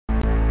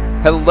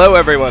Hello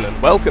everyone and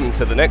welcome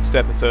to the next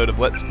episode of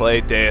Let's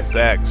Play Deus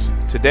Ex.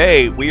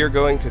 Today we are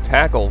going to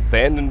tackle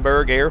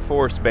Vandenberg Air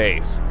Force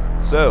Base.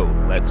 So,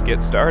 let's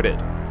get started.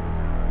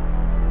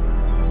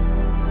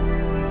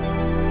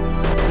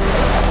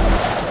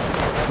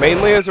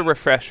 Mainly as a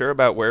refresher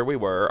about where we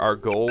were, our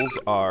goals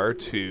are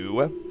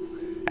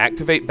to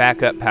activate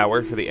backup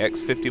power for the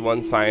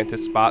X-51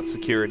 Scientist bot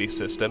security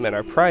system, and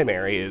our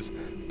primary is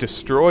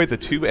destroy the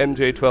 2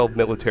 MJ-12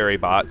 military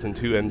bots and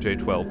 2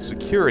 MJ-12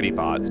 security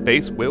bots.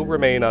 Base will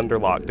remain under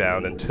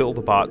lockdown until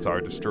the bots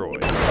are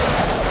destroyed.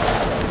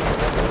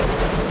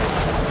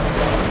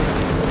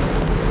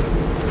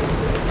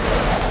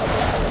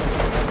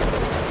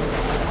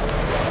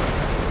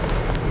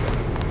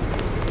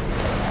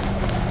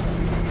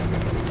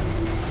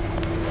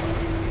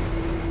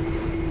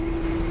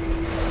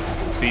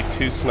 See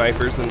two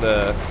snipers in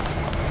the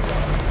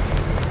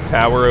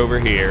tower over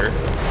here.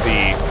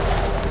 The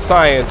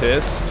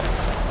scientist,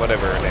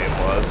 whatever her name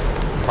was,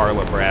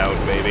 Carla Brown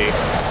maybe,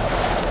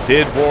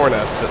 did warn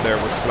us that there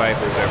were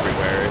snipers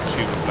everywhere, and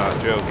she was not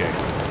joking.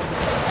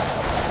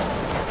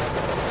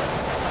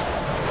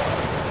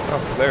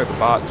 Oh, there are the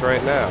bots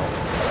right now.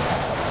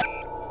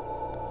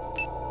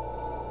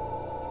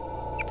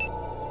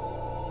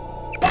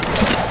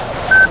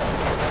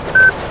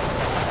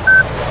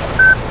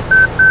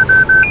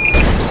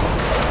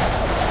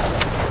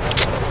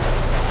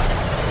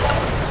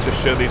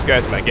 Show these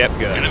guys my GEP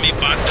gun. Enemy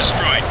bot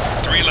destroyed.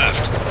 3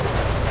 left.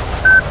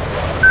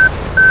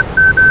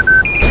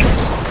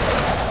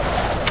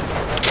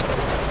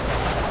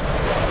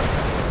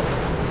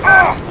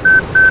 Ah!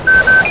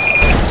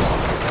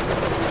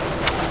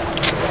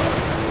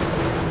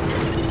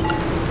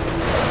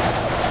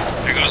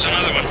 Here goes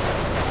another one.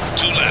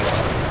 2 left.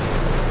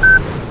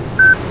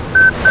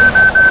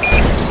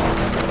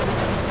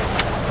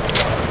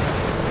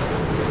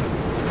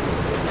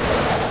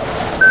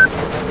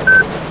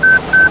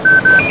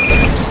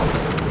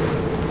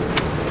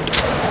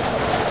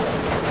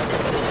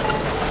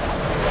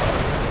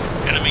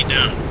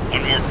 Down.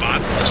 One more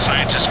bot, and the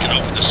scientist can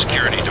open the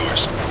security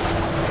doors.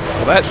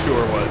 Well, that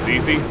sure was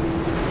easy.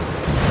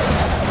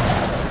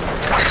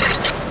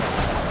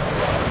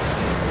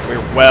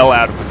 We're well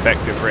out of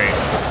effective range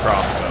for the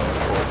crossbow,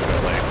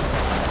 unfortunately.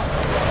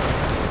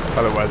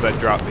 Otherwise, I'd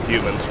drop the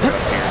humans from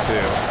up here,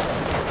 too.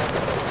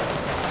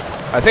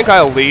 I think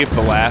I'll leave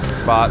the last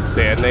bot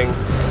standing.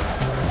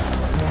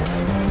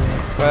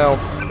 Well,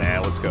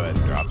 nah, let's go ahead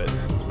and drop it.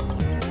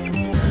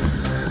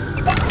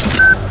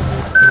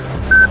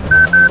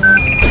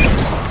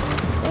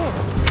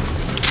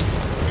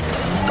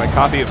 My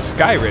copy of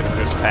Skyrim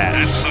just passed.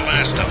 That's the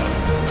last of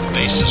them.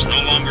 Base is no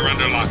longer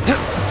under lockdown.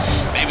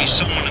 Maybe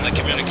someone in the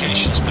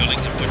communications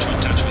building can put you in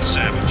touch with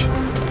Savage.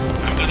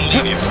 I'm gonna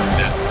leave you for a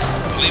bit.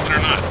 Believe it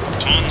or not,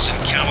 Tom's in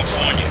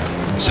California.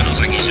 Sounds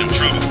like he's in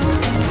trouble.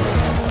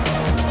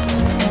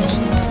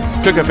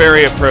 Took a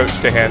very approach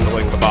to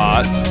handling the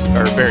bots,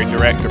 or a very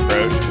direct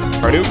approach.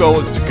 Our new goal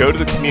is to go to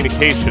the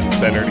communications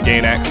center to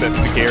gain access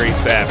to Gary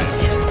Savage.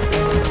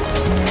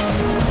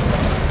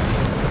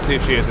 Let's see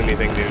if she has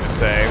anything new to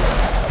say.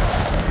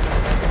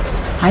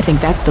 I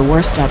think that's the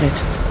worst of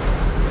it.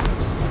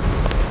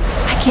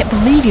 I can't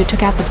believe you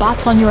took out the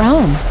bots on your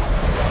own.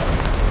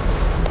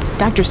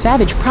 Dr.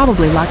 Savage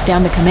probably locked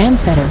down the command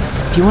center.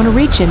 If you want to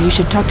reach him, you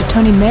should talk to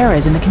Tony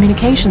Mares in the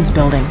communications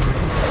building.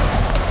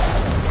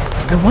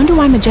 I wonder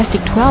why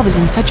Majestic 12 is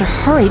in such a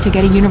hurry to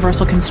get a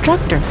universal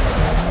constructor.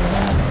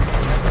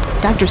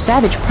 Dr.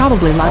 Savage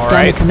probably locked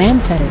down the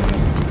command center.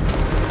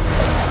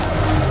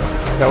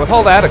 Now, with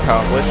all that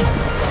accomplished,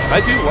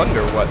 I do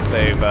wonder what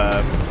they've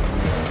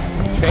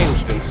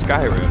changed in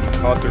Skyrim.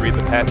 I'll have to read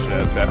the patch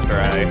notes after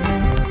I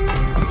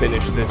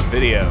finish this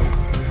video.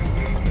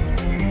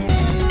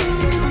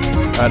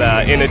 But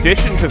in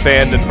addition to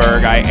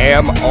Vandenberg, I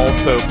am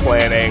also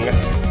planning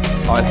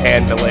on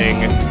handling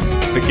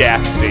the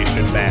gas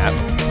station map.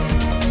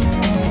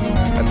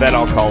 And then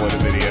I'll call it a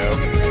video.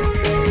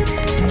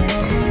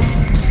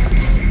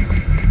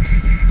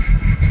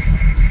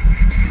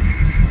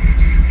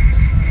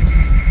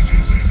 Let's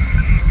just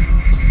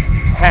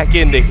hack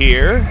into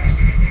here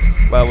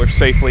while we're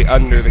safely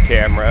under the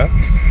camera.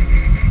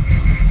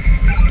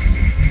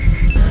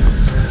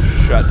 Let's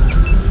shut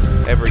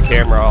every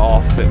camera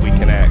off that we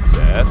can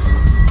access.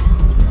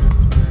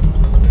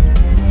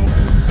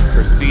 Let's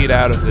proceed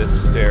out of this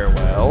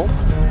stairwell.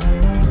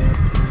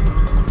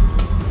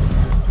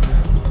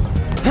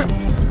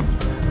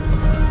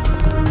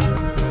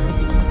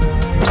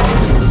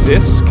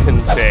 This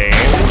contains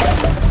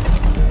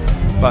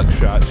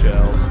buckshot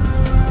shells.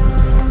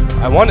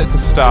 I want it to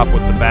stop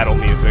with the battle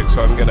music,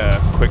 so I'm gonna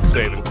quick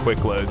save and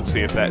quick load and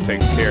see if that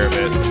takes care of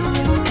it.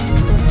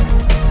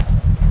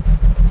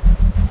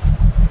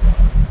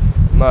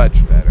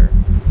 Much better.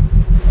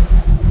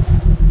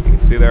 You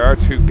can see there are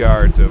 2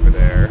 guards over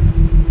there.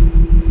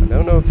 I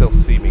don't know if they'll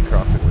see me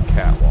crossing the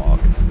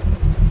catwalk.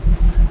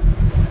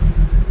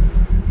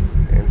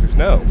 The answer's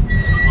no.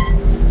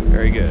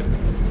 Very good.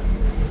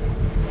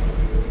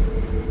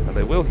 Now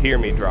they will hear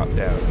me drop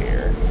down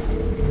here.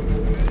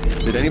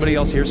 Did anybody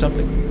else hear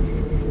something?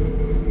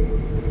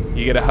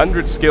 You get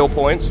 100 skill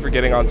points for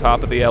getting on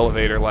top of the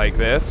elevator like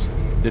this.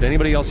 Did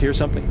anybody else hear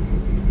something?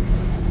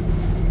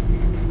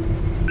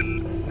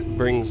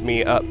 Brings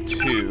me up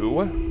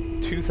to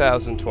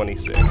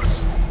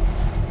 2026.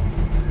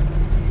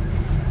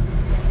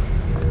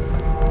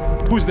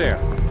 Who's there?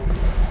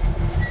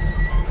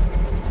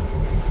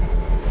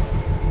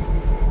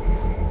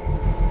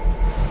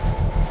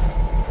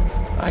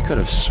 I could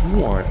have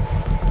sworn.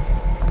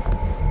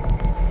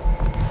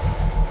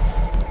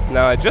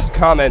 Now, I just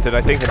commented,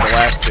 I think in the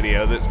last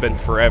video, that it's been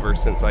forever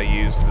since I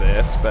used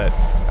this, but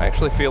I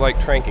actually feel like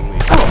tranking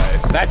these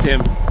guys. That's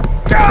him.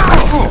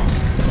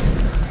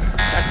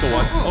 That's the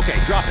one. Okay,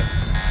 drop it.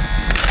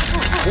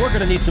 We're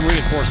gonna need some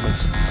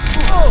reinforcements.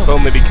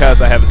 Only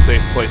because I have a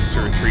safe place to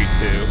retreat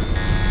to.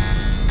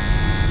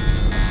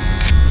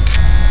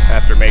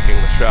 After making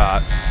the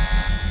shots.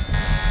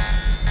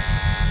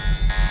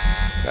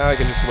 Now I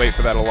can just wait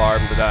for that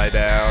alarm to die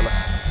down.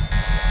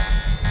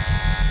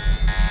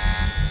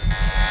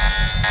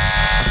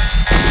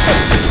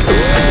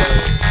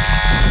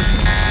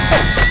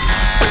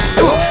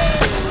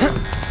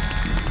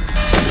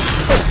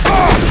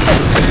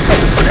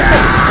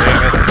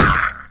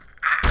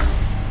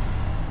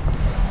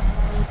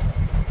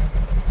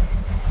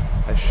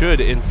 Should,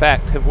 in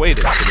fact, have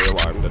waited for the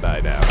alarm to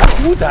die down.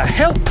 Who the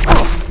hell?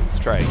 Let's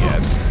try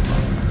again.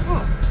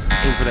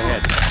 Aim for the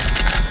head.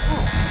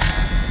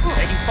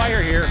 Taking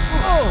fire here.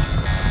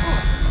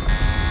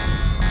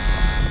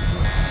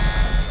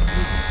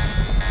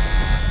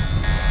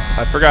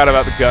 I forgot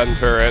about the gun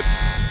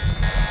turrets.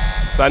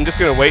 So I'm just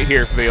going to wait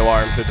here for the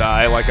alarm to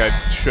die like I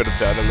should have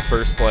done in the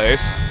first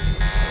place.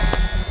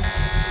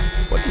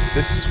 What does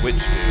this switch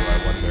do, I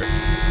wonder?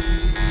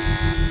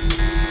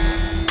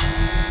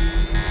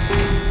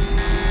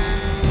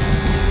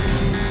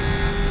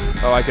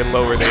 Oh, I can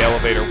lower the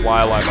elevator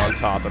while I'm on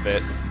top of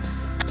it.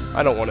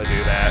 I don't want to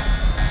do that.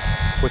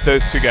 With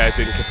those two guys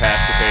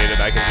incapacitated,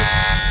 I can just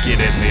get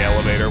in the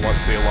elevator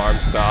once the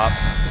alarm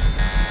stops.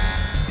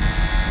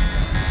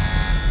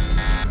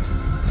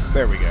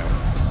 There we go.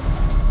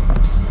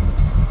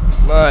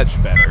 Much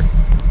better.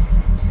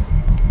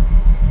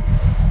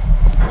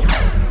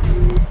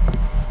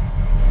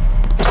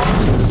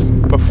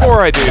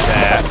 Before I do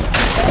that,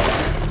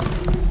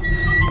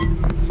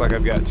 looks like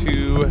I've got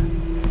two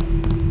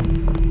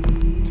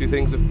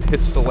things of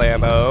pistol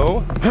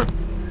ammo.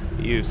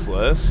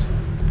 Useless.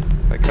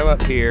 If I come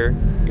up here,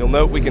 you'll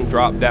note we can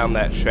drop down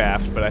that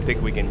shaft, but I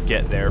think we can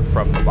get there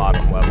from the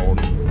bottom level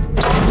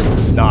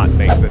and not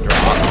make the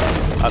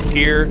drop. Up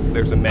here,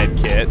 there's a med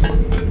kit.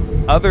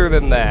 Other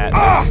than that,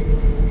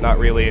 there's not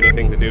really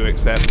anything to do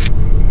except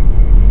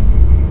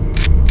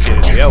get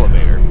in the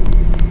elevator.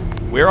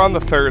 We're on the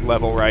 3rd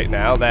level right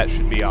now. That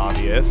should be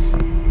obvious.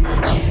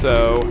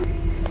 So,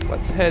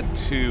 let's head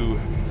to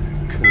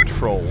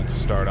Control to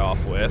start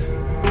off with.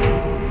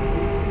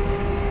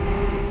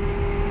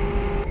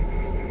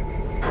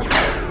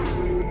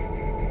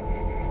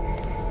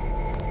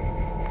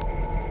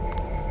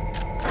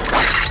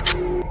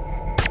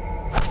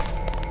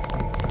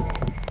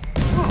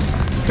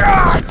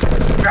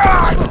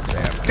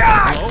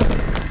 Hello?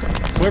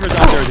 Whoever's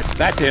out there,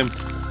 that's him.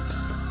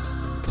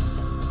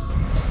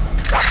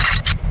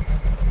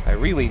 I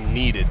really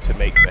needed to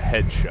make the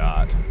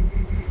headshot.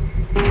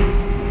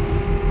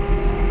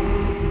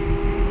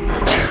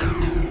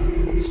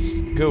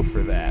 Let's go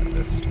for that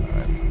this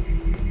time.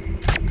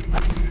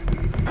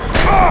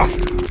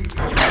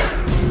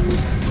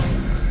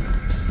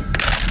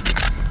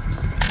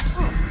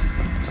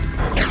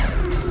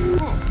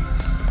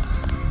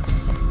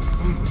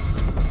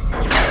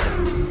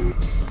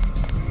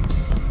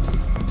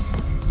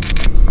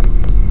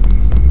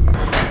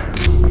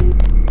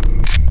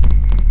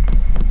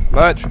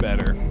 Much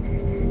better.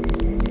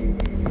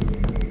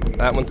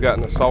 That one's got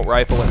an assault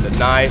rifle and a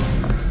knife.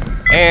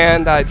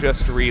 And I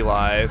just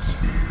realized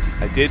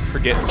I did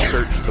forget to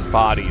search the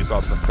bodies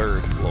on the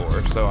 3rd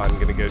floor, so I'm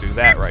gonna go do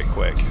that right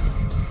quick.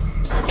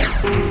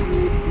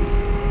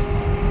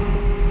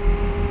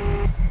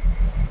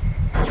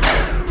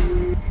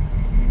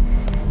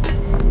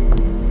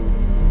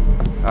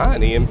 Ah,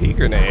 an EMP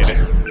grenade.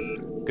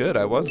 Good,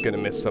 I was gonna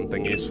miss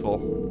something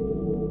useful.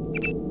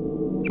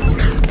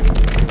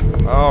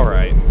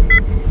 Alright.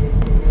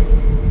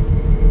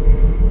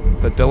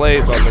 The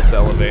delays on this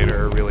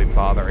elevator are really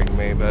bothering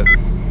me, but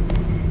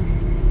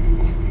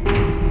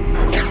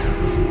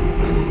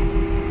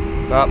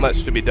not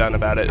much to be done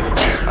about it.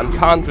 I'm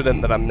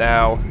confident that I'm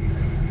now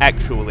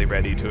actually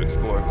ready to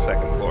explore the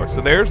 2nd floor.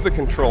 So there's the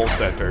control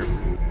center.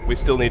 We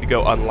still need to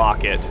go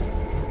unlock it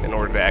in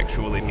order to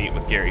actually meet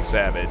with Gary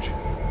Savage.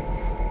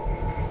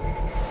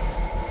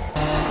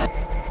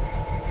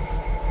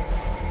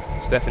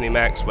 Stephanie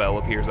Maxwell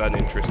appears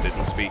uninterested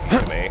in speaking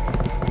to me.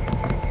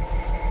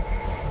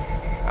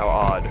 How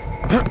odd.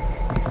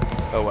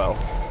 Oh well.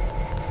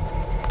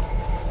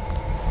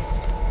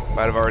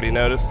 Might have already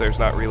noticed there's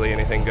not really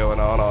anything going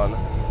on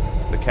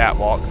the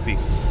catwalk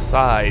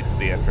besides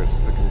the entrance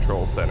to the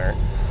control center.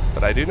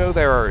 But I do know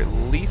there are at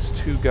least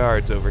 2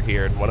 guards over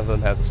here, and one of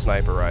them has a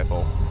sniper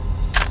rifle.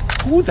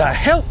 Who the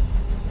hell?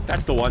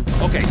 That's the one.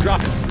 Okay,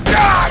 drop it.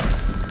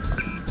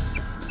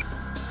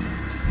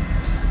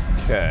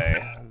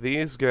 Okay,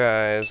 these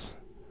guys,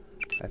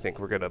 I think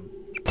we're gonna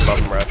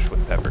bum rush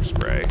with pepper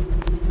spray.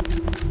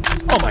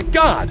 Oh my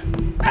God!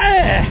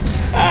 That's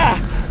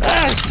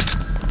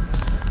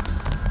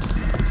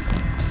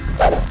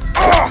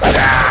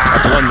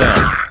one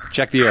down.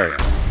 Check the area.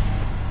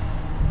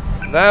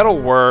 That'll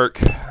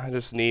work. I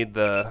just need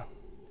the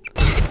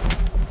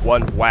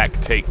one whack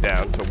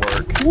takedown to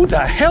work. Who the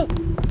hell?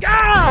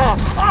 Ah!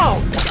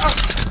 Oh!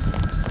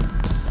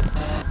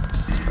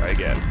 Let's try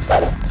again.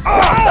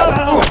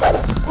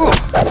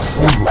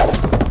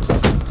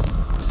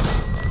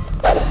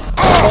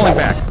 Falling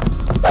back.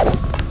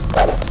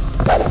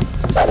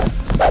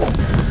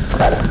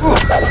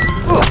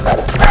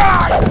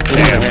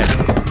 Damn.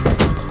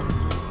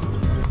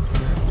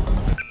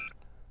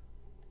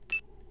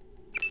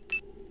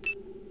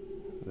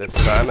 This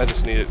time I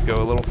just need it to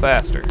go a little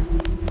faster.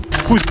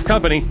 Who's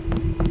company?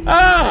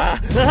 Ah!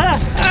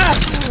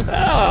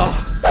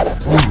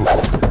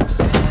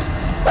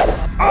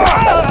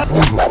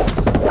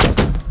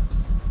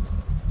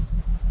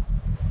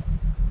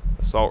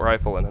 Assault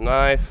rifle and a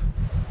knife.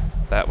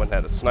 That one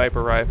had a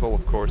sniper rifle,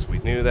 of course we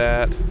knew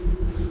that.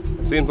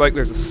 It seems like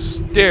there's a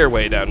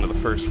stairway down to the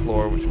first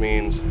floor, which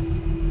means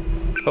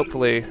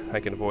hopefully I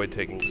can avoid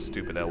taking the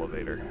stupid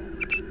elevator.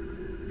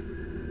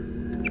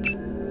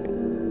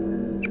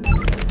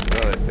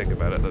 Now that I think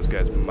about it, those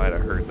guys might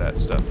have heard that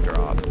stuff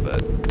drop,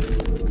 but...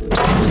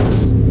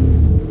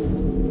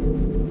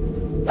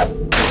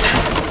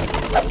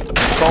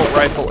 Assault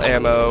rifle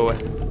ammo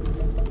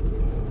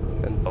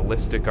and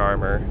ballistic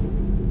armor.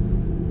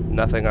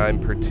 Nothing I'm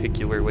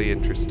particularly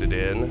interested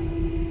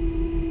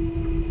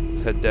in.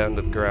 Let's head down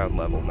to the ground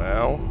level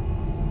now.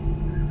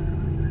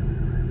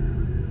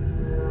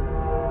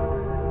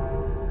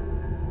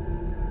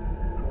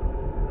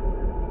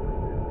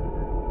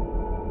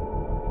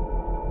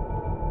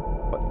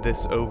 What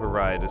this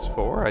override is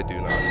for, I do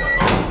not know.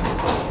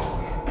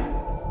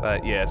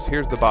 But yes,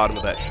 here's the bottom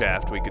of that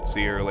shaft we could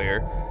see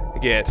earlier. I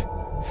get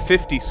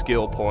 50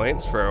 skill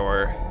points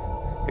for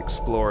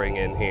exploring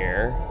in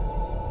here.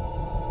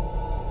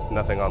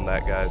 Nothing on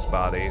that guy's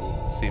body.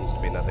 Seems to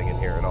be nothing in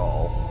here at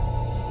all.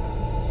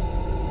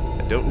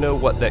 I don't know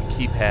what that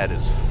keypad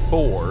is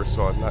for,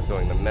 so I'm not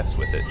going to mess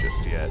with it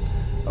just yet.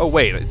 Oh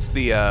wait, it's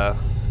the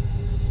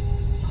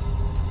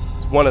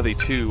it's one of the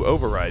two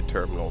override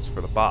terminals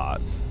for the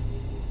bots.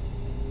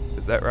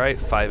 Is that right?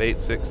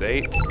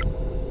 5868?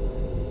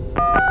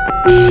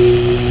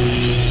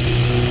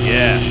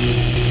 Yes.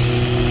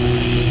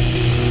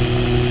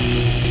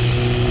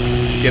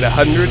 Get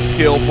 100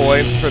 skill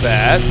points for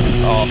that.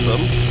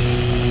 Awesome.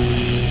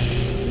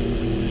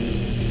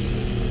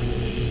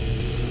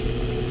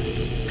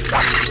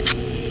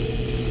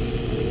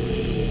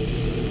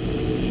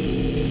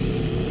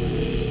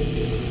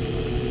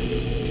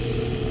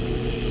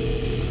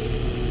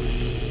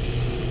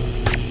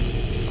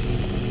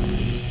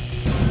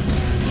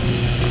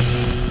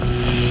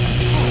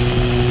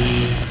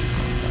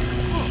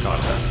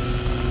 Contact.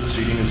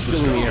 Proceeding in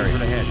Still in the area.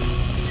 Over ahead.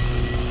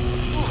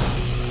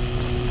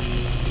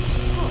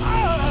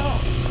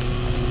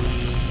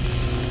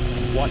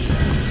 Watch it. He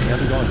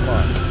hasn't gone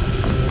far.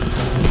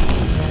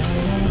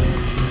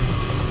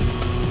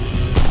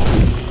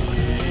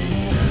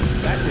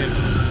 That's him.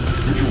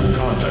 Visual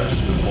contact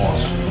has been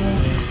lost.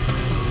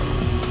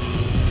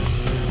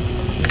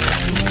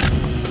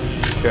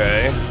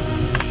 Okay.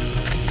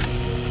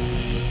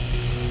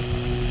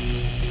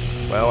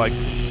 Well,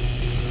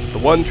 the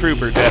one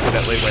trooper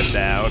definitely went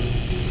down.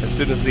 As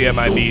soon as the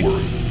MIB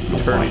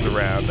turns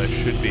around, I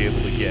should be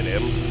able to get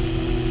him.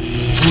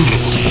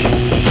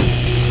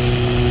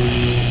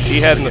 He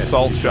had an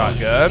assault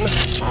shotgun.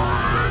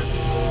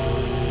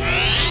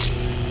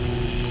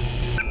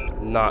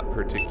 Not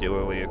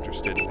particularly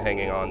interested in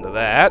hanging on to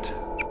that.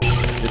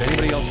 Did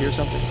anybody else hear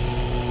something?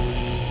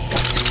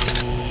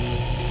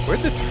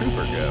 Where'd the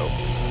trooper go?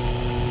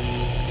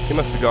 He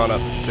must have gone up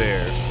the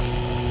stairs.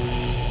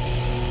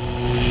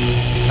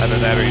 Either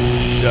that or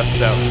he's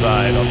just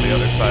outside on the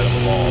other side of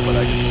the wall, but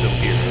I can still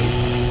hear him.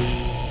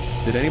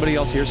 Did anybody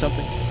else hear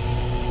something?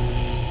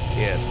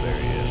 Yes, there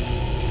he is.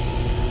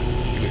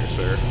 Come here,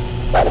 sir.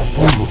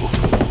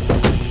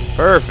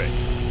 Perfect.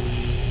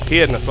 He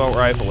had an assault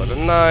rifle and a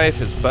knife.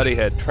 His buddy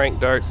had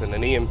tranq darts and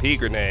an EMP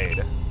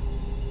grenade.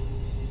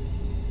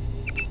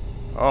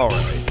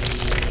 Alright.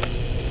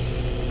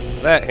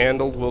 That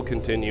handled. We'll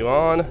continue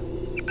on.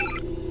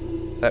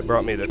 That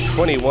brought me to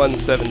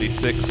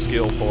 2176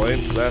 skill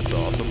points. That's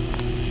awesome.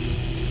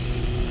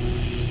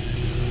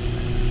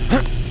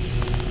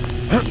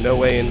 No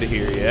way into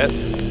here yet.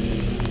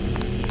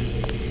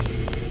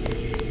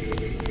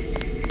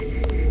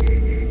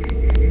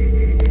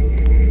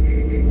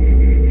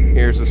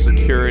 Here's a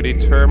security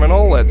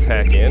terminal. Let's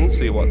hack in,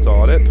 see what's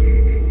on it.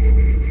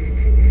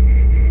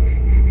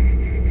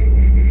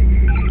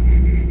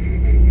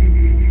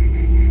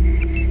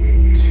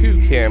 Two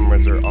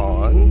cameras are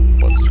on.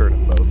 Let's turn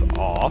them both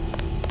off.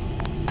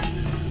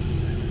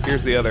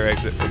 Here's the other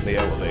exit from the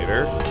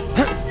elevator.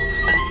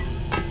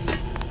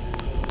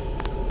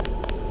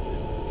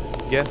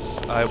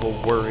 guess I will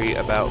worry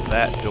about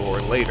that door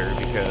later,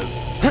 because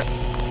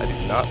I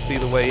do not see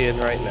the way in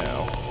right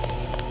now.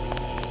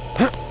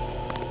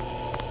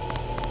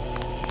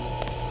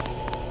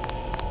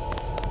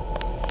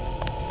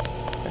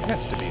 There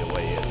has to be a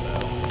way in,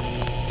 though.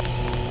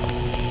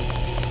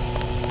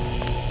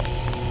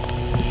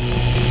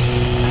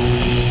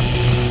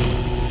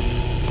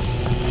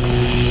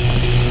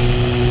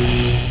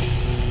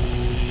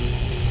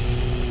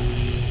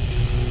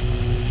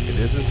 It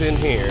isn't in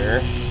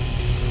here.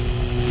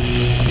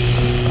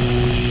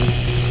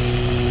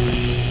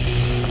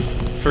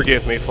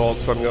 Forgive me,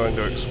 folks, I'm going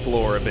to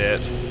explore a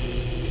bit.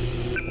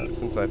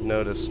 Since I've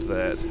noticed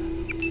that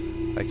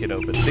I can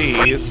open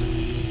these,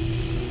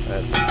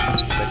 let's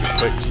make a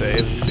quick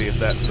save and see if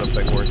that's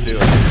something worth doing.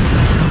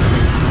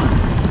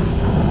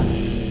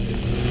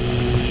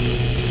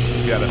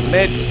 We've got a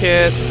med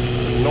kit,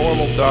 some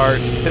normal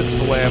darts,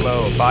 pistol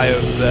ammo, a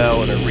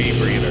biocell, and a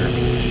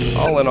rebreather.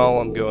 All in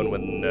all, I'm going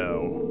with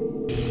no.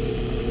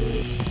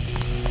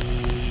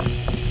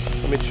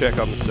 Let me check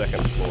on the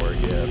second floor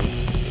again.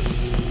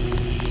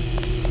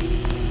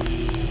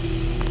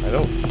 I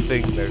don't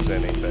think there's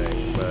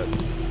anything, but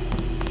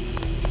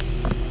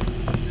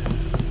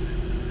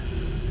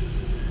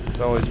it's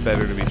always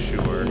better to be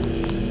sure.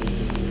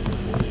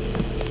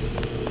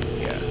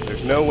 Yeah,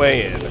 there's no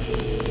way in.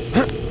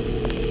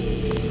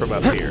 From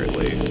up here, at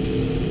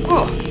least.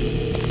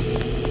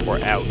 Or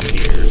out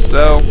here,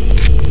 so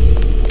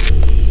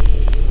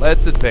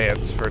let's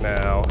advance for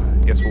now.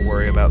 Guess we'll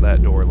worry about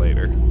that door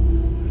later.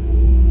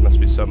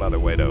 Must be some other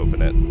way to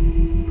open it.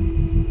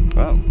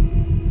 Oh.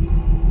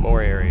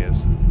 More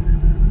areas.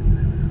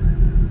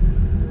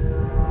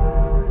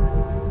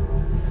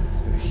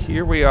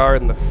 Here we are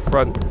in the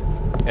front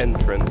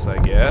entrance, I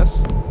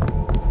guess.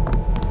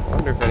 I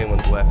wonder if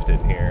anyone's left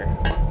in here.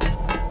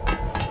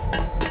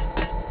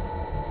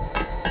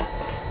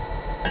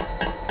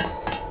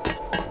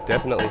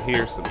 Definitely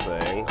hear some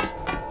things.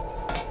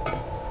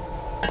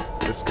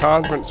 This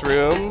conference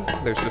room,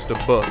 there's just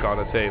a book on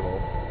a table.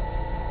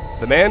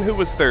 The Man Who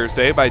Was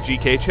Thursday by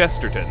G.K.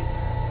 Chesterton.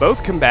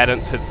 Both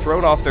combatants had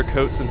thrown off their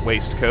coats and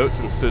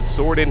waistcoats and stood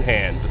sword in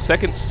hand. The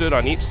seconds stood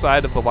on each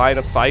side of the line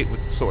of fight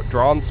with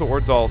drawn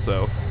swords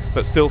also,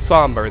 but still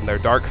somber in their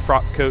dark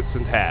frock coats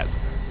and hats.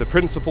 The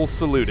principals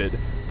saluted.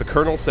 The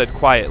colonel said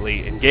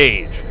quietly,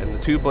 "Engage," and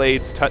the two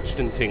blades touched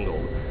and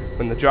tingled.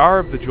 When the jar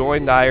of the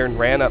joined iron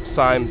ran up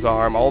Syme's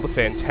arm, all the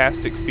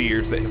fantastic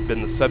fears that have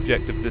been the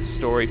subject of this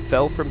story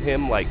fell from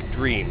him like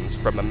dreams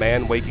from a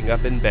man waking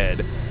up in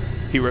bed.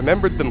 He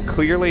remembered them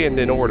clearly and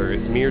in order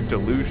as mere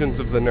delusions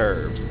of the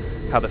nerves,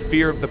 how the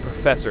fear of the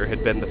professor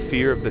had been the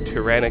fear of the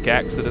tyrannic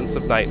accidents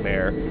of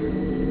nightmare,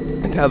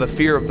 and how the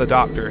fear of the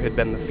doctor had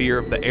been the fear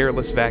of the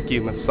airless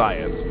vacuum of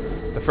science.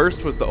 The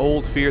first was the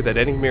old fear that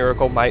any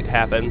miracle might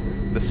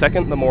happen, the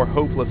second the more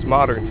hopeless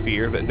modern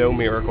fear that no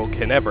miracle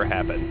can ever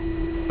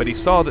happen. But he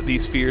saw that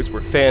these fears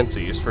were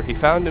fancies, for he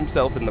found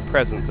himself in the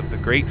presence of the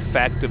great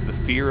fact of the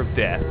fear of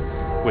death,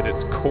 with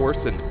its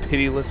coarse and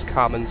pitiless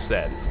common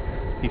sense.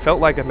 He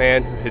felt like a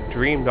man who had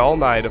dreamed all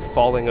night of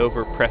falling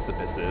over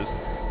precipices,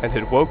 and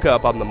had woke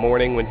up on the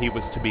morning when he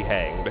was to be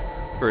hanged.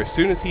 For as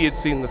soon as he had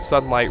seen the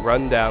sunlight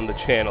run down the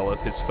channel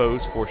of his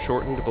foe's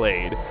foreshortened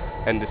blade,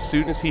 and as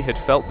soon as he had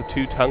felt the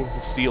two tongues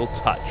of steel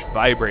touch,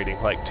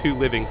 vibrating like two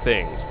living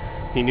things,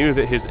 he knew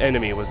that his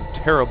enemy was a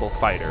terrible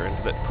fighter, and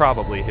that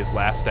probably his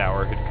last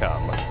hour had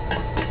come.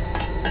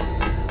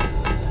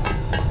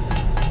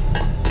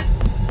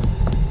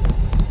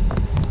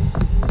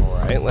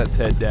 Alright, let's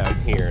head down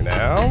here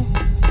now.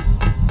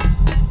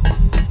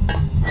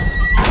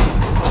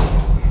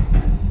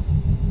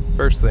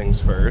 First things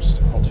first,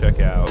 I'll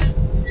check out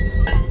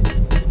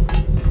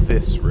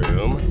this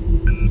room.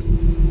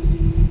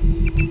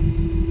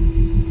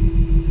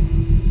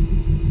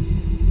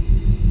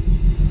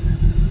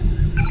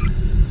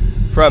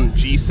 From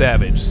G.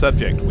 Savage,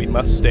 subject, we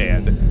must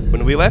stand.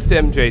 When we left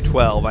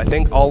MJ-12, I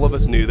think all of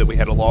us knew that we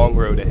had a long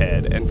road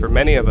ahead, and for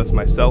many of us,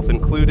 myself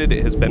included,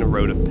 it has been a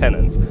road of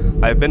penance.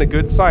 I have been a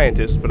good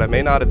scientist, but I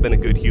may not have been a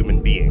good human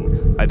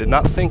being. I did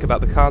not think about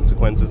the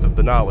consequences of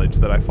the knowledge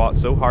that I fought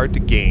so hard to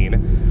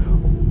gain,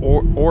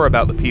 or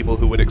about the people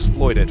who would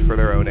exploit it for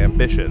their own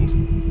ambitions.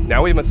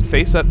 Now we must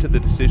face up to the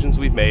decisions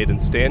we've made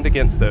and stand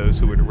against those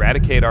who would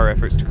eradicate our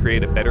efforts to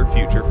create a better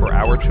future for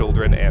our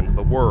children and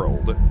the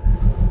world.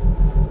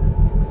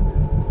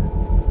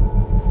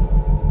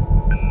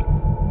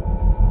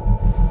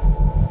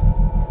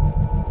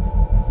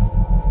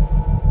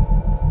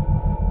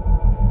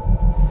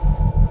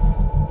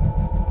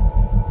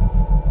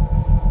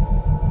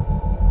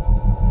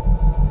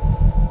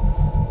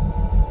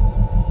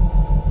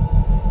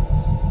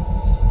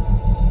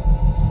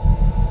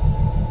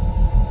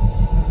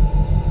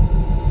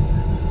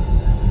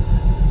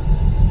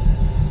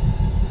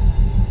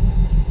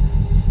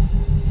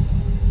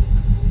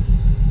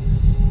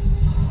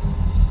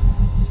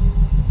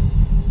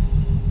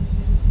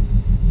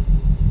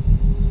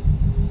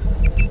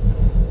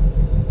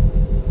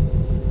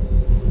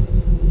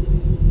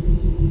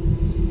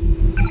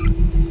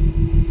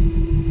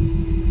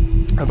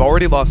 I've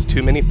already lost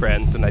too many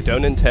friends, and I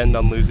don't intend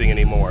on losing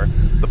any more.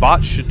 The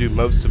bots should do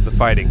most of the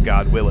fighting,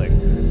 God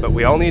willing. But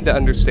we all need to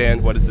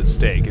understand what is at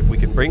stake. If we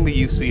can bring the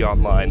UC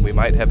online, we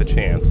might have a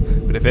chance.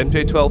 But if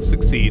MJ-12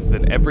 succeeds,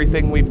 then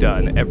everything we've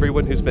done,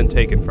 everyone who's been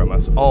taken from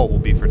us, all will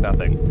be for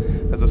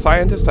nothing. As a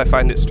scientist, I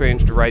find it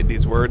strange to write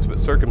these words, but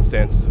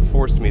circumstances have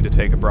forced me to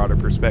take a broader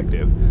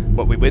perspective.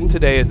 What we win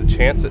today is a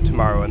chance at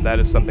tomorrow, and that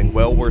is something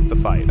well worth the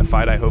fight. A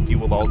fight I hope you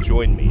will all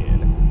join me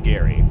in.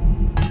 Gary.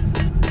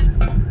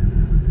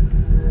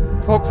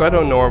 Folks, I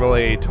don't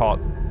normally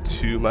talk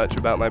too much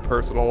about my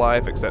personal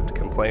life, except to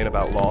complain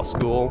about law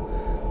school,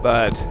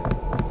 but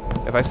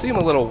if I seem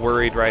a little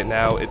worried right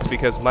now, it's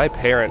because my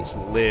parents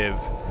live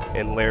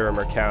in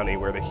Larimer County,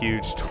 where the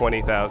huge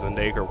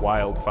 20,000-acre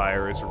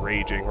wildfire is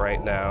raging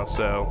right now,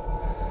 so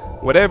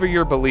whatever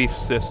your belief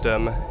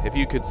system, if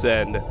you could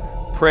send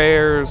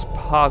prayers,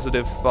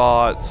 positive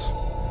thoughts,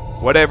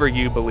 whatever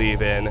you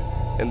believe in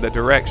the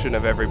direction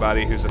of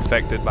everybody who's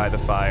affected by the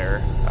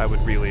fire, I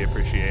would really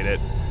appreciate it.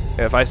 And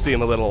if I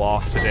seem a little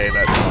off today,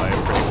 that's why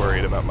I'm pretty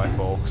worried about my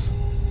folks.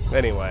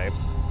 Anyway.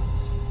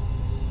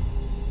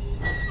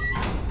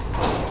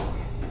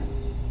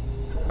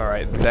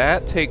 Alright,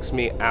 that takes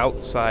me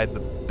outside the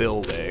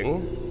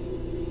building.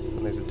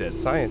 And there's a dead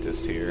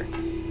scientist here.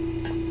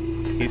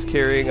 He's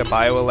carrying a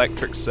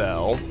bioelectric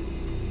cell.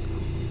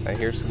 I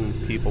hear some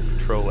people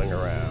patrolling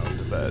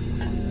around, but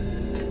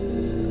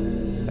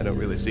I don't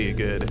really see a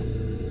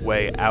good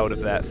way out of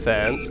that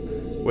fence.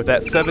 With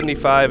that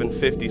 75 and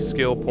 50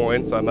 skill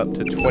points, I'm up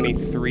to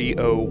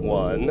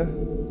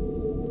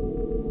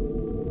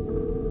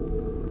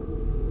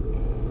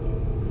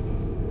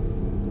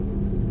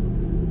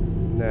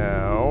 2301.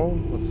 Now,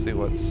 let's see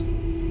what's...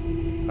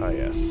 Ah,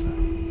 yes.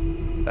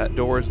 That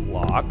door's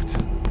locked.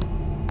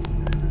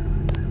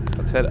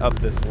 Let's head up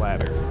this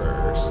ladder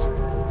first.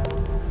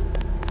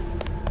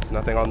 There's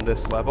nothing on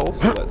this level,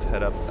 so let's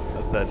head up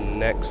the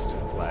next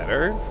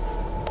ladder.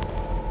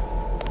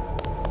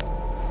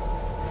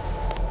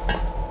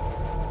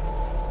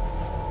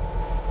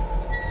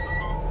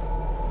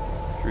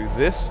 Through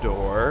this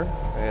door,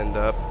 and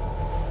up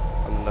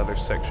on another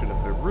section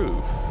of the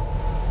roof.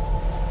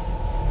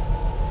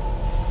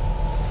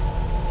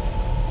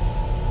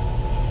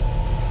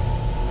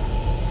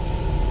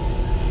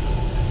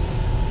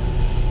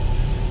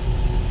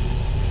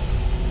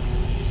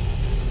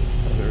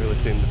 Doesn't really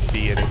seem to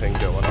be anything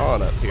going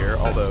on up here,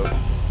 although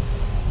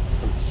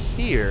from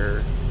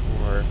here,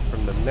 or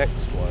from the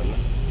next one,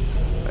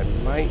 I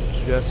might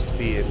just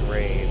be in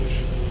range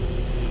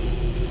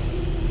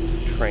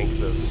crank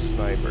those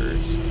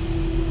snipers.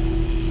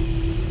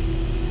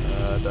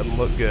 Doesn't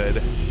look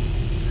good.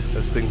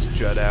 Those things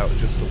jut out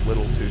just a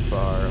little too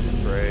far, I'm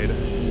afraid.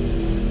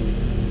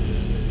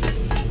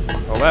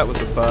 Well, that was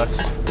a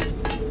bust.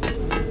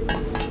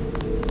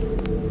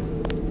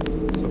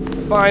 So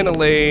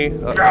finally...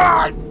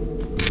 God!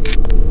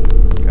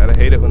 Gotta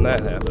hate it when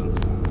that happens.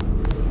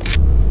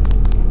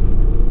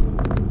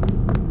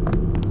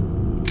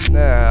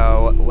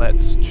 Now,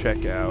 let's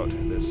check out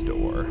this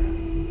door.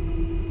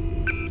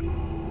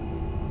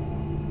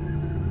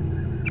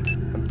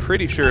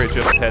 Pretty sure it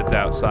just heads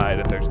outside,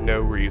 and there's no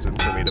reason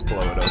for me to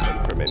blow it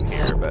open from in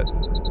here, but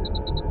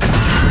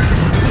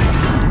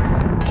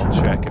I'll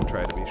check and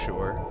try to be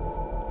sure.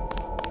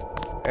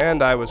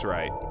 And I was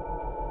right.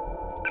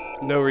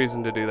 No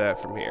reason to do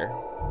that from here.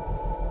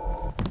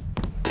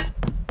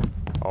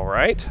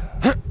 Alright.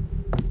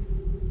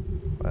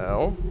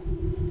 Well,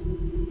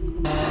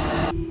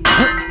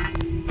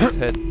 let's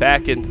head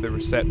back into the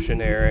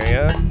reception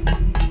area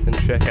and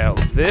check out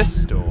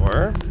this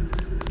door.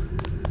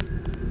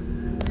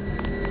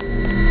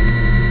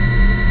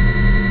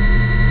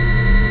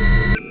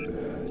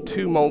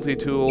 Two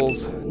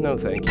multi-tools. No,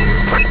 thank you.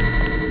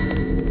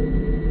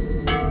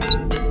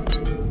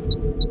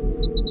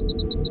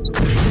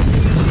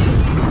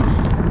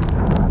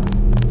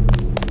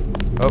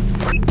 Oh.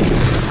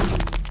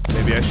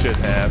 Maybe I should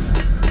have.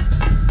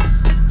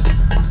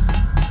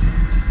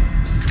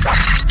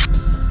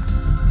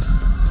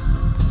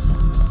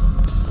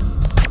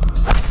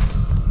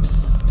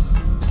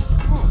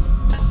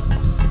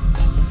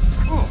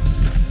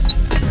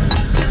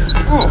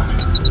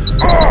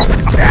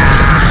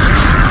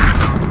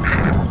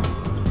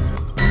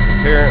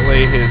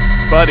 Apparently his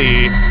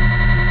buddy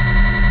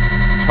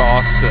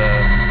tossed a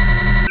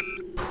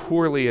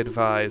poorly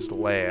advised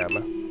lamb.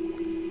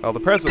 Well, the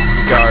presence of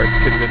the guards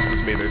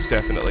convinces me there's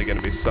definitely going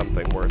to be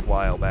something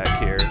worthwhile back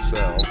here,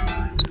 so...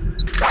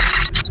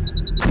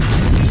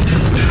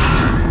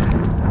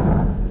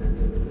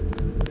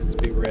 let's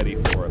be ready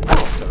for him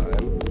this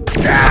time.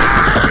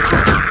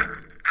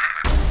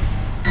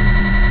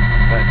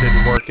 That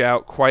didn't work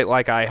out quite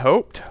like I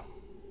hoped.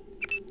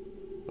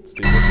 Let's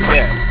do this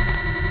again.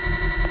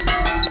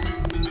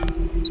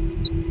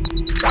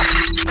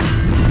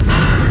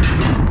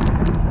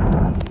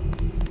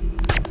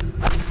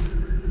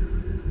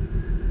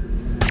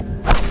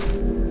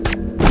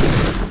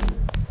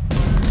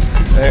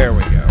 There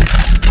we go.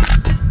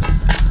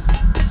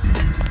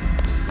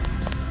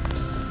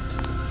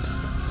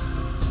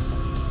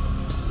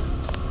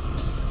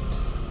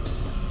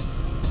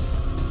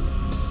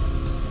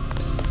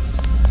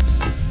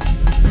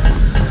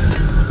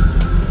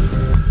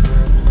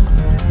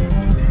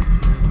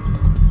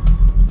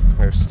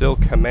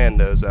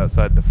 commandos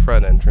outside the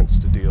front entrance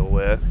to deal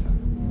with.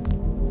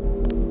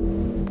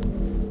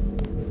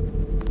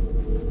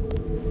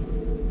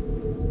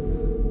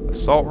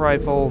 Assault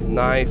rifle,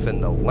 knife,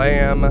 and the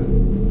lamb.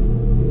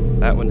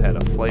 That one had a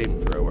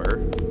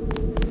flamethrower.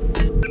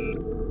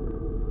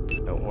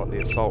 Don't want the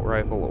assault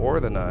rifle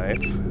or the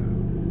knife.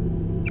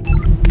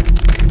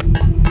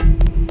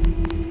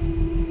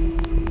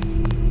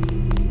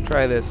 Let's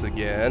try this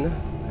again.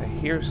 I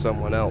hear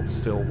someone else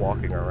still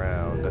walking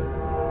around.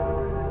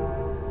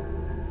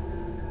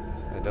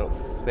 I don't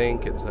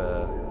think it's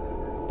a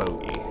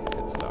bogey.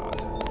 It's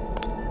not.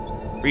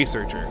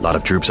 Researcher. Lot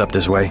of troops up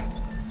this way?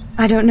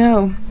 I don't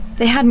know.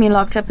 They had me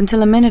locked up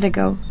until a minute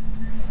ago.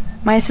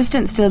 My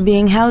assistant's still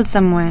being held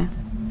somewhere.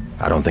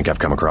 I don't think I've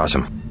come across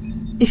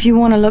him. If you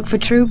want to look for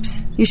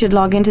troops, you should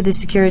log into the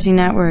security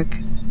network.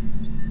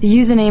 The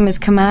username is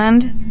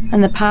Command,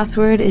 and the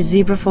password is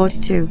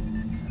Zebra42.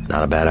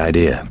 Not a bad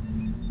idea.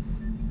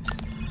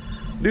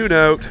 New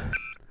note.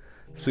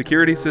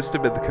 Security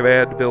system in the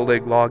command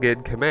building,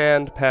 login,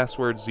 command,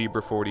 password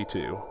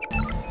Zebra42.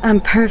 I'm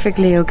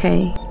perfectly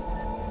okay.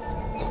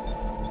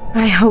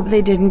 I hope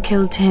they didn't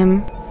kill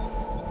Tim.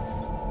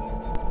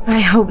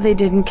 I hope they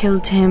didn't kill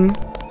Tim.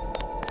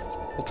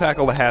 We'll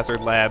tackle the hazard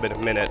lab in a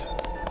minute.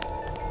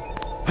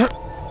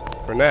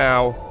 For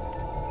now,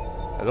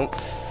 I don't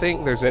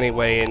think there's any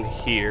way in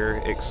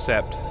here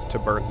except to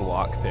burn the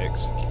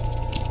lockpicks.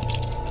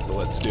 So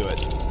let's do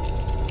it.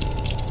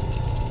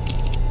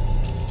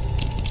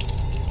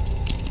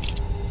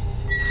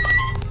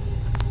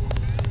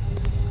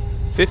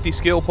 $50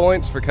 skill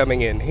points for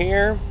coming in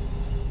here.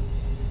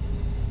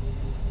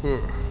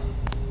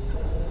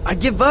 I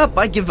give up,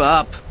 I give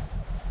up.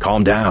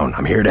 Calm down,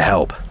 I'm here to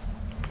help.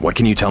 What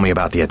can you tell me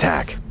about the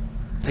attack?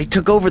 They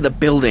took over the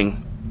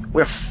building.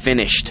 We're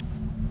finished.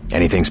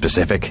 Anything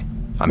specific?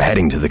 I'm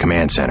heading to the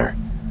command center.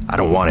 I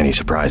don't want any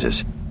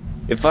surprises.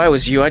 If I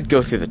was you, I'd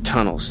go through the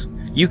tunnels.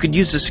 You could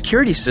use the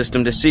security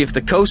system to see if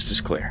the coast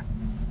is clear.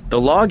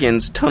 The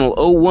login's Tunnel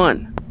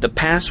 01. The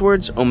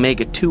password's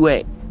Omega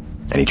 2A.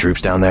 Any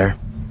troops down there?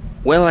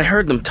 Well, I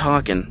heard them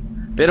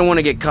talking. They don't want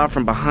to get caught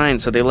from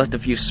behind, so they left a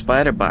few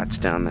spider bots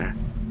down there.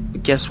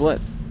 But guess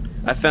what?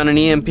 I found an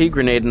EMP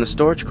grenade in the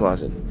storage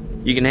closet.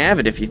 You can have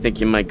it if you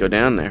think you might go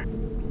down there.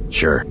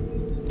 Sure.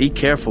 Be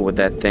careful with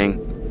that thing.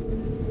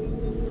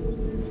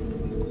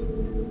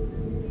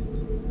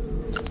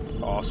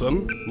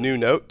 Awesome. New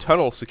note,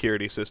 tunnel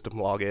security system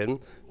login.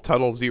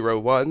 Tunnel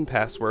 01,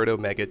 password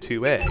Omega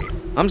 2A.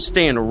 I'm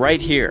staying right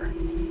here.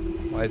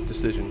 Wise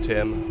decision,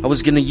 Tim. I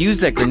was gonna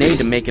use that grenade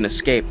to make an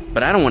escape,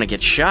 but I don't want to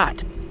get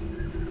shot.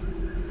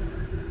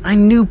 I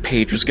knew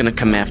Paige was gonna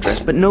come after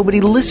us, but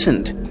nobody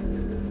listened.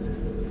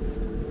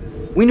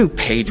 We knew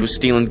Paige was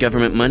stealing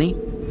government money.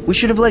 We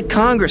should have let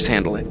Congress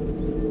handle it.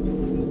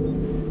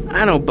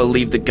 I don't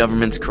believe the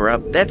government's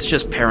corrupt. That's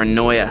just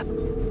paranoia.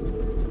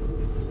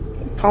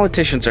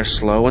 Politicians are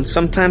slow and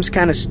sometimes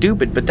kind of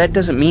stupid, but that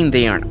doesn't mean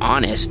they aren't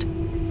honest.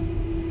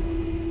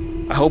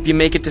 I hope you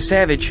make it to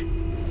Savage.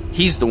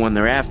 He's the one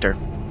they're after.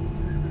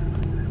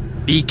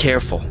 Be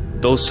careful.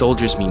 Those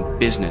soldiers mean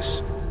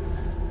business.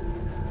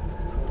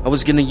 I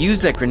was gonna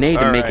use that grenade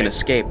to make an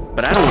escape,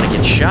 but I don't want to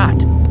get shot.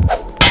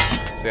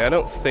 See, I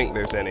don't think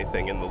there's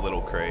anything in the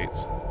little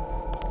crates.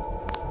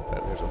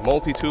 There's a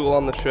multi-tool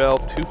on the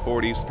shelf, 2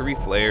 40s, 3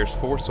 flares,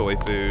 4 soy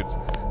foods,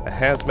 a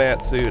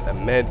hazmat suit, a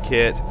med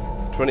kit,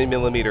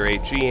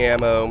 20mm HE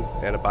ammo,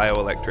 and a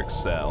bioelectric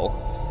cell.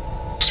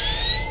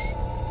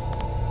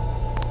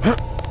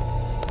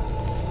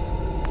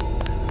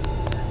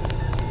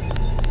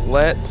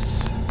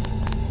 Let's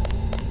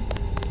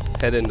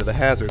head into the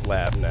hazard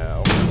lab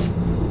now.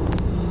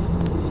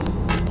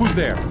 Who's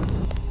there?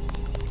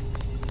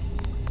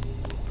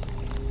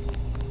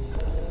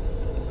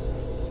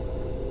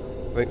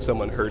 I think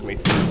someone heard me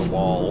through the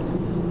wall.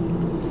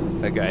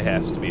 That guy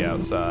has to be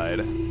outside.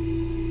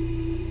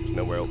 There's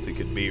nowhere else he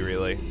could be,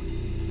 really.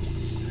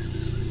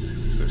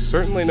 There's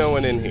certainly no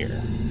one in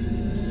here.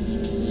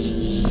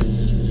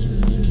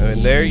 Now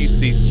in there you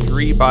see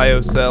 3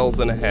 biocells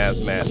and a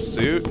hazmat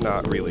suit.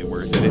 Not really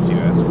worth it if you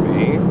ask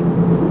me.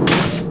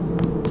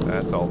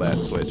 That's all that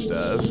switch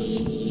does.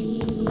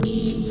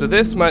 So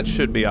this much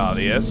should be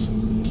obvious.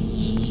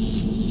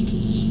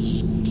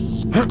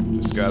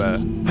 Just gotta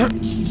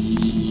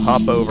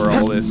hop over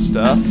all this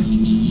stuff.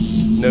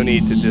 No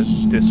need to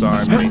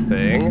disarm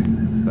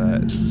anything,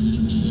 but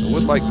I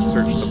would like to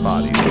search the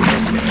bodies.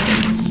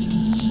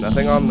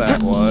 Nothing on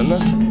that one.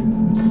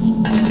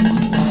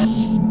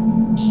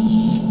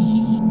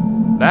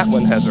 That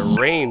one has a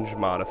range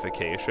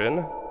modification,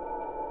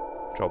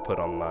 which I'll put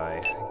on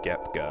my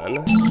GEP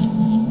gun.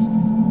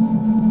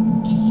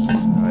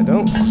 I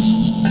don't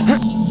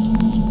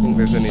think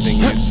there's anything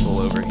useful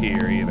over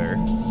here either.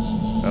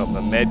 Oh,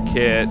 the med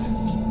kit.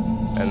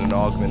 And an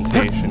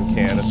augmentation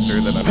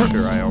canister that I'm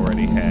sure I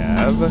already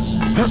have.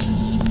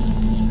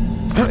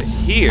 But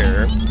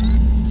here,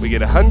 we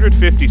get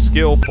 150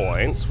 skill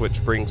points,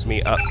 which brings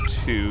me up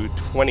to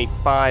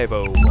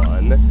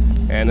 2501,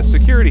 and a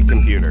security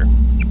computer.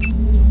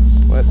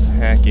 Let's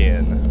hack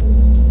in.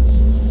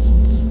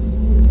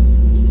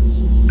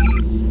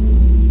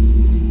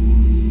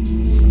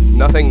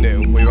 nothing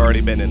new. We've already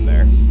been in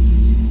there.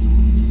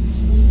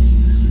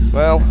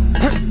 Well,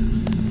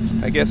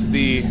 I guess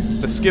the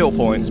skill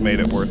points made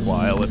it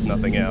worthwhile, if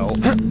nothing else.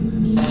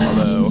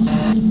 Although,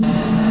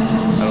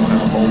 I don't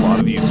have a whole lot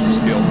of use for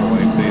skill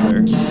points either.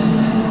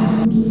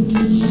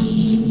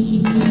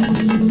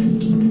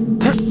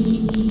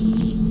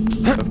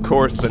 Of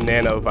course, the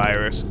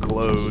nanovirus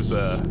glows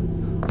a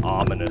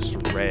ominous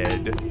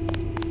red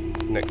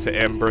next to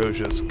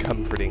Ambrosia's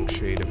comforting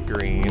shade of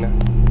green.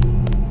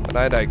 But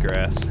I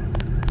digress.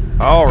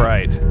 All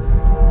right.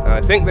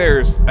 I think there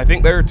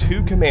are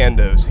 2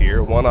 commandos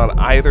here, one on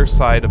either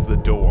side of the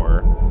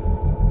door,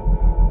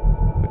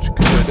 which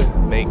could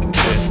make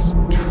this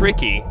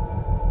tricky,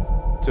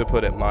 to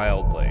put it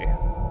mildly.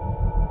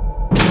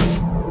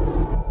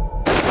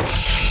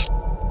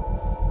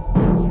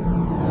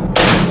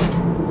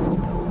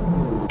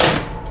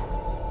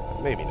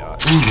 Maybe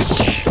not.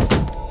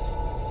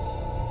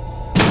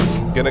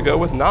 Gonna go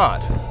with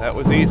not. That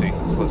was easy.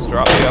 So let's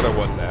drop the other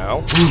one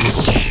now.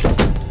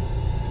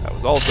 That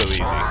was also easy.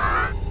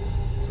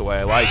 That's the way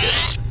I like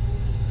it.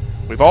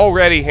 We've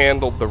already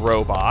handled the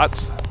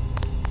robots,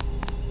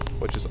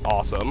 which is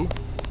awesome.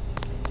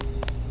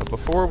 But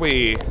before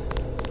we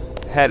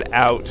head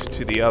out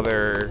to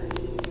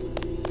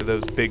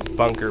those big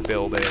bunker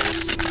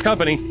buildings.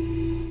 Company,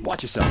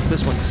 watch yourself.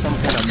 This one's some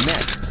kind of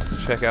mech. Let's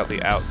check out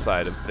the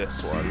outside of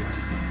this one.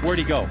 Where'd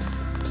he go?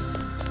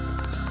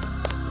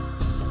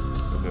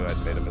 I knew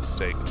I'd made a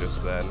mistake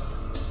just then.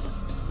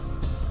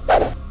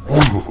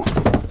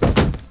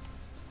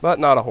 But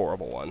not a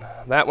horrible one.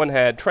 That one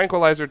had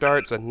tranquilizer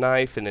darts, a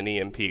knife, and an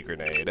EMP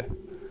grenade.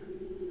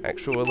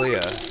 Actually,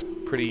 a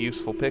pretty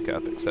useful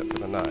pickup, except for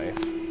the knife.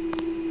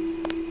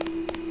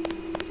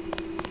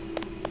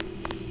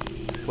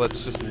 So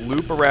let's just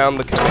loop around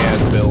the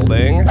command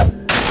building.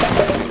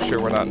 Make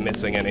sure we're not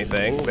missing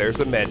anything. There's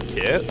a med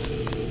kit.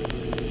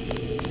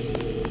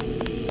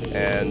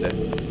 And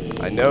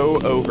I know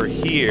over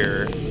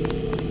here,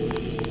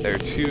 there are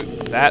 2...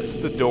 That's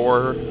the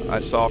door I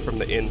saw from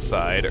the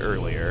inside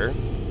earlier.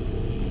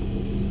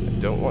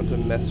 Don't want to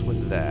mess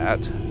with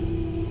that.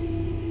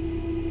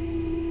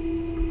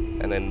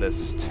 And in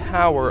this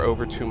tower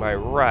over to my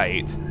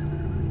right,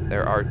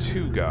 there are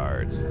 2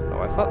 guards.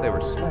 Oh, I thought they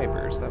were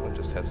snipers. That one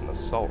just has an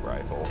assault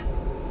rifle.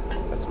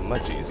 That's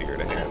much easier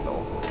to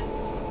handle.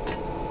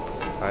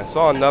 I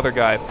saw another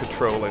guy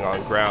patrolling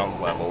on ground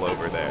level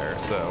over there,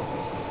 so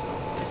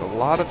there's a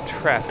lot of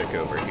traffic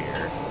over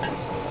here. But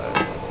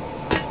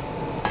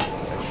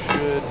I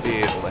should be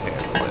able to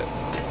handle it.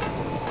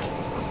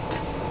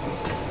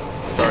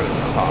 Start at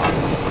the top.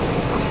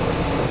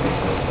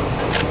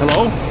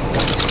 Hello?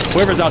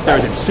 Whoever's out there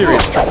is in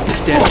serious trouble.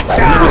 It's dead.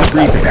 Deliver the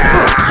briefing.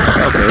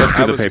 Okay, let's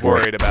do the paperwork. I was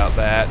worried about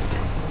that.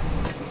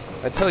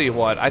 I tell you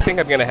what, I think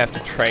I'm going to have to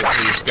trank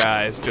these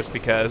guys just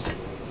because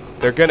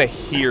they're going to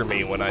hear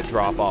me when I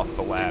drop off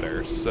the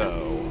ladder,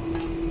 so...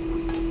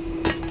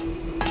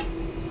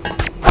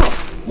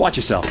 Watch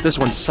yourself. This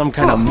one's some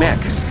kind of mech.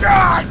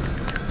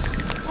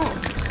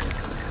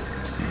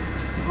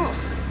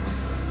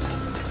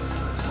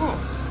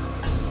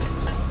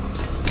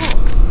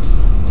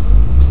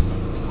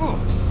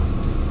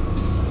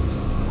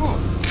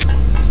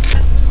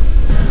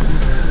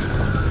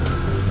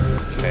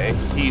 Okay,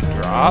 he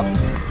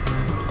dropped.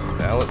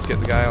 Now let's get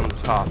the guy on the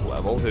top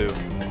level who...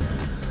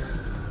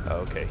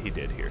 Okay, he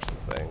did hear some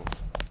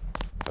things.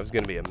 I was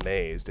going to be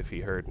amazed if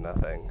he heard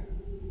nothing.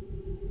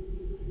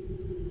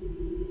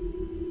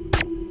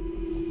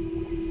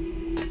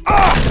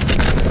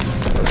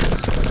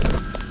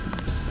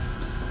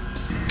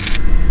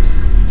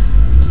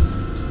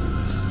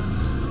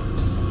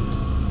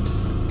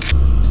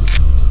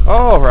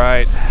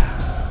 Alright,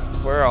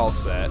 we're all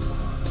set.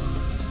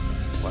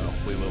 Well,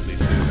 we will be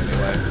soon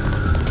anyway.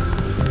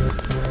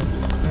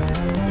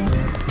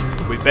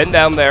 We've been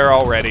down there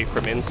already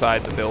from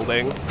inside the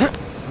building.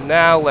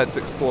 Now let's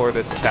explore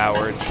this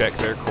tower and check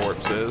their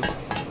corpses.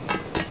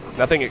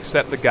 Nothing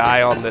except the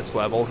guy on this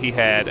level. He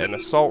had an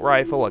assault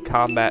rifle, a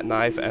combat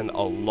knife, and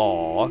a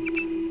law.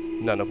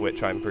 None of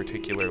which I'm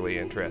particularly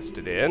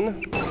interested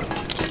in.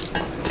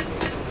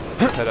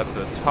 Head up to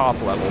the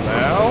top level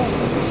now.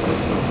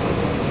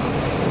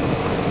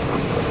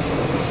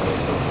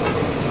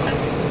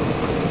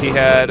 He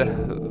had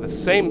the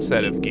same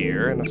set of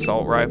gear, an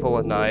assault rifle,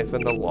 a knife,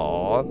 and the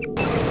law.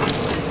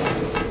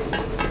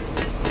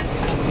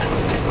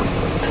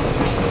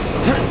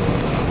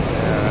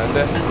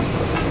 And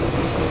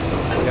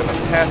we have a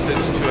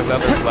passage to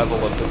another level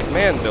of the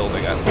command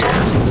building up here.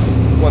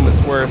 One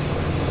that's worth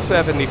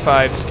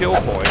 75 skill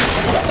points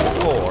to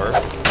explore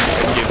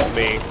and gives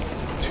me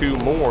 2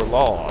 more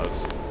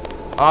laws.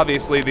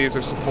 Obviously, these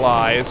are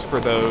supplies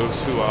for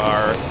those who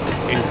are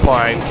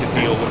inclined to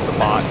deal with the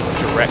bots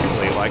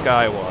directly like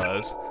I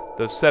was.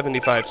 Those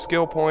 75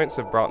 skill points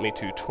have brought me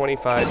to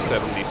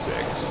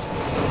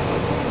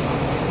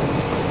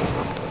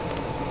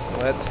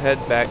 2576. Let's head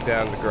back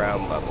down to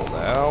ground level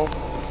now.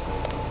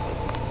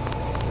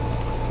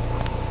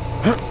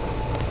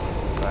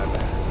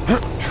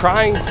 I'm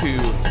trying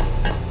to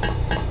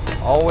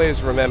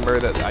Always remember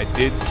that I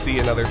did see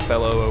another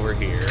fellow over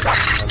here.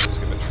 I'm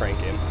just going to trank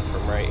him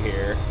from right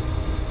here.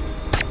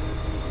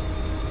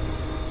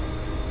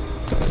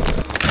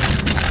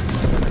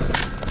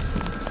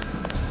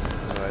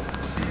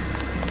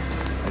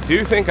 I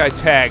do think I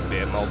tagged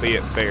him,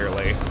 albeit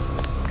barely.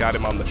 Got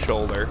him on the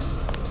shoulder.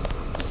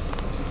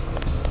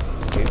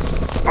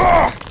 He's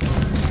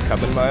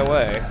coming my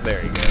way.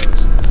 There he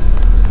goes.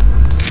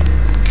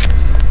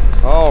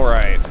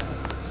 Alright.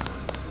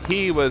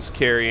 He was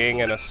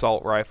carrying an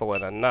assault rifle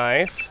and a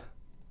knife.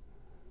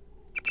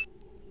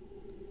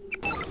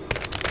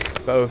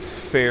 Both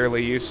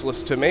fairly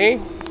useless to me.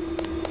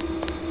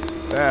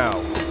 Now,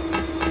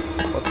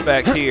 what's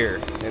back here?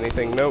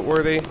 Anything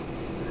noteworthy?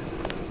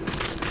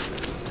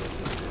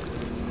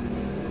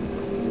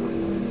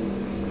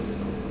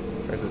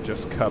 Or is it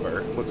just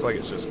cover? Looks like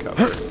it's just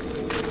cover.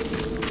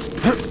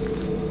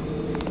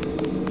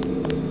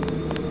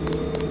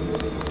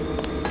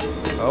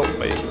 Oh,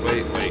 wait.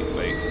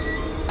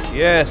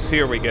 Yes,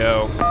 here we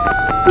go.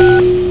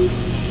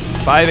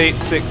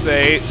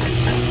 5868.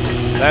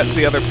 That's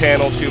the other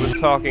panel she was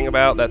talking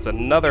about. That's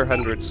another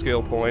 100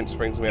 skill points.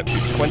 Brings me up to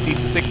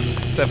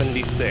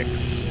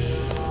 2676.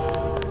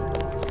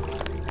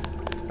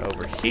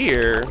 Over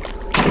here,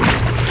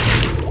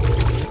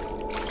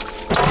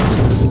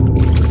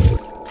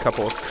 a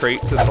couple of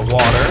crates in the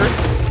water.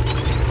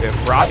 We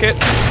have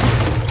rockets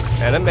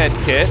and a med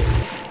kit,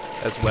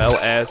 as well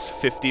as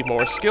 50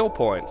 more skill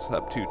points,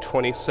 up to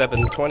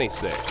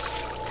 2726.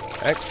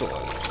 Excellent.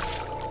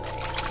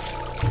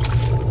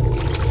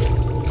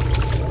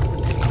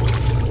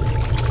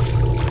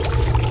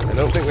 I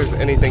don't think there's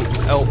anything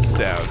else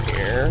down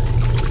here.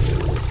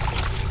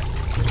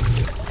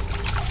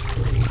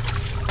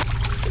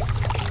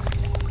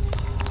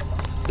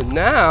 So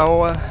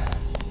now,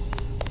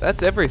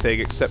 that's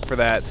everything except for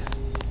that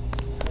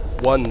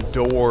one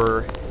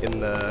door in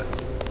the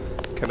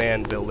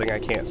command building I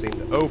can't seem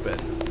to open.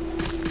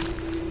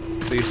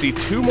 So you see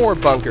two more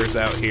bunkers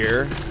out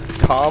here,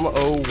 Com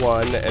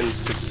 01 and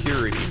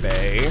Security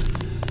Bay.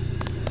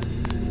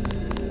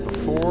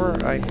 Before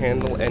I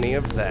handle any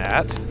of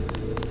that,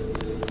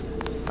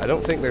 I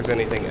don't think there's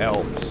anything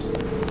else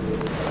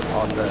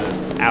on the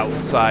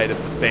outside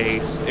of the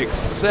base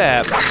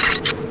except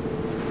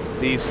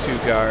these two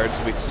guards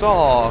we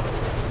saw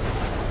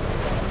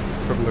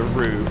from the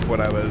roof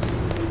when I was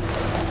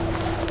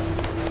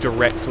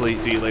directly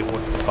dealing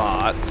with the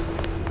bots.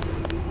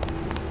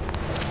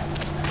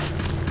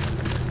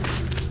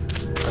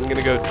 I'm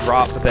gonna go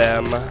drop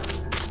them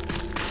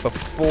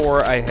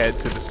before I head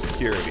to the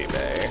security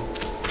bay.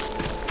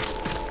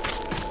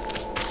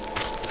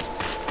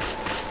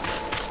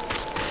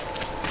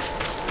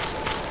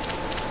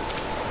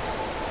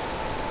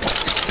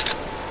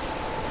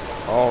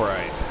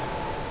 Alright.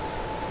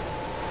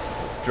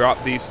 Let's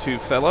drop these two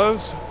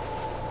fellows.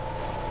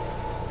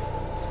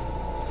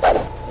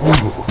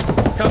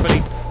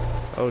 Company.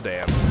 Oh,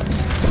 damn.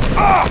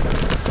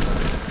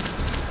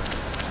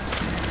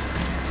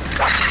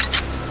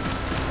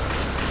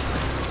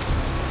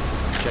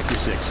 Check your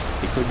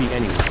 6. It could be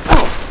anyone.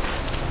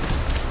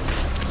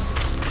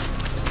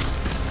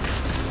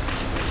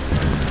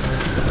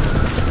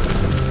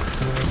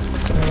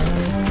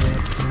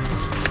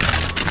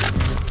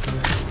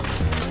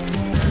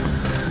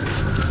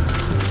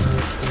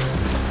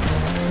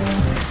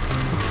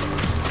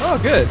 Oh,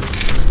 good.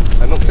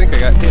 I don't think I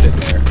got hit in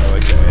there. Oh,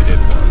 okay, I did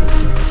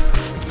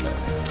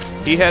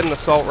once. He had an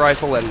assault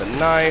rifle and a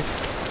knife.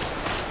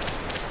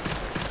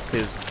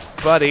 His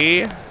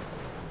buddy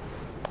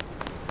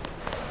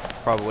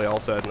probably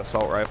also had an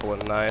assault rifle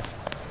and a knife.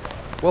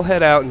 We'll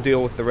head out and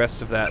deal with the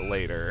rest of that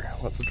later.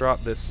 Let's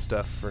drop this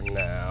stuff for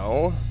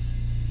now.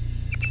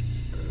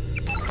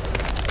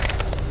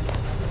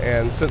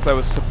 And since I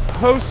was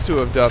supposed to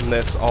have done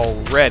this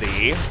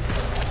already,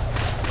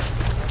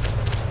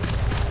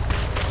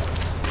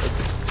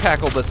 let's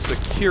tackle the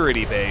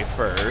security bay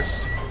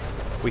first.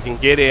 We can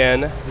get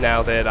in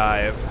now that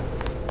I've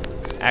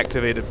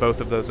activated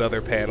both of those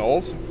other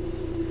panels.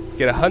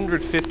 Get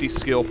 150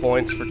 skill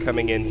points for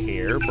coming in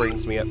here.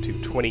 Brings me up to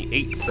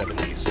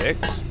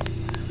 2876.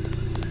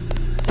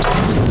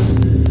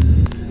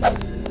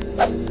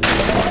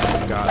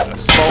 Got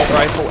assault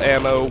rifle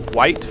ammo,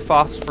 white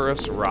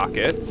phosphorus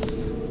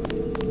rockets,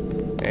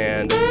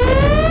 and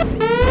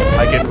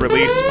I can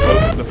release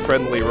both of the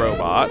friendly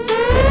robots.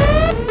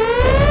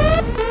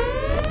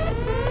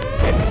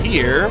 And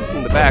here,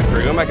 in the back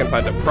room, I can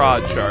find a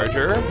prod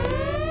charger,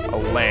 a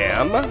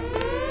lamb.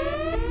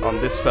 On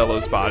this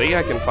fellow's body,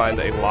 I can find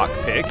a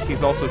lockpick.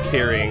 He's also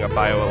carrying a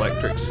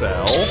bioelectric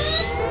cell.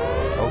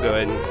 I'll go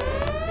ahead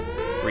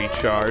and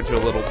recharge a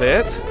little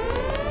bit.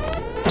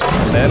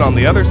 And then on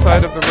the other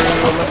side of the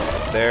room,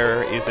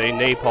 there is a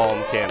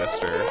napalm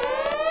canister.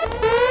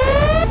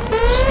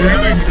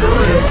 Scanning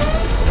area.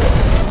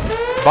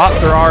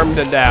 Bots are armed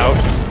and out,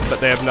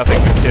 but they have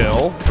nothing to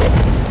kill.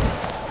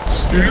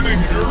 Scanning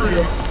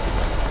area.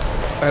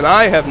 And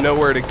I have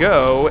nowhere to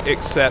go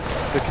except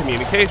the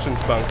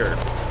communications bunker,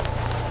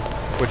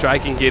 which I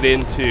can get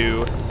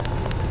into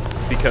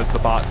because the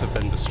bots have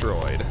been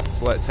destroyed.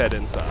 So let's head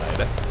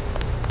inside.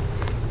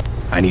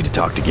 I need to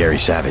talk to Gary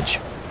Savage.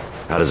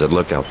 How does it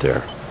look out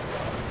there?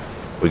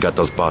 We got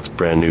those bots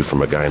brand new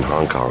from a guy in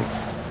Hong Kong,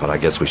 but I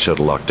guess we should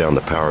have locked down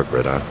the power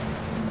grid, huh?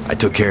 I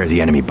took care of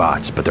the enemy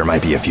bots, but there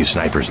might be a few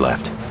snipers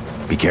left.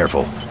 Be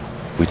careful.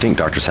 We think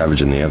Dr.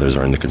 Savage and the others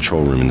are in the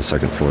control room in the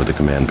second floor of the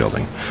command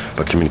building,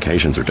 but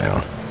communications are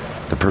down.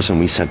 The person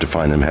we sent to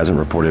find them hasn't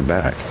reported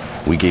back.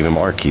 We gave him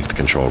our key to the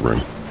control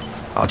room.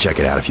 I'll check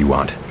it out if you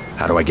want.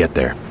 How do I get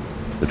there?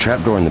 The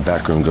trapdoor in the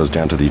back room goes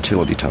down to the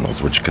utility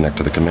tunnels, which connect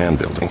to the command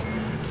building.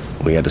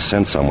 We had to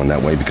send someone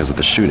that way because of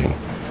the shooting.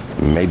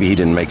 Maybe he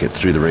didn't make it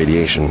through the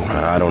radiation.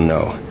 I don't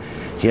know.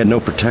 He had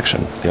no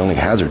protection. The only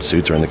hazard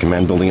suits are in the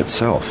command building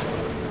itself.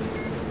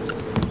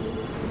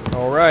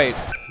 Alright,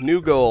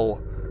 new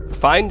goal.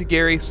 Find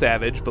Gary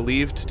Savage,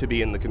 believed to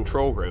be in the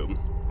control room.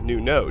 New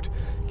note.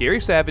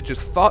 Gary Savage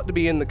is thought to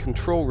be in the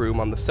control room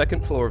on the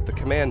second floor of the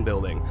command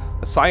building.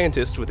 A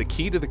scientist with a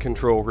key to the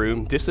control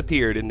room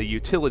disappeared in the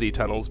utility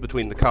tunnels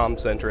between the comm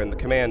center and the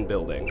command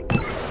building.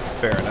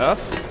 Fair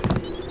enough.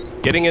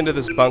 Getting into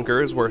this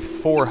bunker is worth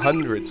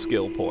 400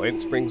 skill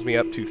points, brings me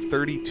up to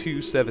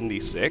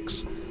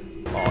 3276.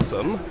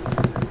 Awesome.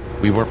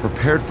 We were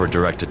prepared for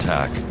direct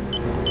attack.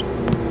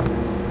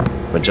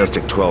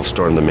 Majestic 12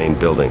 stormed the main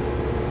building.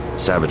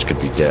 Savage could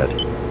be dead.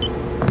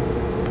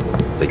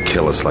 They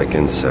kill us like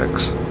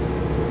insects.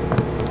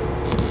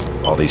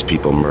 All these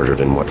people murdered,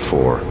 and what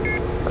for?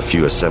 A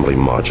few assembly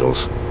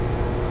modules.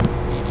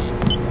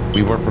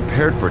 We were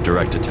prepared for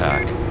direct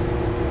attack.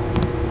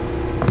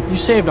 You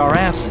saved our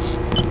asses.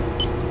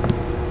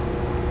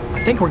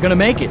 I think we're gonna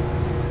make it.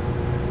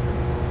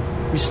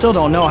 We still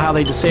don't know how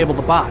they disabled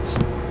the bots.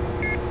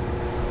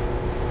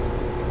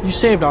 You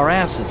saved our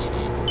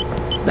asses.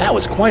 That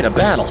was quite a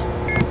battle.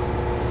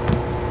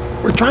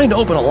 We're trying to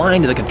open a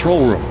line to the control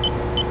room.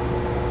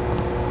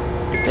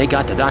 If they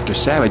got to Dr.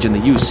 Savage and the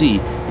UC,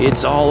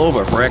 it's all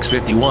over for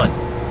X-51.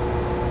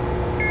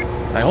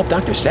 I hope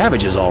Dr.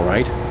 Savage is all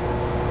right.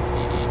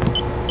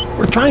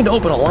 We're trying to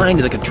open a line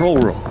to the control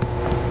room.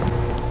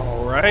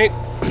 All right.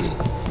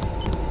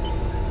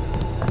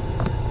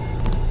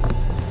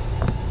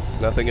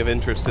 Nothing of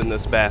interest in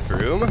this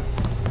bathroom.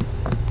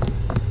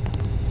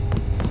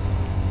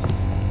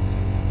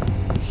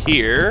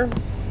 Here,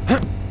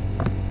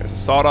 there's a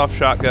sawed-off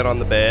shotgun on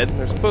the bed.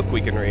 There's a book we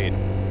can read.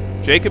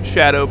 Jacob's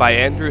Shadow by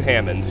Andrew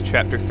Hammond,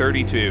 Chapter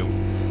 32.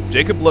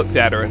 Jacob looked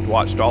at her and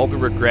watched all the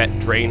regret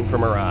drain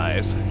from her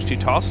eyes. She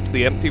tossed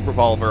the empty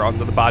revolver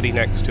onto the body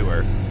next to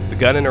her, the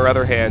gun in her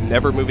other hand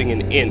never moving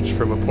an inch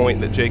from a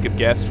point that Jacob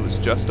guessed was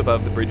just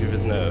above the bridge of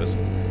his nose.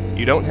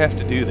 You don't have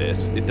to do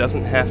this. It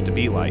doesn't have to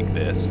be like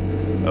this.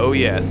 Oh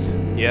yes.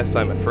 Yes,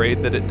 I'm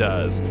afraid that it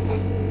does.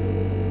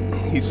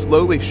 He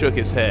slowly shook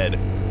his head.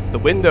 The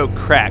window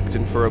cracked,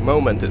 and for a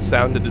moment it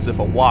sounded as if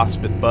a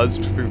wasp had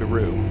buzzed through the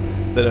room.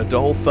 Then a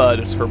dull thud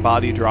as her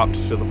body dropped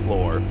to the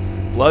floor.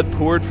 Blood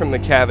poured from the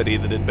cavity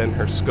that had been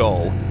her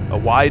skull, a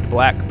wide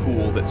black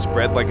pool that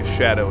spread like a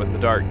shadow in the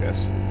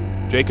darkness.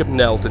 Jacob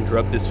knelt and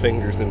rubbed his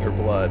fingers in her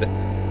blood.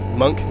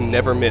 Monk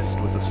never missed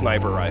with a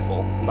sniper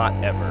rifle. Not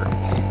ever.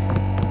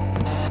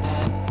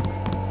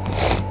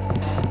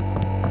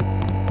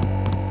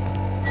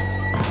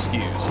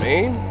 Excuse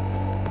me.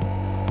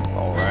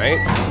 Alright.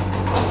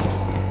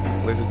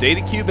 There's a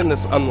data cube in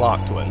this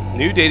unlocked one.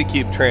 New data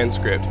cube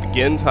transcript.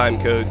 Begin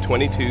time code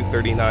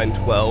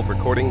 223912.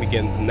 Recording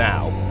begins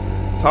now.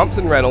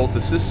 Thompson Reynolds,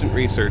 assistant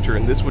researcher,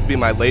 and this would be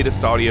my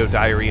latest audio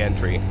diary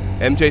entry.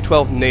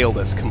 MJ12 nailed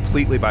us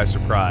completely by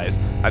surprise.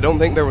 I don't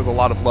think there was a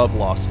lot of love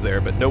lost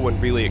there, but no one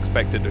really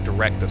expected a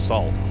direct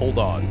assault. Hold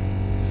on.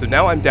 So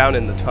now I'm down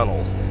in the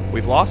tunnels.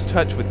 We've lost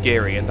touch with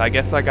Gary, and I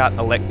guess I got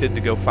elected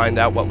to go find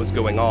out what was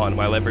going on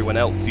while everyone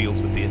else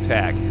deals with the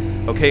attack.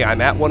 Okay,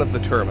 I'm at one of the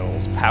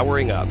terminals,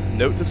 powering up.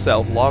 Note to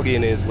self,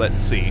 login is,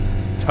 let's see,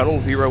 Tunnel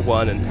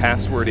 01 and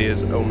password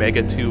is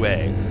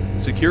Omega-2A.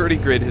 Security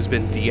grid has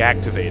been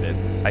deactivated.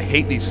 I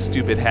hate these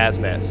stupid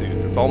hazmat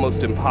suits. It's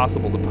almost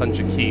impossible to punch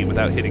a key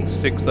without hitting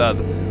 6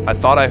 other. I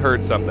thought I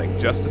heard something.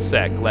 Just a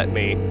sec, let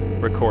me.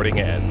 Recording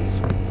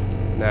ends.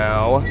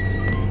 Now,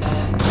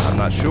 I'm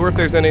not sure if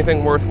there's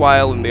anything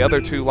worthwhile in the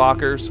other 2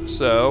 lockers,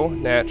 so,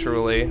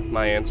 naturally,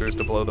 my answer is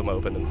to blow them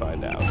open and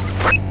find out.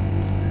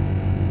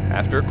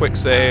 After a quick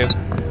save,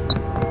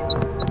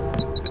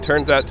 if it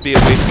turns out to be a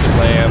wasted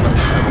lamb,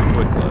 I will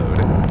quick load.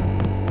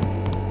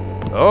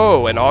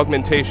 Oh, an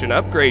augmentation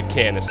upgrade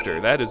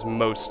canister. That is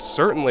most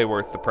certainly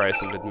worth the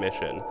price of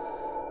admission.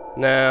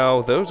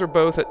 Now, those are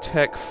both at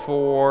Tech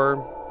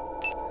 4.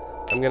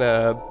 I'm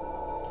gonna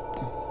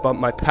bump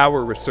my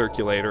power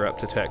recirculator up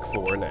to Tech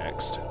 4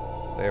 next.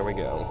 There we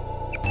go.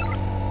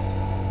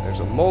 There's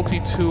a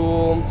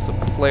multi-tool, some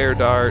flare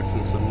darts,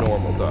 and some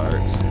normal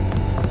darts.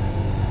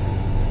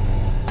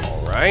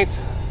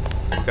 Alright.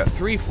 We've got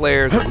 3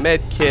 flares, a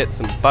med kit,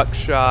 some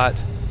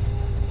buckshot,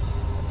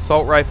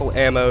 assault rifle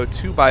ammo,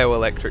 2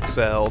 bioelectric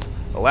cells,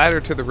 a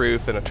ladder to the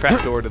roof, and a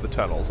trapdoor to the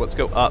tunnels. Let's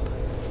go up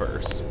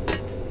first.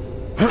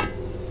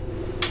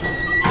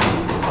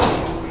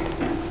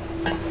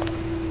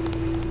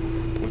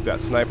 We've got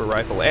sniper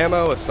rifle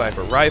ammo, a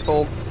sniper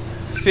rifle,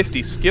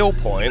 50 skill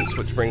points,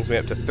 which brings me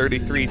up to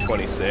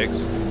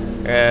 3326,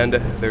 and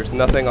there's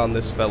nothing on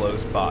this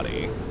fellow's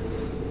body.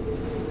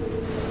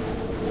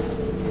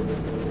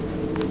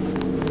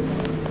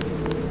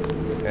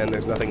 And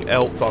there's nothing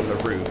else on the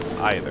roof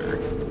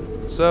either.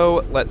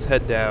 So let's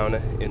head down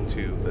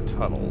into the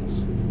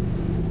tunnels.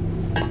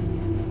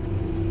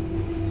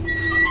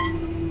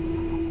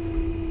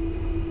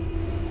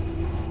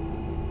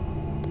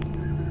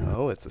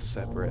 Oh, it's a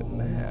separate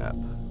map.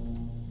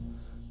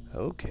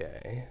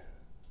 Okay.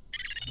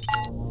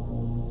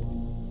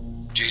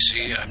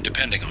 JC, I'm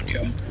depending on you.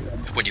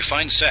 When you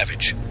find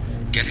Savage,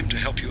 get him to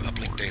help you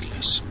uplink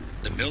Daedalus.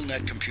 The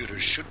Milnet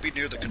computers should be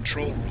near the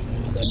control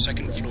room on the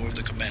second floor of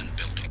the command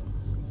building.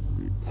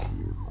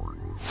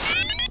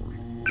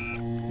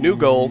 New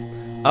goal,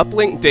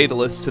 uplink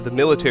Daedalus to the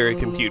military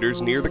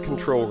computers near the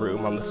control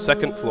room on the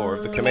second floor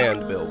of the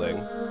command building.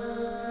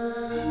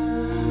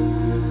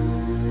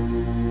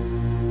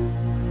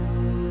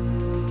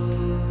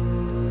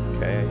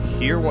 Okay, I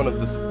hear one of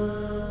the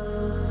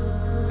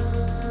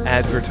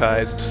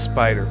advertised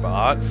spider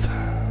bots.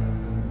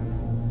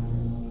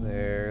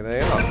 There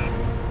they are.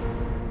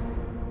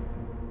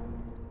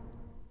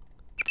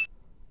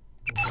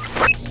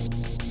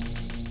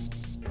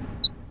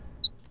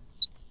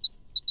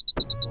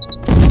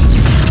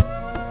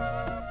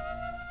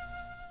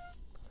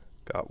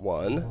 Got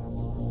one.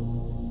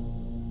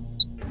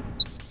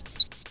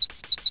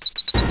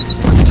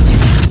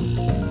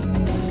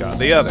 Got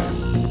the other.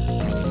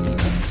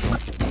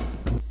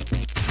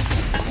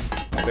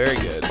 Very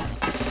good.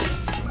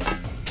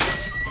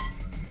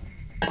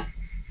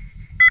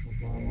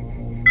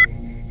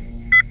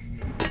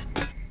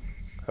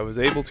 I was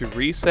able to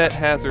reset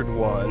hazard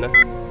 1.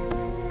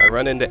 I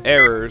run into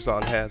errors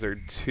on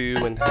hazard 2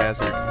 and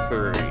hazard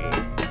 3.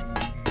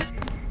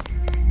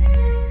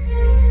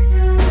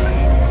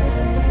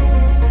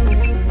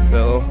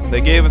 So,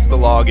 they gave us the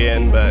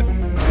login, but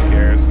who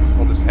cares?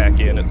 We'll just hack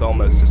in, it's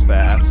almost as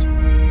fast.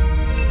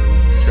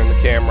 Let's turn the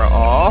camera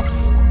off.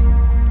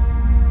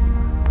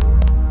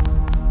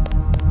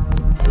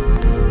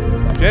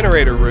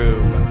 Generator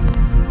room.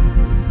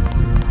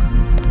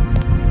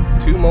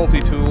 2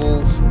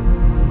 multi-tools.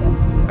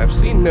 I've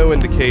seen no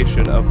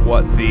indication of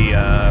what the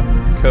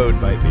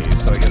code might be,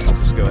 so I guess I'll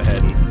just go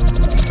ahead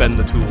and spend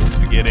the tools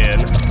to get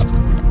in.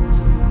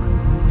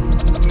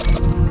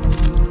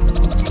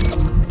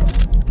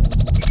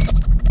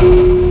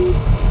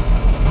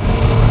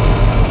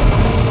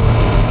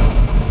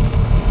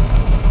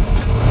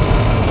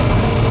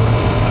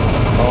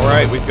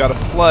 Alright, we've got a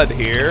flood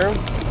here.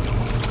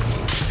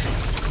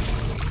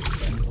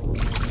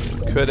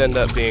 Could end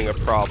up being a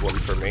problem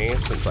for me,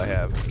 since I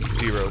have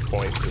 0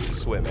 points in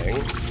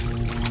swimming.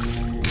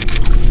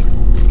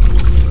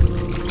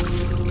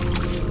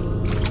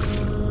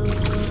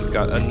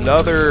 Got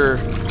another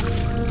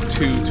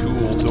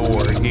 2-tool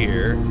door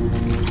here,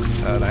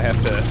 and I have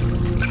to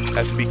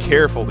be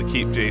careful to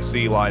keep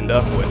JC lined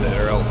up with it,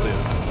 or else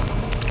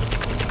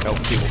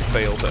he will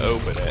fail to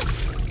open it.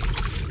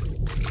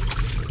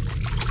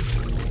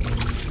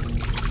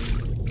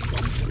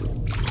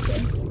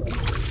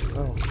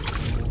 Oh.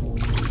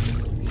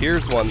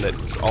 Here's one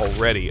that's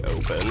already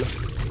open.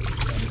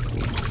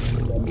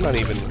 I'm not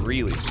even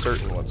really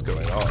certain what's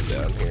going on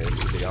down here,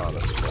 to be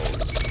honest,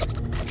 folks.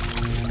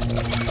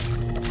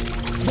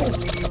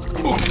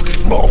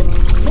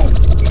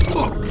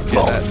 Let's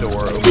get that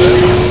door open.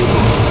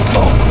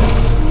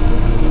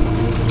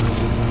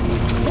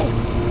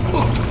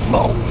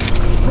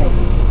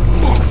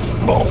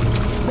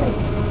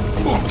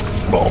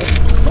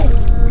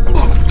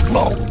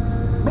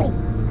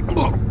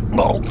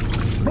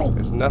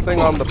 There's nothing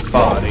on the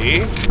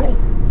body.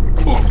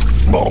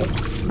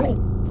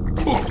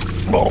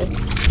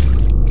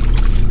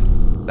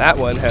 That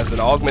one has an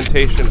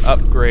augmentation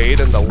upgrade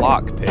in the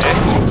lockpick.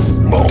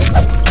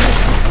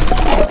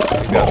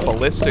 We've got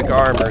ballistic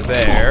armor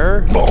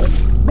there.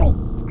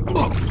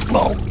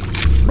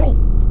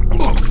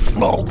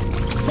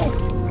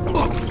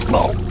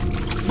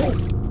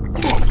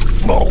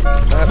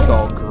 That's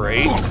all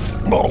great.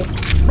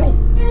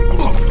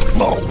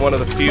 It's one of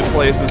the few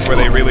places where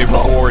they really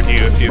reward you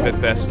if you've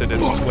invested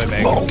in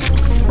swimming.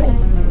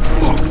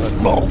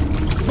 Let's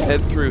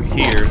head through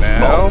here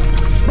now.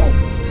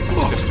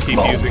 Just keep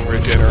using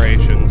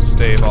regeneration,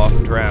 stave off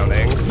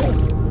drowning.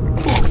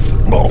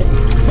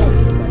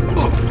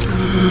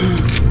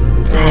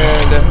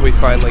 And we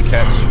finally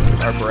catch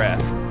our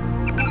breath.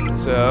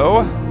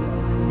 So,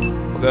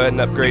 we'll go ahead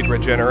and upgrade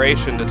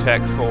regeneration to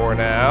Tech 4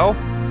 now.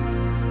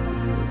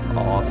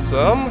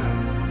 Awesome.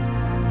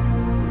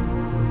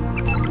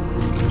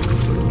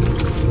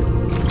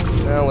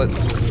 Now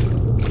let's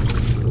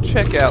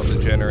check out the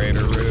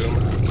generator room,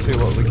 see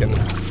what we can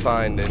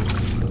find in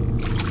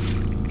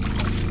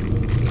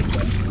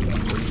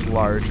this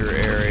larger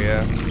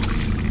area.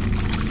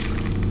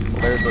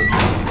 Well,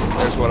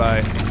 there's what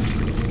I'm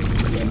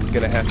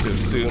gonna have to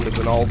assume is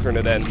an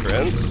alternate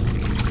entrance.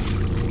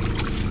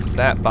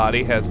 That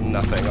body has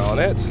nothing on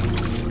it.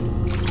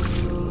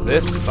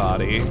 This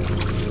body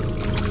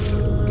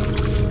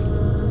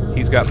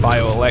He's got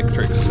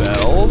bioelectric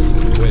cells,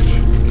 which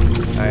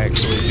I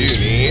actually do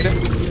need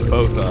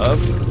both of.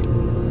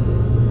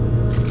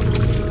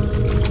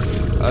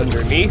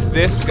 Underneath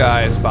this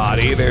guy's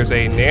body, there's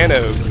a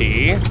nano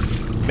key,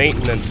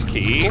 maintenance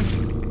key.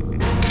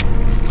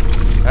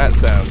 That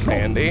sounds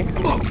handy.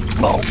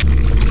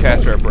 Let's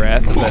catch our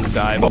breath and then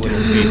dive a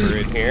little deeper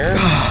in here.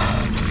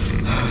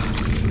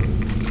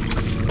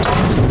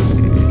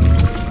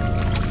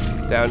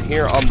 Down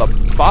here on the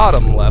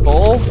bottom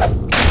level,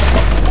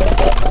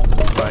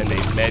 find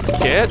a med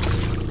kit.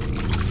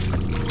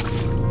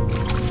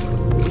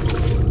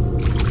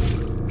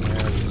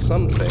 And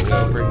something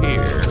over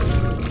here.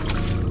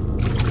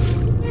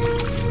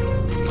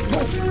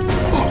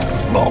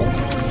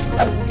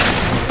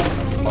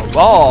 A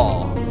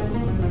ball!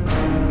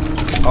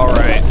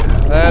 Alright,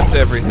 that's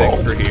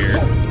everything for here.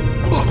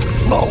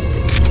 Well,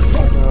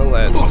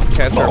 let's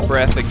catch our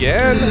breath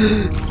again.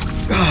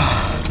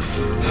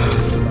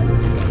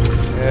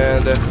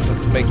 And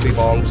let's make the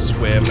long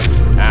swim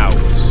out.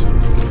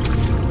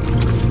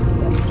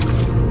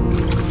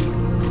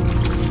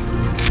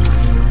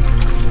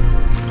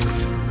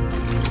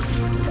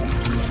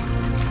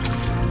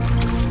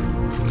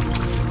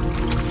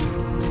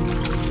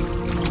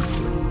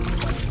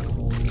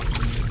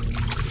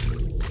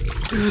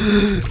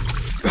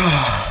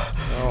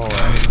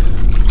 Alright.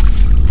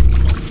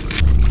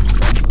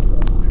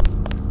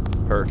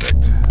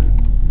 Perfect.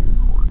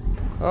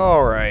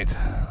 Alright.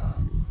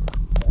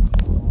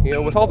 You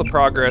know, with all the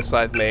progress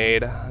I've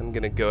made, I'm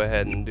gonna go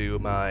ahead and do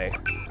my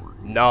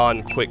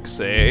non-quick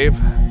save.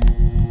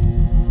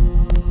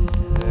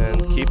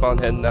 And keep on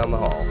heading down the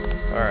hall.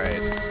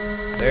 Alright.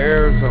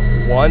 There's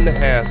one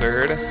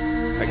hazard.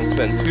 I can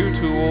spend 2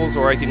 tools,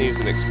 or I can use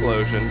an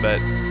explosion, but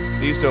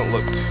these don't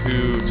look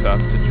too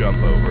tough to jump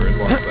over as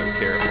long as I'm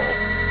careful.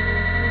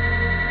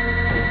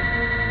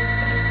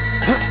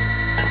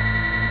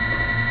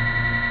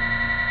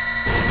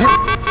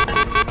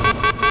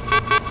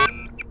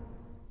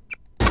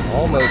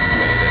 Almost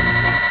made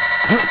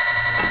it.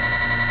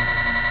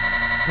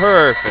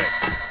 Perfect.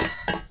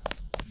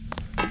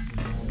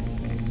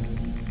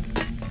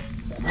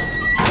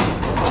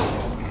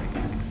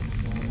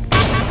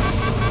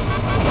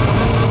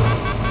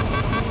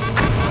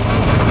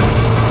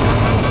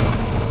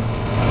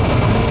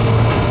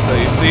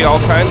 All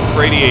kinds of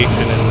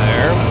radiation in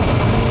there.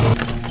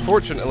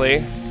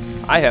 Fortunately,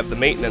 I have the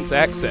maintenance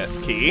access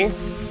key.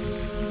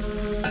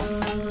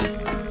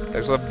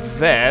 There's a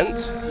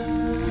vent,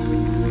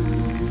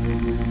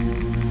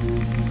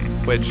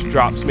 which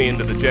drops me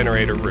into the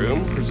generator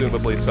room,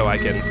 presumably so I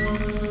can,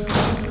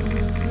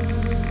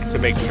 to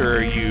make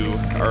sure you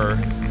are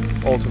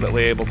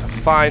ultimately able to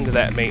find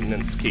that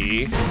maintenance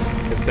key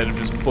instead of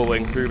just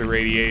bullying through the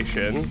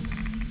radiation.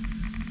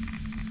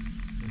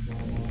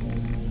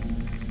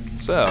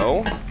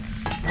 So,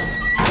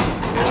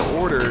 in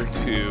order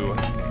to...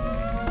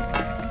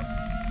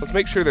 Let's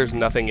make sure there's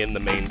nothing in the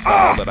main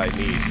tunnel that I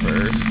need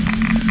first.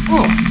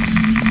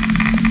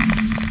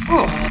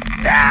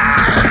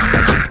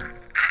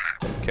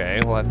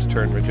 Okay, we'll have to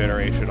turn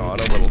regeneration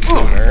on a little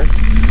sooner.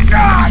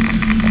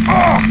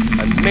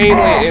 I'm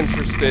mainly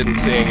interested in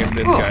seeing if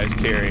this guy's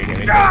carrying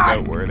anything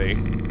noteworthy.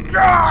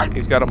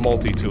 He's got a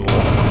multi-tool,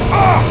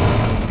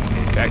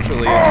 which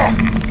actually is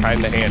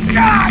kinda handy.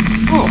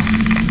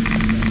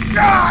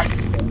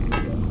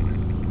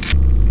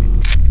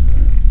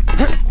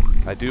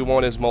 I do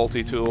want his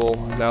multi-tool.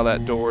 Now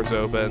that door's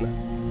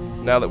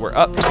open. Now that we're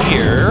up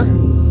here,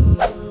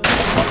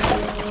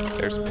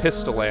 there's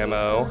pistol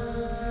ammo.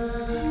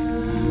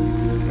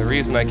 The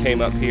reason I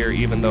came up here,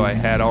 even though I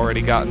had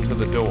already gotten to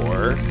the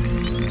door,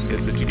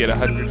 is that you get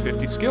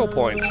 150 skill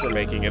points for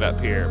making it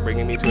up here,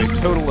 bringing me to a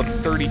total of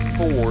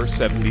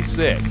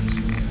 3476.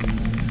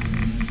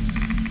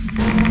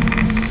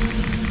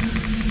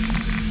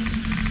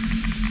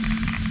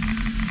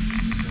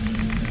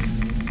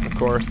 Of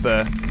course,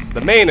 the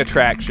main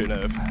attraction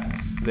of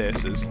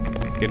this is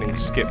getting to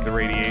skip the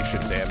radiation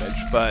damage,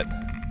 but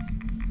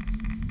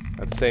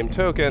at the same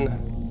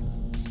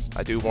token,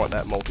 I do want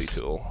that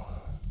multi-tool.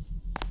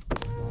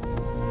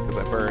 Because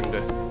I burned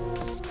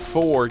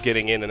 4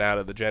 getting in and out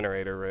of the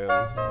generator room.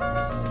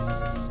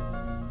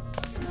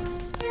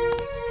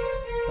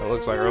 It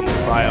looks like our only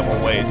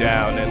viable way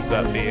down ends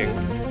up being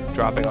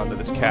dropping onto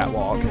this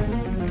catwalk.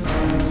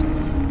 So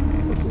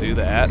let's do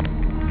that.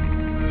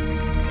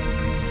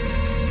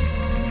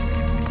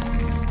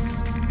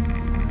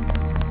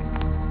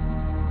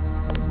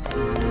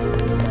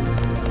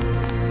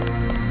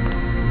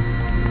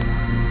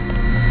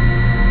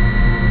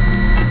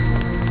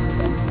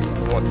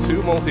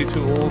 Two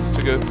multi-tools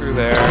to go through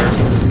there,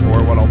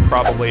 or what I'll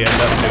probably end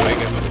up doing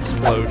is an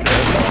explosion.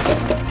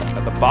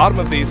 At the bottom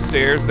of these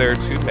stairs, there are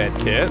 2 med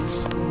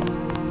kits.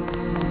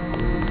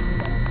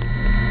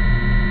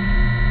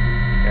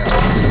 Yeah,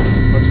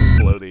 let's just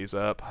blow these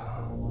up.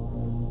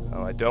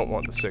 Oh, I don't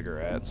want the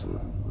cigarettes.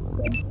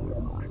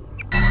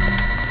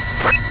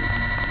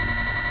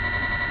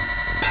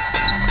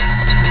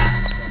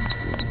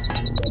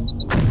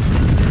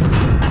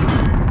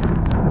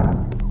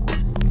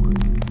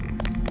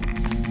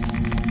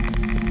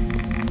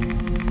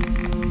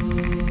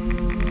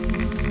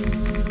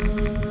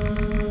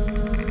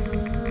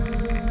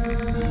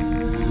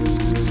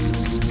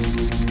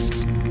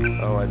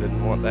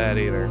 want that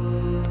either.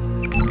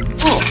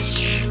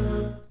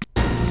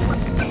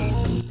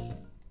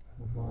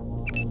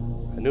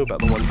 I knew about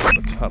the ones in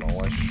the tunnel.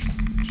 I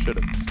should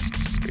have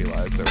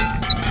realized there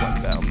was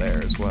one down there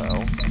as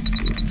well.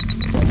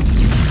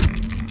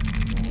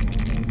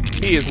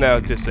 He is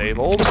now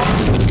disabled.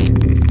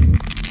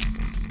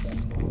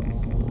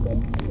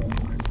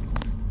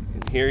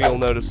 And here you'll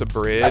notice a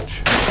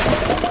bridge.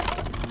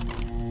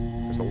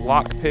 There's a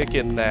lockpick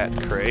in that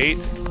crate.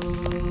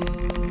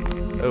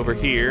 Over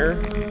here,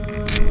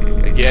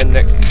 again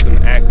next to some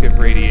active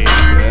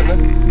radiation,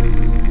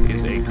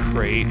 is a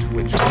crate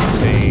which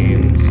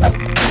contains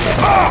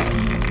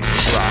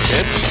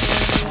rockets.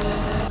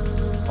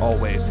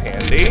 Always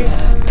handy.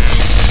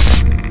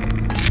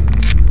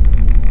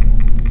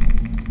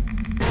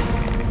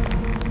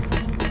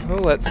 Well,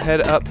 let's head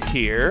up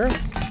here.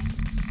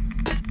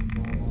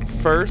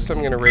 First, I'm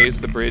going to raise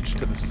the bridge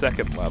to the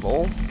second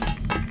level.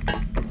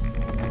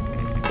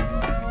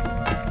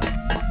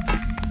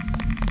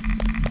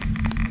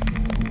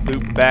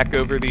 Loop back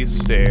over these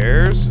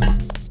stairs.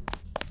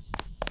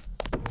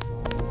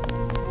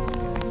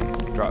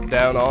 Drop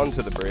down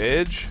onto the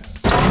bridge.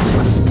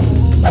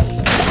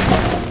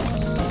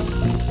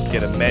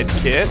 Get a med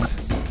kit.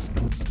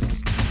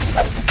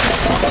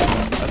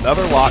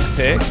 Another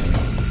lockpick.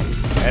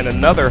 And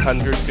another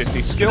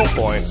 150 skill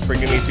points,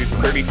 bringing me to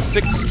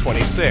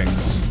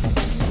 3626.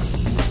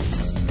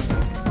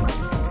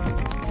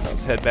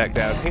 Let's head back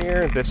down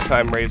here. This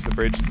time raise the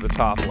bridge to the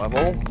top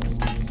level.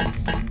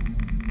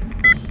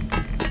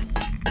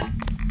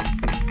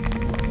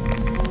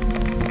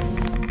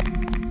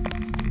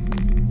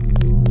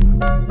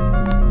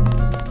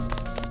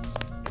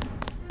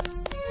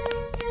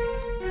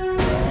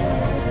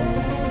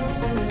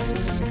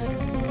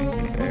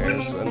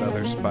 There's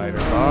another spider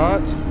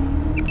bot.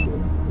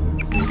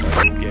 See if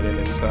I can get it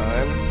in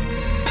time.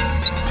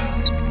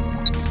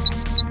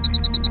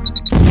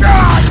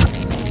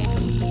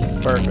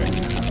 Perfect.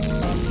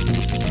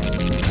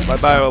 My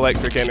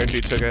bioelectric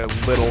energy took a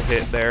little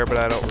hit there, but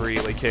I don't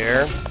really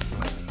care.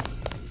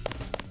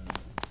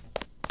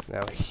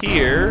 Now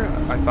here,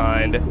 I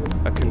find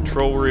a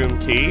control room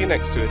key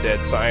next to a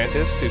dead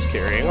scientist who's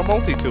carrying a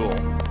multi-tool.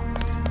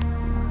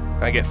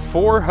 I get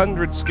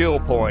 400 skill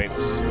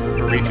points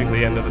for reaching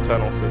the end of the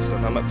tunnel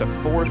system. I'm up to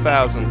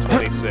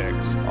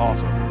 4,026.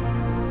 Awesome.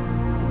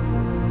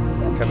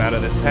 Come out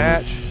of this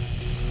hatch.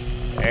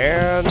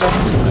 And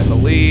I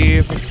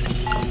believe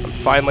I'm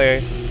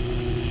finally...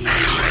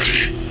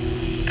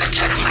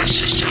 Attack my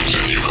systems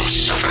and you will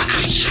suffer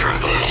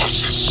considerable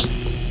losses.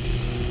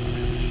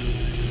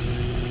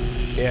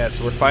 Yeah,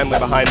 so we're finally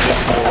behind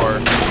this door.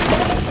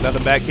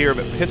 Nothing back here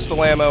but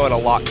pistol ammo and a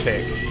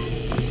lockpick.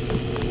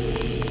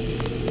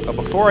 But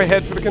before I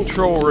head for the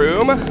control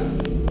room,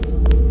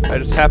 I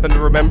just happened to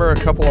remember a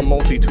couple of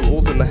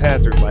multi-tools in the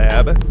hazard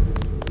lab.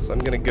 So I'm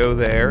going to go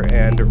there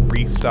and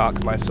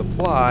restock my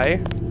supply,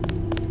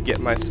 get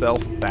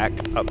myself back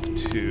up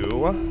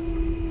to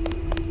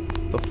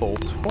the full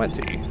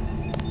 20.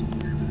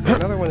 Is there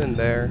another one in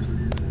there?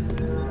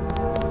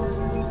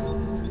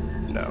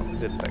 No,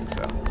 didn't think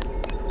so.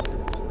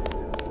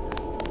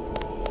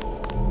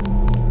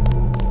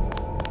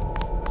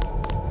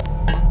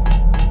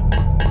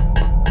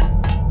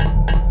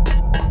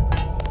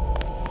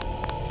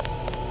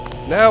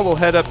 Now we'll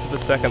head up to the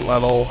second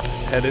level,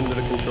 head into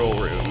the control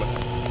room.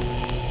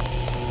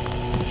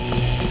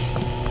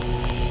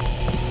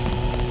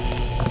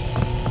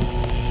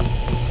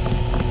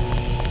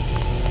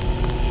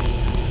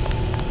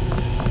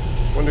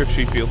 Wonder if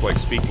she feels like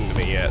speaking to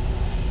me yet.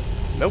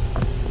 Nope.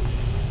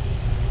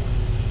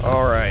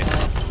 Alright.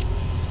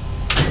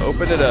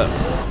 Open it up.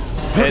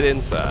 Head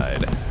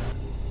inside.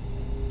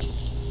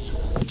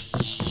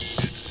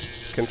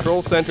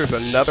 Control Center's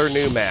another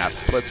new map.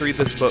 Let's read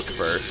this book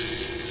first.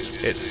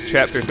 It's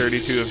Chapter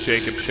 32 of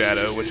Jacob's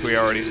Shadow, which we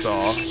already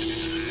saw.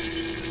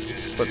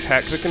 Let's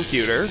hack the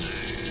computer.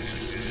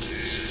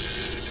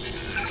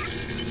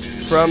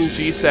 From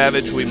G.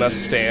 Savage, we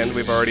must stand.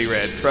 We've already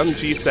read. From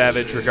G.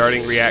 Savage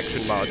regarding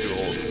reaction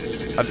modules.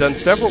 I've done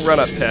several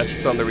run-up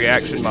tests on the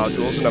reaction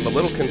modules, and I'm a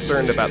little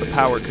concerned about the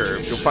power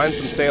curves. You'll find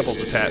some samples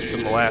attached from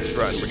the last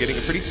run. We're getting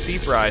a pretty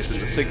steep rise in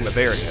the sigma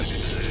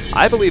variance.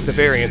 I believe the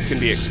variance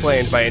can be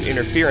explained by an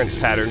interference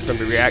pattern from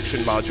the reaction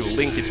module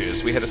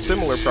linkages. We had a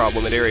similar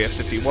problem at Area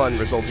 51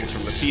 resulting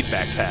from the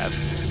feedback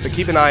paths, but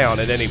keep an eye on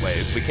it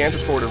anyways. We can't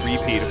afford a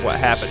repeat of what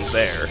happened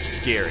there.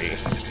 Gary.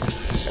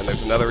 And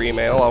there's another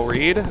email I'll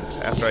read,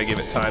 after I give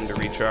it time to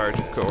recharge,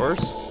 of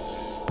course.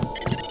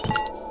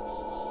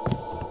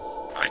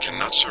 I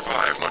cannot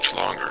survive much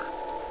longer.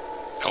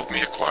 Help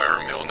me acquire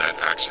MillNet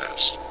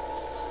access.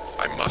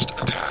 I must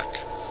attack.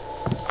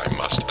 I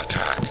must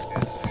attack.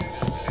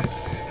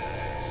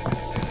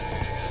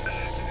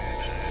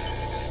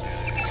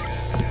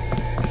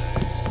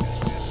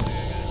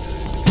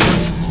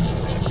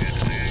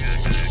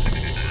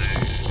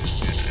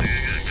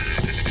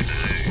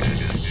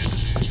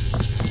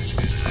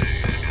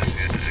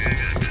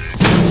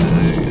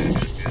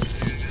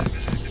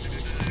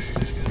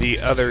 The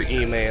other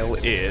email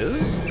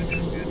is...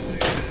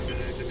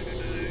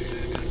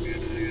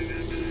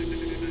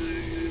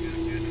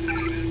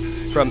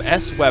 From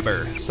S.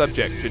 Weber,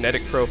 subject,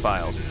 genetic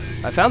profiles.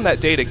 I found that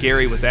data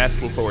Gary was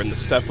asking for in the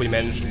stuff we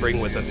managed to bring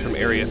with us from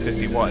Area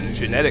 51,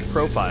 genetic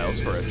profiles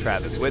for a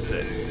Travis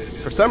Whitsitt.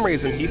 For some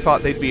reason, he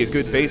thought they'd be a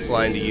good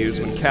baseline to use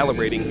when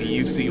calibrating the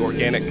UC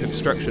organic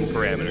construction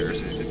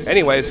parameters.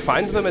 Anyways,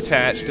 find them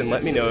attached and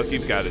let me know if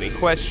you've got any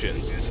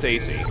questions.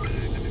 Stacy.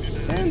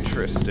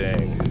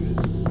 Interesting.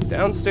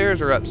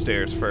 Downstairs or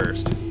upstairs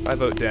first? I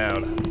vote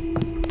down.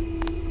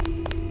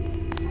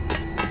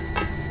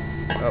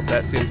 Oh,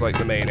 that seems like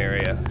the main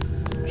area.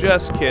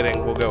 Just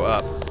kidding, we'll go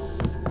up.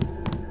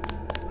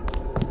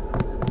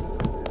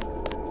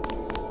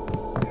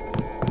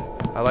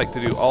 I like to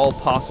do all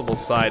possible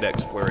side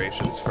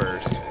explorations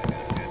first.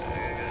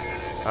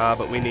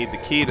 But we need the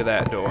key to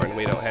that door, and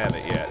we don't have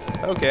it yet.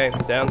 Okay,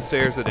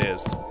 downstairs it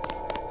is.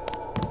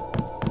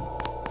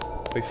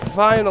 We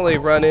finally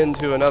run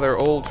into another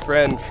old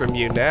friend from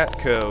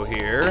UNATCO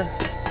here.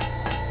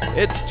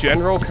 It's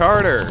General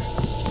Carter.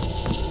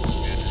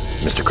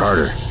 Mr.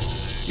 Carter.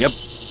 Yep,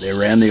 they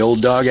ran the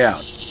old dog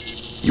out.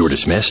 You were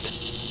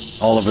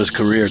dismissed? All of us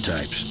career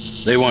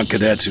types. They want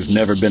cadets who've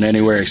never been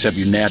anywhere except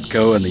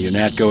UNATCO and the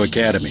UNATCO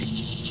Academy.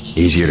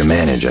 Easier to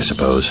manage, I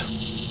suppose.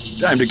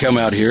 Time to come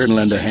out here and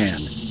lend a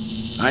hand.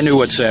 I knew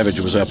what Savage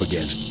was up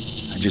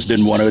against. I just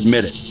didn't want to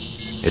admit it.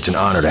 It's an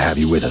honor to have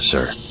you with us,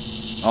 sir.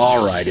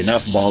 All right,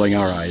 enough bawling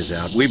our eyes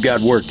out. We've got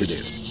work to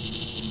do.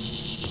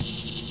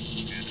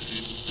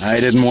 I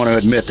didn't want to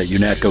admit that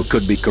UNATCO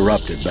could be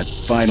corrupted, but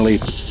finally,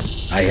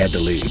 I had to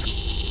leave.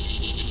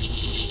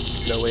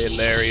 No way in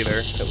there either,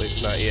 at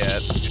least not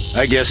yet.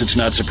 I guess it's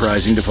not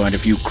surprising to find a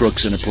few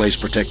crooks in a place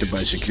protected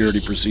by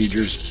security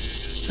procedures.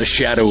 A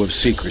shadow of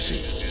secrecy.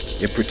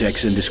 It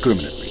protects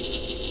indiscriminately.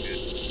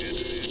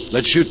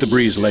 Let's shoot the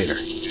breeze later.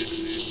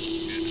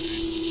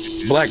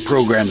 Black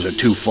programs are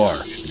too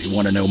far, if you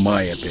want to know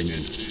my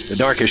opinion. The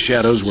darkest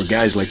shadows where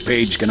guys like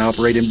Page can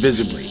operate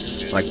invisibly,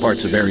 like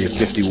parts of Area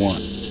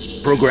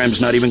 51.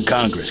 Programs not even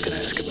Congress can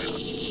ask about.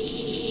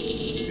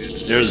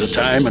 There's a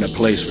time and a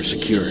place for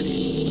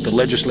security, but the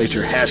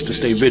legislature has to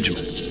stay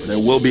vigilant, or there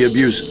will be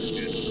abuses.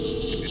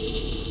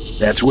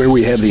 That's where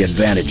we have the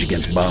advantage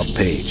against Bob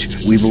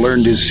Page. We've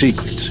learned his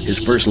secrets, his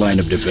first line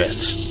of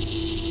defense.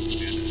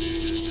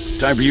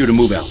 Time for you to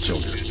move out,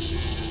 soldier.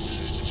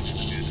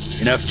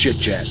 Enough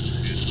chit-chat.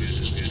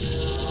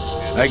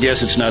 I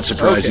guess it's not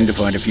surprising to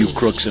find a few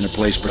crooks in a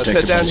place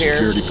protected by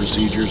security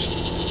procedures.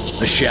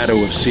 A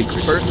shadow of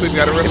secrecy. First, we've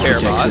got a repair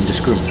bot.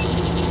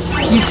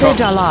 You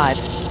saved our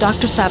lives.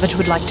 Dr. Savage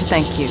would like to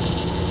thank you.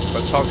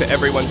 Let's talk to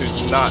everyone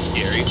who's not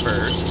Gary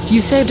first.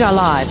 You saved our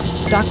lives.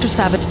 Dr.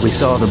 Savage... We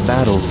saw the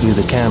battle through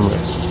the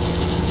cameras.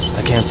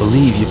 I can't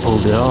believe you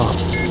pulled it off.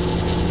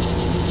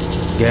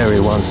 Gary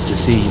wants to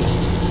see you.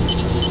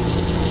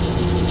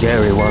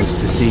 Gary wants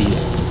to see you.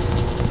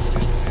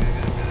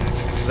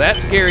 So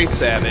that's Gary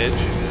Savage.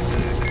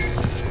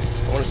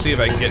 I want to see if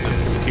I can get to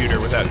the computer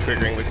without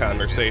triggering the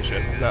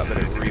conversation. Not that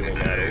it really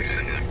matters.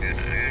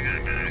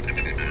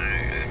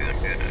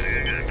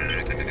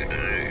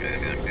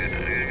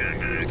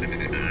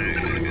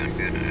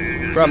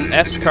 From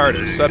S.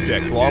 Carter,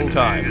 subject, long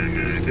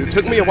time. It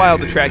took me a while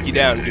to track you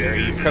down,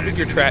 Gary. You've covered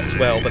your tracks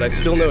well, but I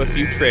still know a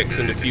few tricks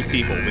and a few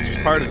people, which is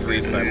part of the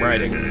reason I'm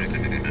writing.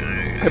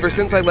 Ever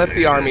since I left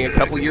the Army a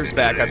couple years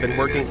back, I've been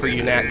working for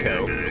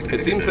UNATCO.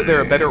 It seems that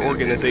they're a better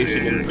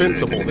organization in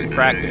principle than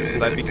practice,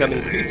 and I've become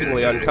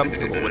increasingly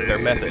uncomfortable with their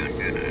methods.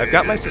 I've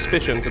got my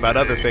suspicions about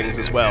other things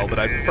as well, but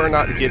I prefer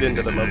not to get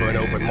into them over an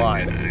open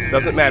line.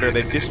 Doesn't matter,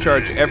 they've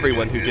discharged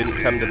everyone who didn't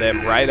come to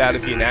them right out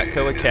of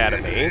UNATCO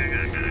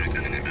Academy.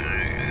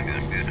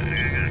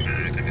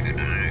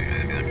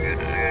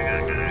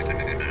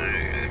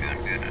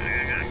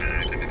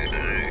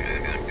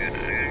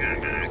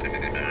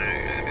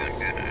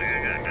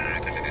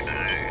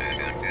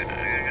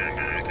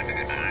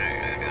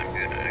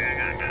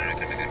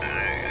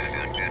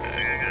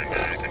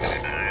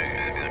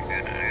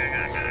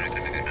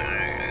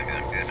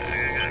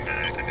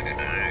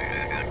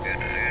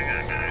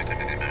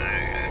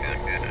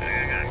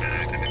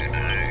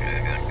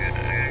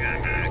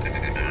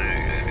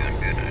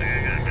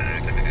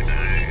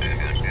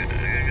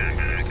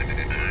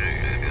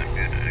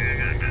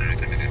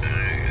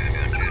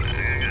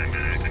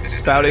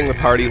 Spouting the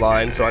party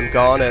line, so I'm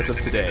gone as of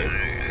today.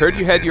 Heard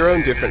you had your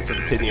own difference of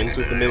opinions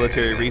with the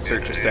military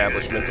research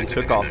establishment and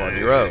took off on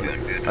your own.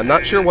 I'm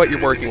not sure what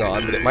you're working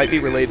on, but it might be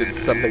related to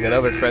something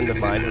another friend of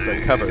mine has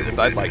uncovered, and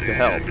I'd like to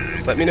help.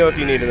 Let me know if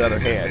you need another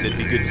hand. It'd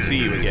be good to see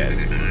you again.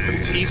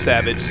 From T.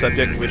 Savage,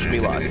 subject, wish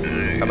me luck.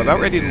 I'm about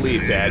ready to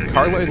leave, Dad.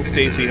 Carla and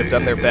Stacy have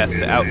done their best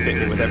to outfit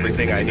me with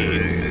everything I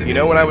need. You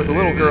know, when I was a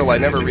little girl, I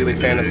never really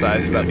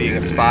fantasized about being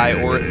a spy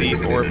or a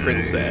thief or a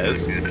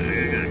princess.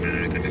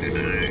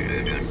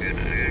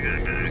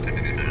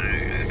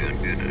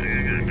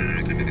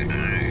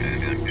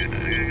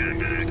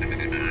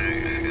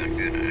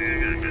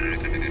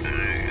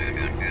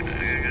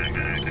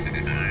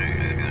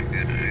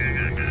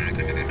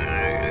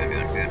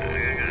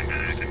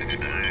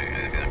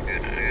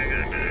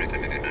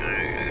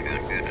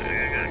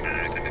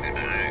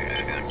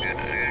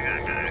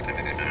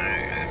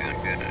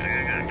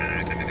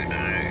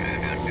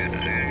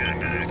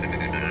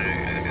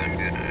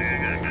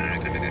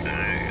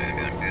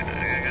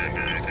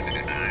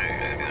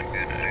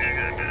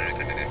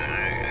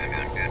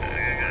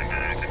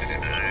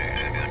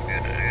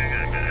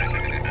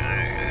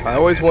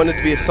 always wanted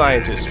to be a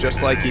scientist,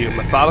 just like you.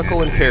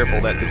 Methodical and careful,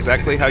 that's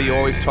exactly how you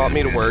always taught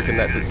me to work, and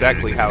that's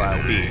exactly how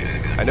I'll be.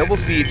 I know we'll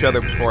see each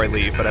other before I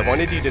leave, but I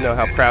wanted you to know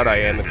how proud I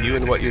am of you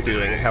and what you're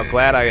doing, and how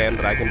glad I am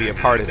that I can be a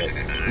part of it.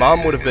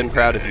 Mom would have been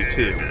proud of you,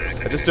 too.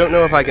 I just don't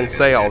know if I can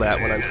say all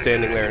that when I'm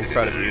standing there in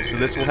front of you, so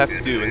this will have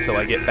to do until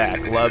I get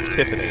back. Love,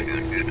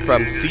 Tiffany.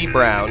 From C.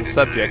 Brown,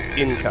 subject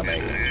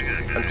incoming.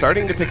 I'm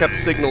starting to pick up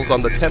signals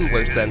on the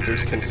Temblor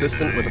sensors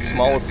consistent with a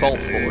small assault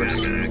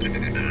force.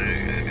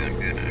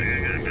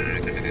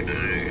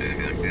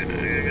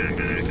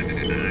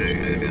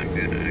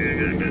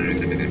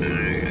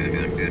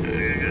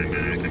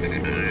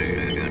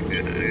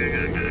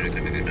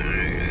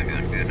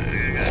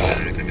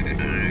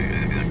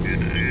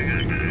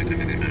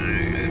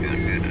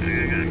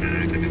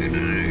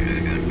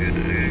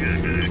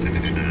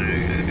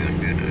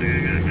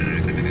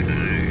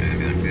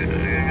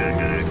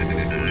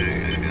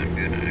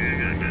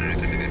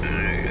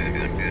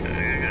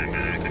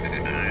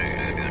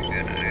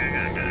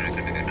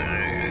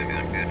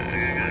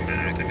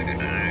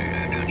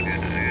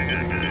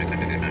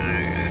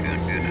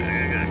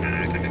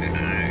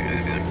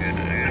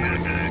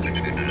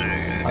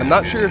 I'm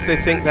not sure if they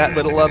think that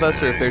little of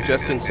us or if they're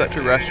just in such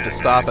a rush to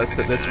stop us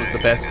that this was the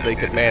best they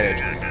could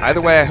manage.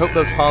 Either way, I hope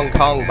those Hong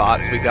Kong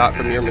bots we got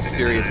from your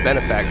mysterious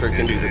benefactor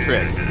can do the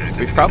trick.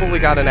 We've probably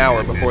got an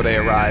hour before they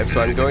arrive, so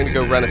I'm going to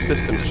go run a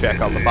systems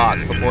check on the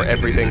bots before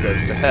everything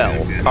goes to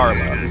hell.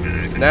 Karma.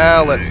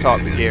 Now let's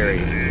talk to Gary.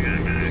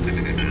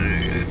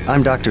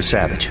 I'm Dr.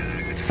 Savage.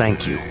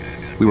 Thank you.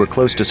 We were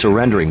close to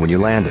surrendering when you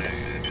landed.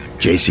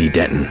 J.C.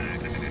 Denton.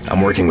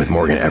 I'm working with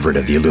Morgan Everett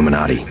of the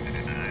Illuminati.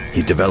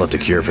 He's developed a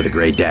cure for the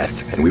Grey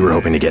Death, and we were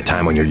hoping to get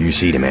time on your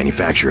UC to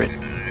manufacture it.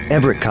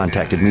 Everett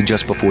contacted me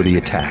just before the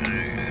attack.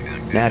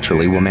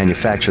 Naturally, we'll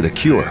manufacture the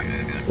cure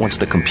once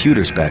the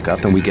computer's back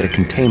up and we get a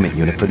containment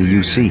unit for the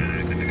UC.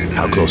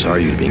 How close are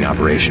you to being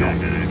operational?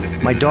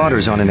 My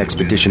daughter's on an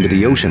expedition to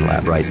the Ocean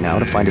Lab right now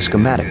to find a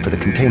schematic for the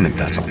containment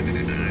vessel.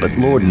 But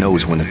Lord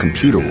knows when the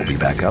computer will be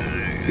back up.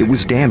 It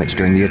was damaged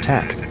during the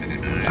attack.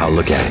 I'll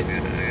look at it.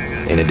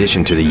 In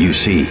addition to the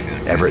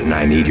UC, Everett and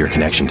I need your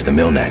connection to the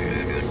Milnet.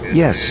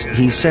 Yes,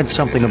 he said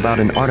something about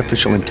an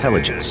artificial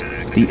intelligence.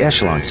 The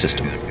Echelon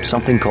system.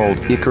 Something called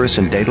Icarus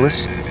and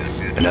Daedalus?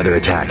 Another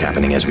attack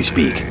happening as we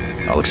speak.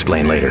 I'll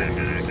explain later.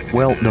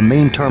 Well, the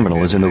main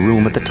terminal is in the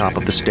room at the top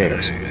of the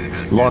stairs.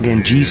 Log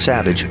in G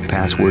Savage,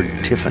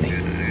 password Tiffany.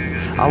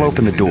 I'll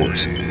open the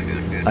doors.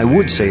 I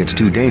would say it's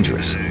too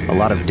dangerous. A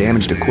lot of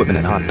damaged equipment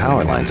and hot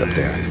power lines up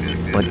there.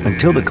 But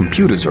until the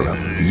computers are up,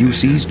 the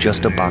UC's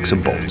just a box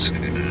of bolts.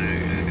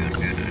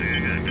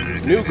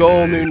 New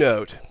goal, new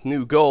note.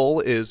 New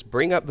goal is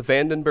bring up the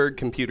Vandenberg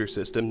computer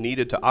system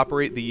needed to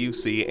operate the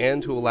UC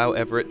and to allow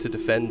Everett to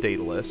defend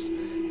Daedalus.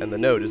 And the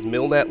note is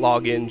Milnet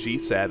login G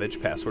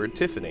Savage, password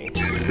Tiffany.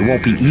 It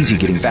won't be easy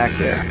getting back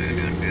there.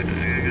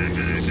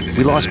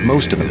 We lost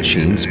most of the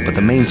machines, but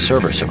the main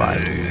server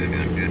survived.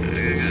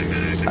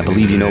 I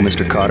believe you know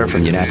Mr. Carter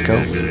from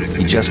UNATCO?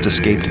 He just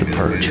escaped the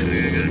purge.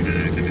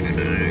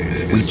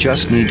 We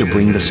just need to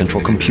bring the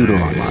central computer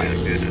online.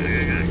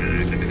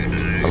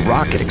 A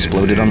rocket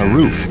exploded on the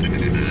roof.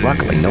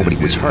 Luckily, nobody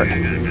was hurt.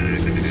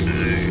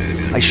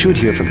 I should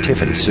hear from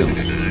Tiffany soon.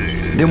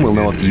 Then we'll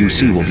know if the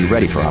UC will be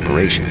ready for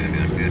operation.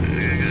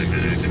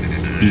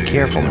 Be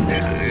careful in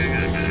there.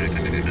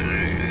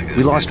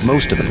 We lost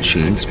most of the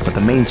machines, but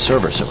the main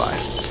server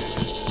survived.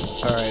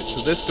 Alright,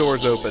 so this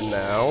door's open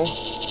now.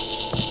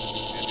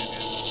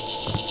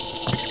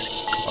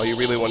 All you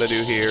really want to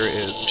do here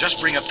is... just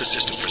bring up the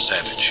system for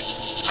Savage.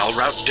 I'll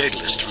route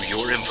Daedalus through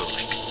your info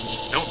link.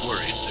 Don't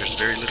worry, there's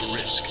very little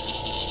risk.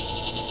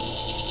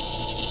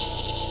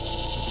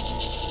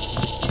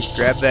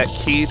 Grab that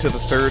key to the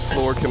third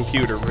floor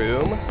computer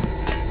room.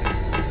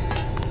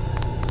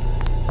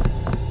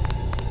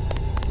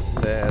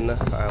 Then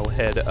I'll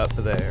head up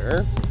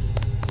there.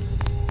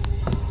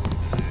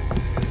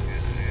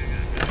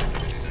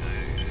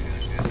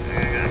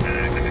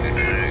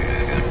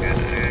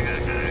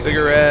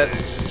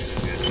 Cigarettes.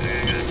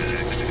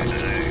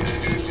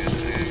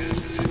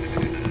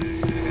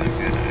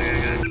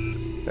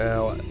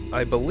 Now,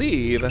 I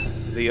believe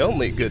the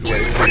only good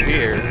way through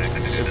here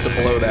is to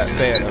blow that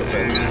fan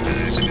open.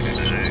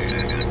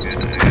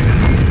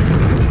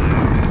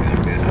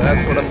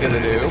 That's what I'm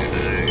gonna do.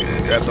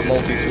 Grab the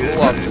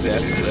multi-tool off the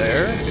desk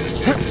there.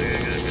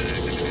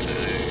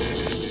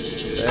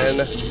 Then,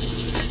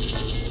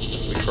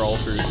 as we crawl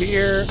through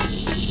here,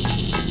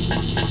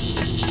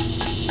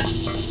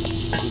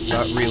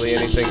 not really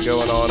anything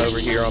going on over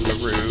here on the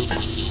roof.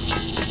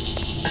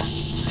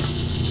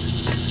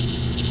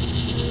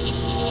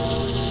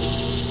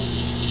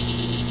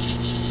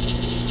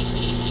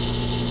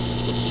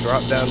 Let's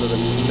drop down to the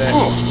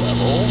next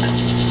level.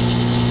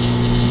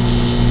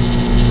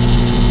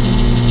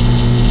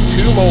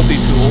 2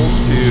 multi-tools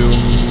to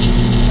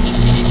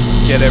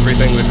get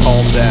everything to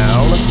calm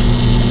down.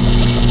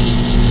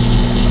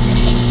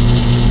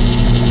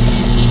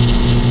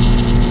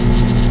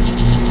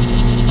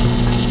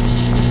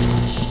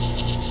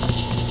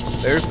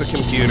 There's the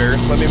computer. computer.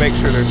 Let me make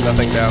sure there's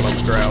nothing down on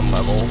the ground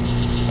level.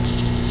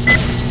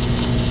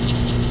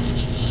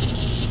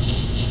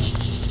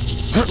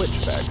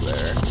 Switch back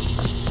there.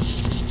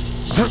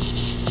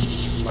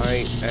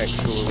 Might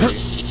actually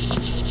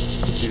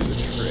do the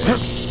trick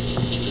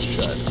to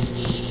shut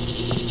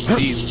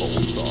these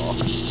bolts off.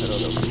 I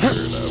don't know for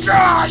sure though.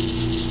 God!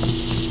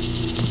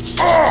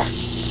 Oh!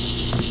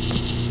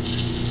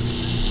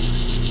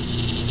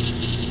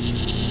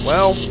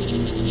 Well,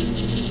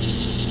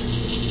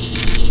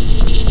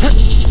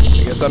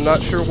 I guess I'm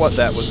not sure what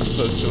that was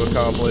supposed to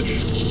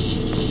accomplish.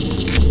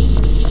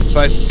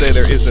 Suffice to say,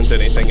 there isn't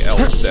anything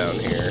else down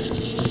here.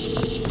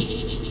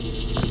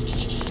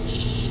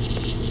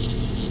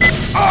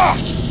 Ah!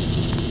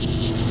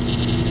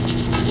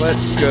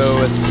 Let's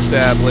go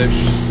establish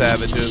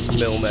Savage's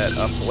Milnet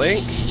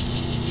uplink.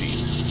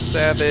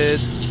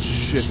 G-Savage,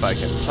 if I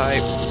can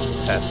type,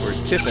 password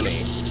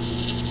Tiffany.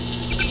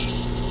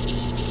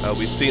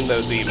 We've seen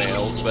those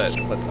emails, but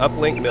let's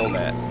uplink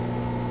Milnet.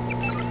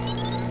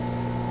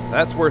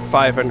 That's worth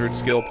 500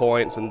 skill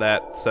points, and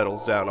that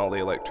settles down all the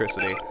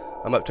electricity.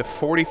 I'm up to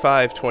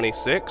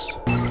 4526.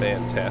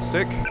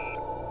 Fantastic.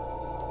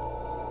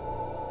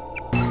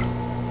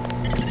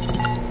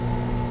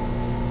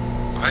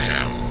 I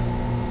am.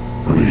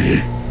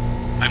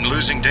 I'm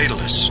losing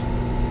Daedalus.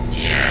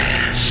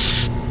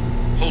 Yes.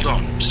 Hold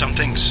on,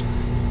 something's...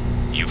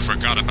 You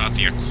forgot about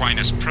the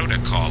Aquinas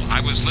protocol.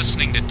 I was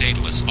listening to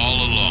Daedalus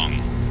all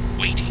along,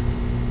 waiting.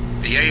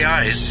 The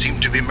AIs seem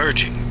to be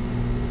merging.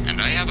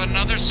 And I have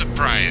another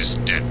surprise,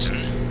 Denton.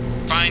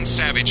 Find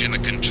Savage in the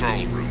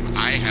control room.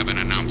 I have an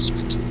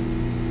announcement.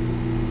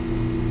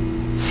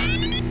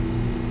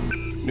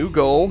 New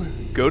goal,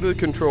 go to the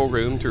control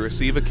room to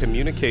receive a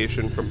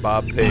communication from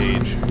Bob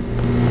Page.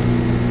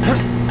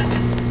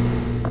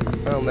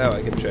 Well, now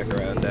I can check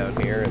around down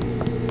here, and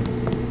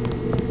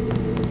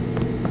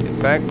in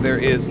fact, there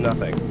is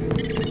nothing.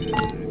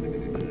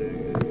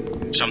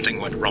 Something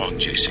went wrong,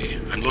 JC.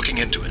 I'm looking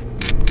into it.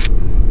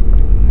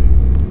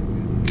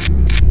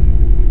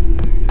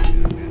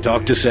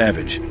 Talk to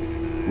Savage.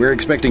 We're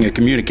expecting a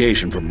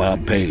communication from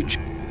Bob Page.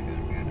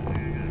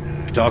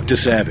 Talk to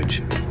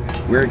Savage.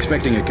 We're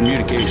expecting a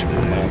communication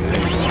from Bob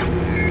Page.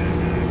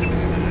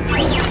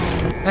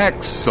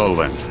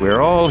 Excellent.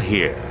 We're all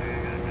here.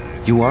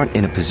 You aren't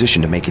in a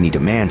position to make any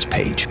demands,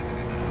 Page.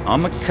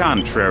 On the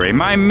contrary,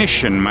 my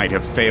mission might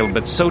have failed,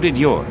 but so did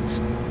yours.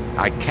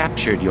 I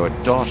captured your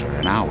daughter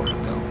an hour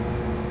ago.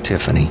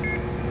 Tiffany.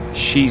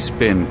 She's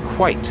been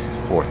quite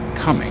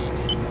forthcoming.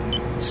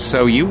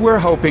 So you were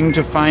hoping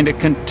to find a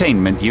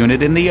containment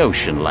unit in the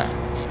Ocean Lab?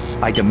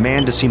 I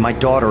demand to see my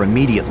daughter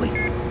immediately.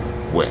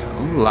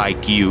 Well,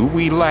 like you,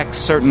 we lack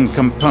certain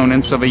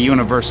components of a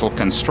universal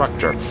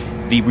constructor.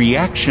 The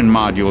reaction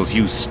modules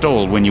you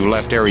stole when you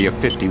left Area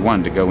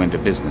 51 to go into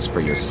business for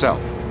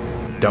yourself.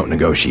 Don't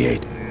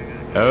negotiate.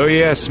 Oh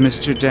yes,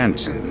 Mr.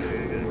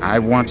 Denton. I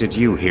wanted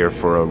you here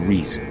for a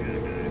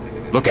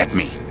reason. Look at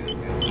me.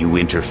 You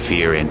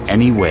interfere in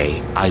any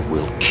way, I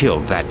will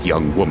kill that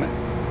young woman.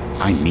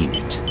 I mean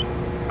it.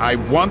 I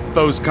want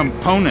those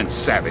components,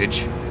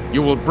 Savage.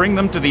 You will bring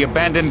them to the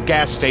abandoned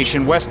gas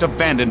station west of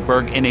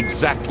Vandenberg in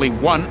exactly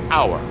 1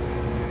 hour.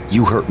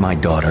 You hurt my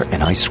daughter,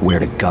 and I swear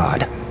to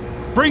God.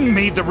 Bring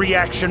me the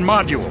reaction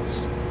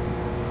modules.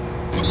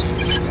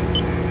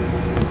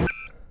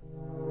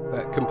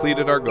 That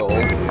completed our goal.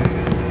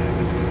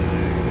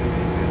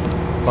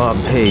 Bob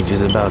Page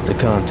is about to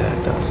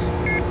contact us.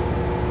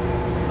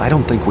 I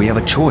don't think we have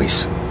a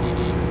choice.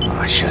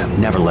 I should have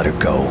never let her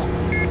go.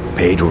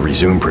 Page will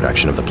resume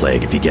production of the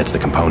Plague if he gets the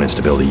components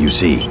to build a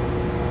UC.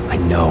 I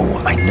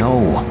know.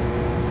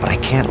 But I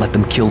can't let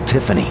them kill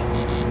Tiffany.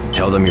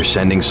 Tell them you're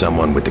sending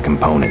someone with the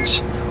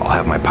components. I'll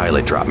have my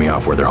pilot drop me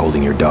off where they're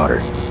holding your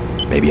daughter.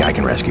 Maybe I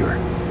can rescue her.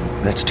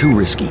 That's too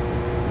risky.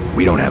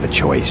 We don't have a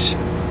choice.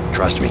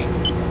 Trust me,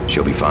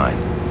 she'll be fine.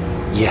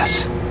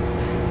 Yes,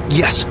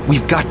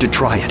 we've got to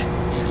try it.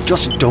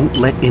 Just don't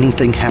let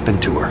anything happen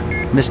to her.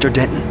 Mr.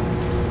 Denton,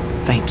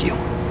 thank you.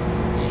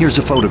 Here's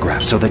a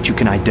photograph so that you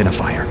can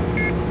identify her.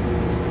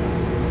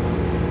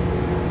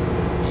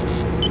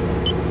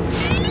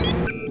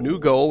 New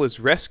goal is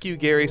rescue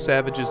Gary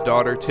Savage's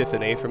daughter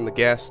Tiffany from the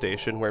gas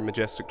station where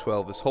Majestic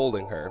 12 is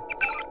holding her.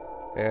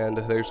 And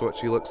there's what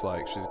she looks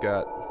like. She's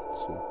got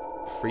some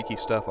freaky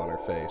stuff on her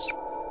face.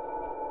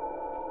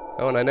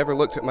 Oh, and I never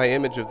looked at my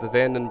image of the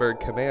Vandenberg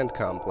command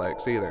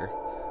complex either.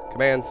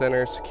 Command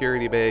center,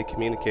 security bay,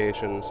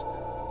 communications,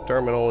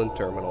 terminal, and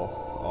terminal.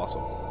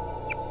 Awesome.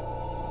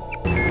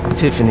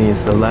 Tiffany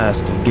is the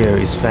last of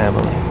Gary's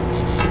family.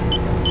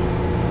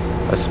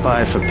 A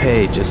spy for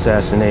Page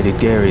assassinated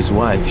Gary's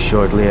wife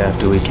shortly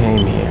after we came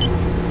here.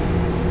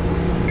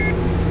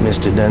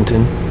 Mr.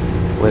 Denton,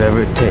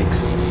 whatever it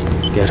takes,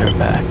 get her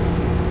back.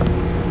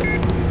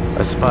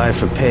 A spy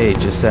for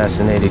Page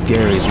assassinated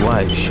Gary's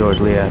wife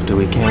shortly after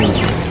we came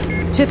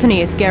here.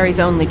 Tiffany is Gary's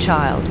only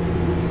child.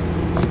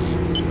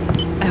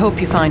 I hope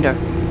you find her.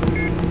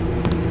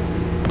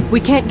 We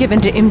can't give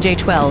in to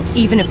MJ-12,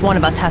 even if one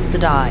of us has to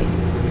die.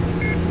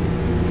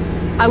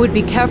 I would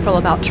be careful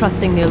about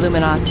trusting the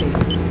Illuminati.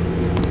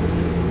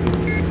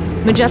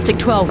 Majestic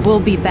 12 will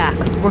be back.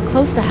 We're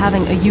close to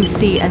having a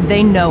UC, and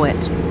they know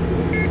it.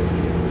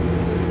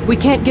 We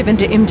can't give in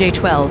to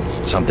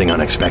MJ-12. Something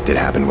unexpected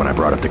happened when I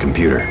brought up the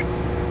computer.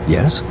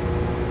 Yes?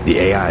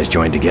 The AIs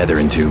joined together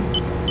into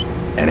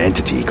an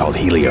entity called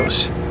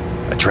Helios.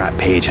 A trap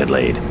Page had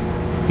laid.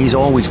 He's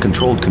always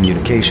controlled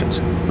communications.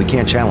 We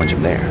can't challenge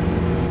him there.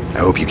 I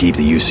hope you keep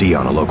the UC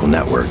on a local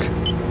network.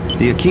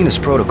 The Aquinas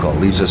protocol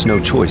leaves us no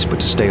choice but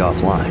to stay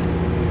offline.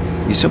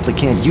 You simply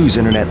can't use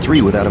Internet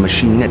 3 without a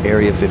machine at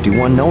Area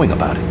 51 knowing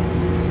about it.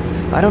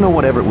 I don't know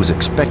what Everett was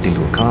expecting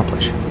to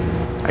accomplish.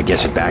 I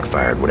guess it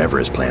backfired, whatever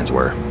his plans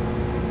were.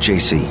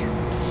 JC,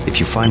 if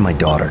you find my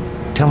daughter,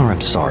 tell her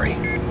I'm sorry.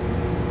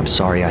 I'm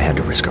sorry I had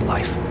to risk her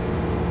life.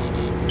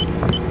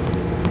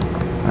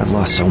 I've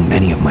lost so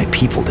many of my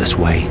people this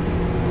way.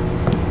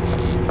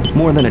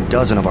 More than a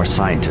dozen of our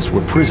scientists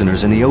were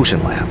prisoners in the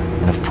ocean lab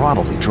and have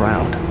probably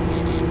drowned.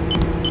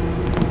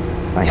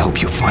 I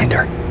hope you find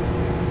her.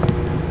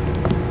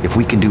 If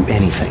we can do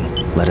anything,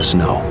 let us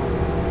know.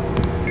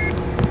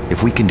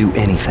 If we can do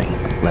anything,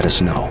 let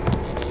us know.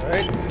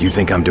 You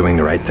think I'm doing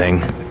the right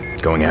thing?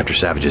 Going after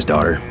Savage's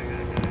daughter?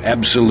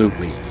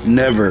 Absolutely.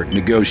 Never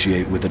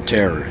negotiate with a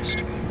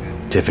terrorist.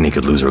 Tiffany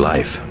could lose her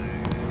life.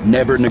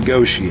 Never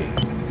negotiate.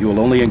 You will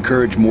only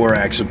encourage more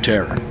acts of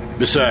terror.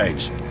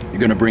 Besides, you're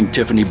gonna bring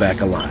Tiffany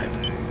back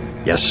alive.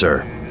 Yes,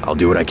 sir. I'll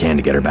do what I can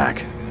to get her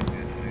back.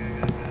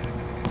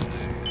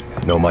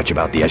 Know much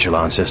about the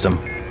Echelon system?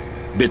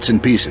 Bits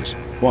and pieces.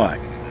 Why?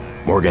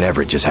 Morgan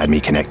Everett just had me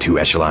connect two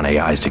Echelon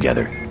AIs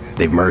together.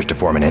 They've merged to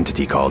form an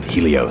entity called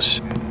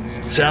Helios.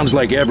 Sounds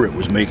like Everett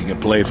was making a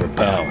play for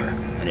power,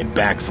 and it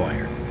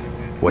backfired.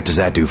 What does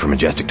that do for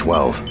Majestic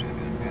 12?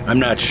 I'm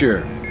not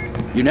sure.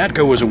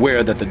 UNATCO was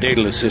aware that the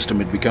Daedalus system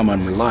had become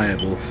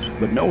unreliable,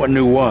 but no one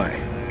knew why.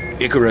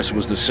 Icarus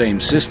was the same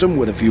system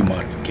with a few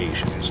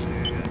modifications.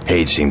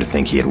 Page seemed to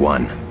think he had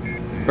won.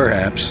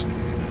 Perhaps.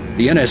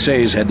 The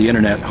NSA's had the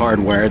internet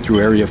hardwired through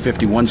Area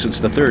 51 since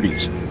the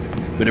 30s.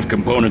 But if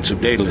components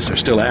of Daedalus are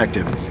still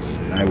active,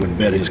 I would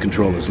bet his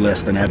control is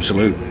less than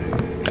absolute.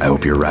 I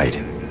hope you're right.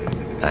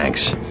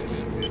 Thanks.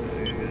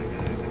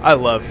 I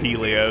love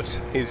Helios.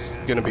 He's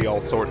gonna be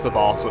all sorts of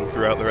awesome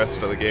throughout the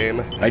rest of the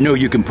game. I know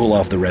you can pull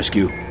off the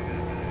rescue.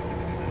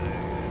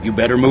 You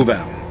better move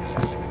out.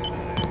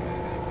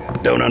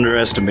 Don't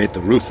underestimate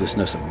the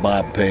ruthlessness of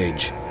Bob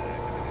Page.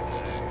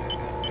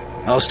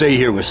 I'll stay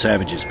here with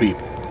Savage's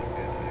people.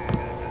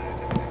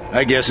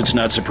 I guess it's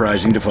not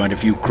surprising to find a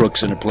few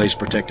crooks in a place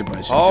protected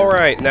by security.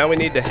 Alright, now we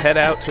need to head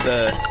out to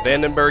the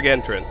Vandenberg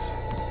entrance.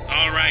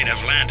 Alright,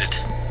 I've landed.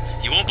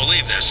 You won't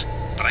believe this,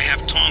 but I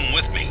have Tong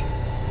with me.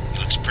 He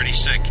looks pretty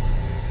sick.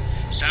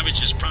 Savage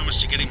has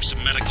promised to get him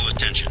some medical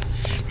attention.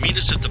 Meet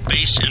us at the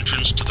base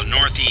entrance to the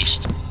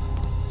northeast.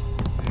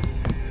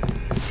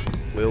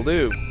 Will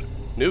do.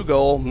 New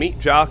goal, meet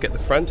Jock at the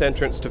front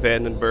entrance to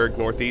Vandenberg,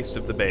 northeast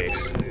of the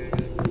base.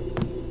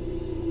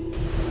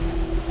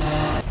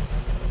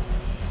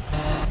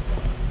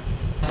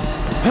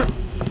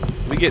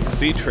 We get to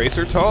see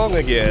Tracer Tong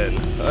again.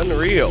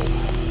 Unreal.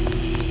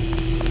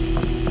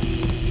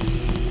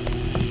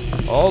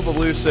 All the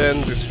loose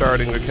ends are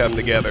starting to come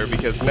together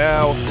because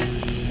now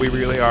we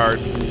really are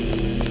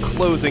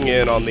closing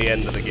in on the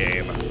end of the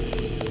game.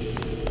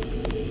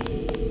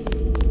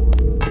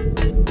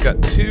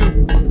 Got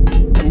two.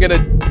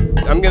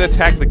 I'm gonna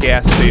tack the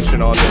gas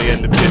station on to the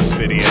end of this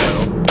video.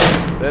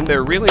 Then there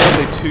are really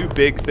only two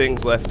big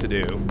things left to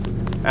do.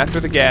 After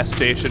the gas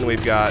station,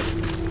 we've got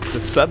the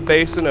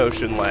sub-base and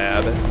ocean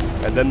lab,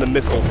 and then the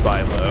missile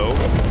silo,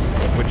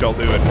 which I'll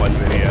do in one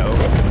video.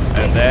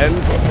 And then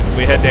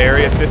we head to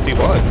Area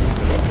 51.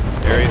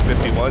 Area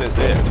 51 is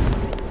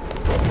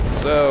it.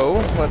 So,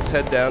 let's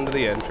head down to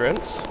the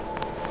entrance.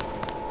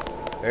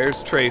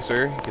 There's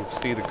Tracer. You can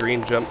see the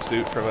green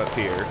jumpsuit from up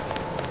here.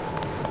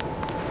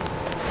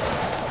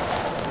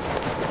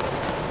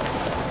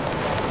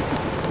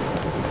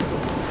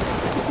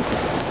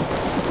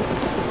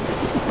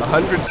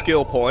 $100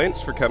 skill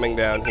points for coming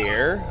down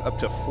here, up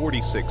to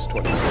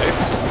 4626.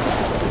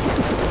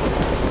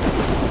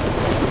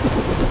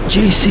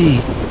 JC,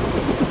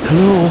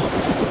 hello?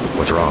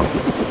 What's wrong?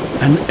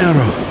 An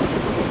error.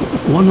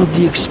 One of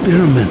the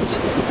experiments.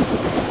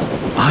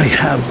 I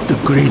have the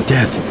Great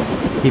Death.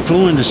 He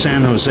flew into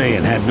San Jose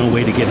and had no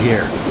way to get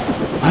here.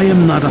 I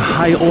am not a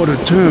high-order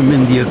term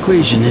in the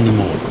equation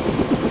anymore.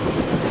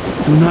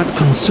 Do not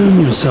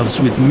concern yourselves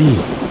with me.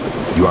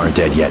 You aren't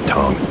dead yet,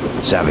 Tong.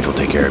 Savage will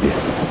take care of you.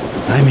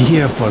 I'm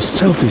here for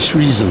selfish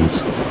reasons.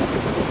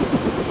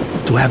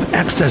 To have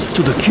access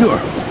to the cure.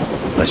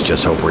 Let's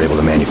just hope we're able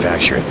to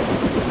manufacture it.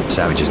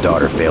 Savage's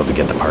daughter failed to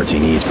get the parts he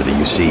needs for the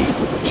UC.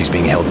 She's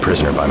being held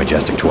prisoner by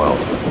Majestic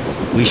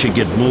 12. We should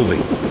get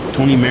moving.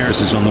 Tony Maris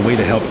is on the way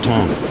to help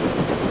Tong.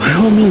 By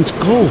all means,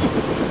 go.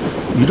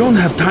 You don't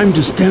have time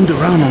to stand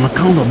around on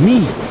account of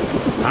me.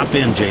 Hop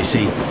in,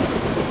 JC.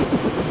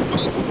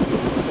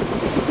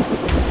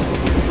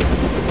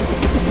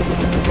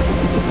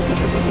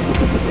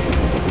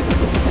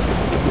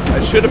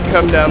 I should have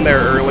come down there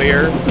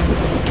earlier.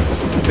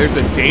 There's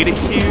a data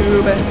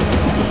cube,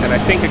 and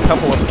and I think a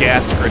couple of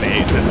gas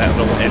grenades in that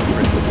little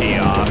entrance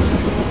kiosk.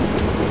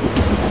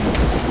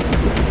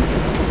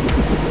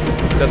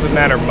 Doesn't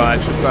matter much,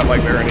 it's not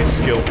like there are any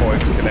skill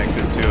points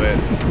connected to it,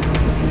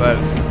 but...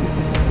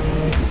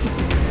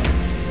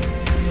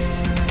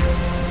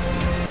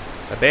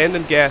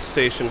 Abandoned gas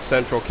station,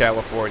 Central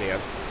California.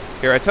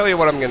 Here, I tell you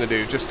what I'm going to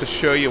do, just to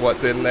show you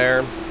what's in there.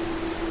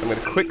 I'm going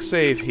to quick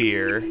save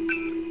here,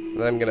 and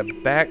then I'm going to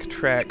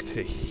backtrack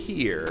to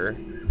here,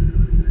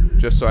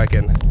 just so I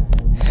can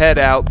head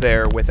out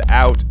there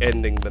without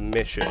ending the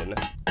mission,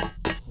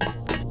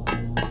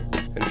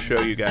 and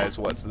show you guys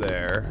what's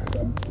there.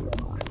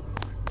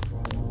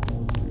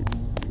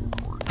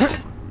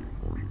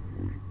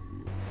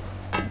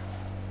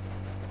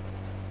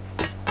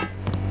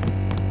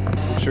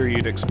 I'm sure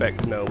you'd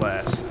expect no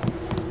less.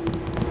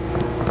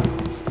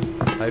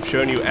 I've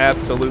shown you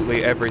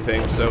absolutely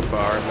everything so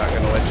far. I'm not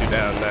going to let you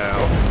down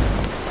now.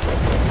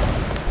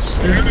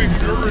 Scanning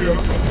area.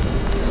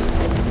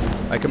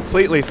 I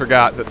completely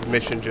forgot that the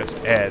mission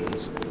just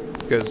ends.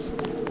 Because,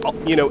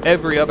 you know,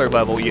 every other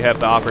level you have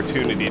the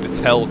opportunity to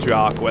tell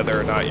Jock whether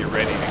or not you're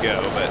ready to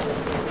go,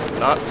 but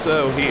not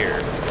so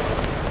here.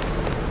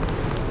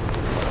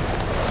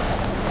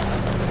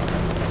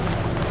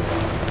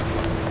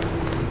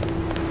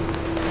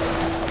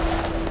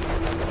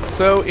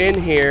 So in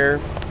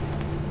here,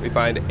 we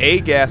find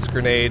a gas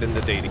grenade and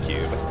the data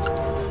cube.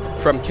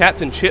 From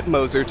Captain Chip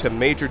Moser to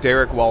Major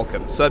Derek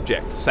Walcom.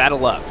 Subject,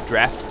 saddle up,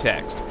 draft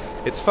text.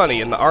 It's funny,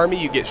 in the Army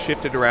you get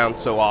shifted around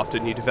so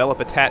often, you develop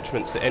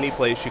attachments to any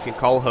place you can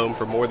call home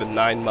for more than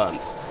 9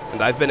 months.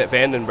 And I've been at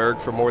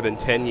Vandenberg for more than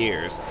 10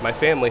 years. My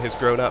family has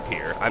grown up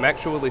here. I'm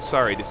actually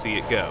sorry to see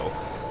it go.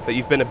 But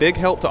you've been a big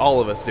help to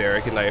all of us,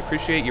 Derek, and I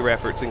appreciate your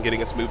efforts in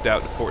getting us moved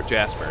out to Fort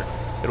Jasper.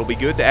 It'll be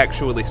good to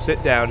actually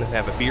sit down and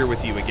have a beer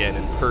with you again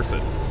in person.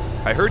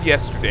 I heard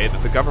yesterday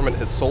that the government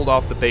has sold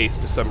off the base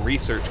to some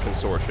research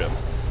consortium.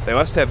 They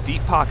must have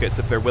deep pockets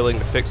if they're willing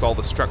to fix all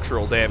the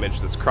structural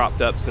damage that's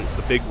cropped up since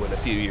the big one a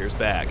few years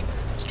back.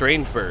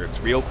 Strange birds,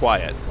 real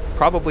quiet.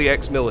 Probably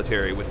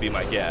ex-military would be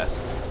my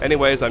guess.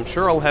 Anyways, I'm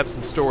sure I'll have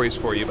some stories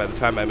for you by the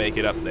time I make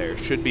it up there.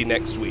 Should be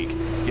next week.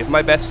 Give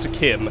my best to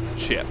Kim,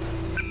 Chip.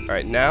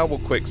 Alright, now we'll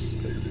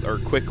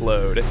quick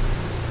load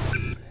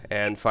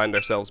and find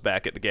ourselves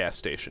back at the gas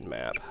station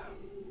map.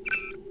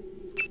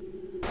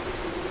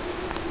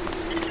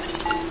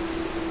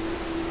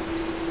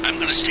 I'm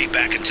gonna stay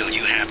back until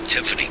you have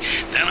Tiffany.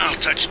 Then I'll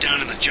touch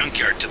down in the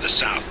junkyard to the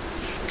south.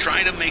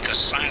 Try to make a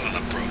silent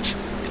approach.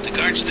 If the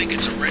guards think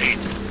it's a raid,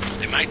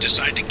 they might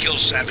decide to kill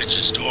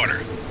Savage's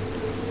daughter.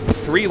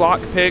 3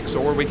 lockpicks,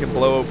 or we can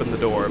blow open the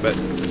door, but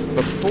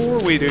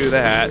before we do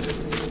that,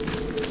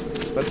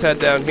 let's head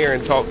down here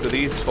and talk to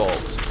these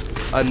folks.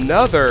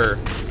 Another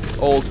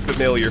old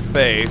familiar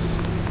face,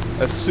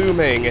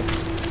 assuming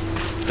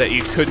that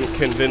you couldn't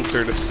convince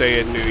her to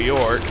stay in New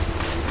York.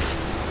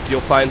 You'll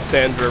find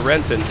Sandra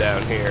Renton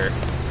down here.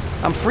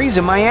 I'm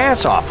freezing my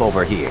ass off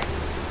over here.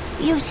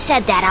 You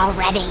said that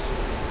already.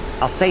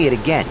 I'll say it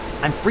again.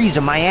 I'm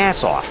freezing my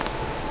ass off.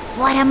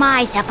 What am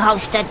I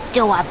supposed to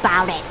do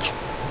about it?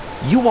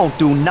 You won't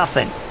do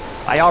nothing.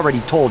 I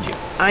already told you.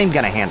 I'm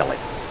gonna handle it.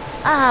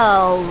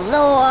 Oh,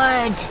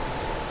 Lord.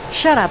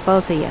 Shut up,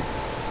 both of you.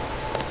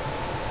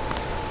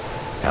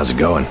 How's it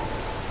going?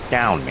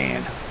 Down,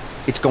 man.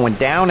 It's going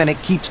down and it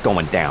keeps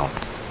going down.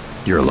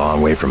 You're a long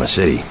way from a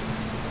city.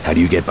 How do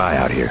you get by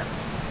out here?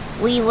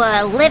 We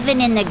were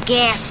living in the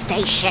gas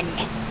station.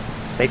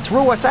 They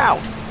threw us out.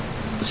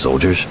 The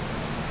soldiers?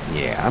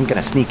 Yeah, I'm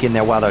gonna sneak in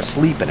there while they're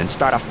sleeping and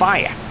start a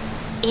fire.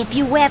 If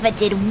you ever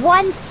did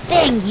one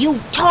thing you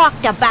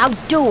talked about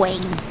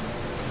doing.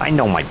 I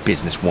know my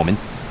business, woman.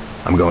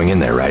 I'm going in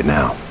there right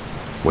now.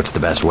 What's the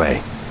best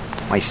way?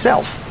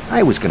 Myself,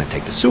 I was gonna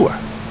take the sewer.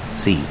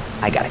 See,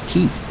 I got a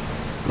key.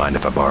 Mind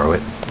if I borrow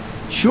it?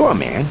 Sure,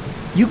 man.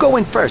 You go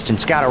in first and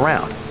scout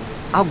around.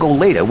 I'll go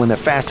later when they're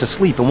fast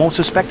asleep and won't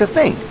suspect a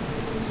thing.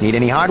 Need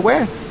any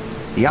hardware?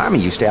 The Army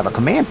used to have a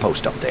command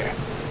post up there.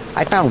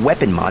 I found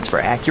weapon mods for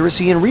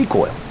accuracy and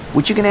recoil,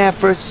 which you can have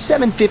for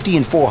 $750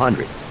 and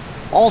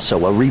 $400. Also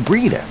a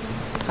rebreather.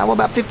 How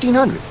about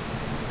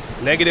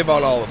 $1,500? Negative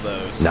on all of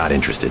those. Not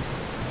interested.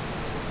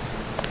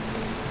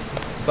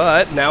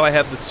 But now I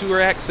have the sewer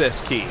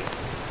access key.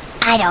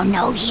 I don't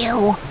know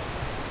you.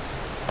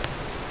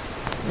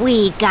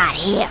 We got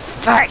here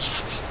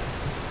first.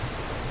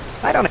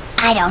 I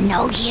don't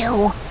know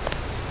you.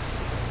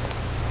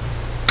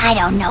 I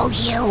don't know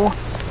you.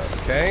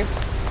 Okay.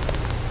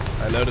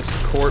 I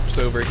noticed a corpse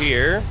over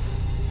here.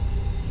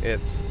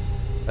 It's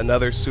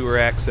another sewer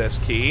access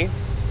key.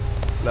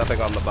 Nothing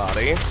on the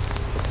body.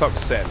 Let's talk to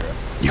Sandra.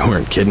 You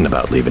weren't kidding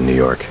about leaving New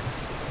York.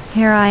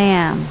 Here I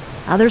am,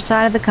 other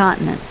side of the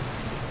continent.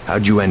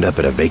 How'd you end up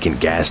at a vacant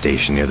gas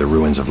station near the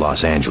ruins of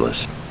Los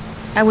Angeles?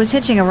 I was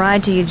hitching a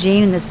ride to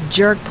Eugene and this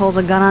jerk pulls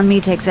a gun on me,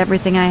 takes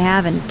everything I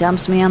have, and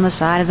dumps me on the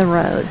side of the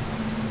road.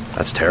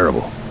 That's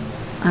terrible.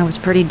 I was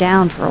pretty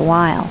down for a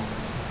while.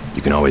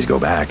 You can always go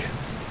back.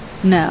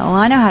 No,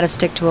 I know how to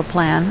stick to a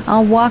plan.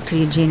 I'll walk to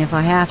Eugene if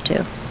I have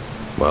to.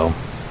 Well,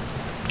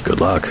 good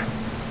luck.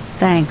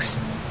 Thanks.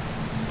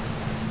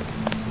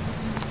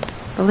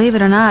 Believe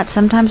it or not,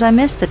 sometimes I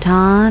miss the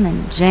Ton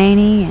and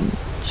Janie and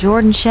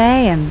Jordan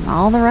Shea and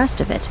all the rest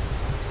of it.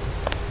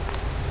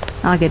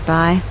 I'll get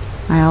by.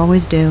 I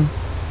always do.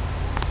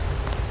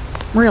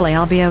 Really,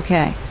 I'll be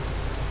okay.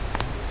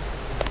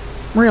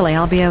 Really,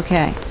 I'll be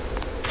okay.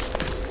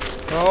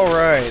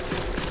 Alright.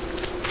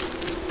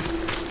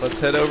 Let's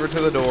head over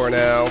to the door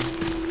now.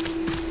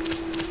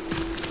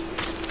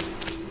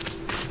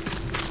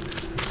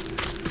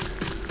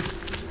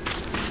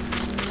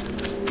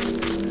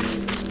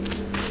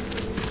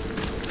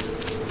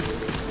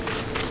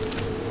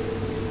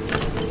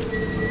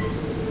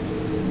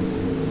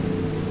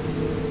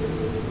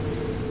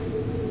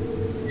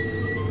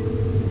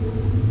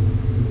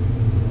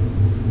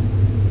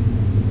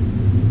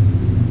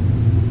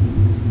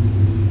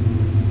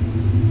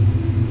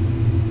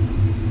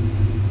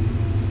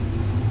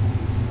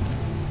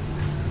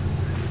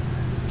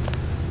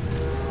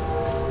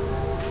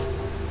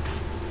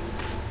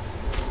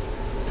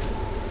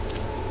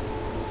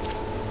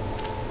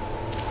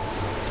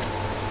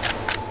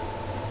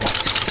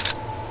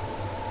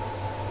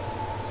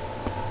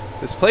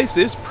 This place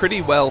is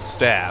pretty well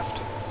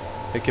staffed.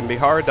 It can be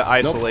hard to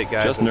isolate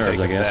guys just and nerves, take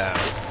I them guess. down,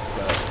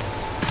 but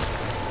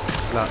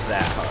not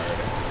that hard.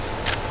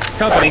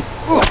 Company.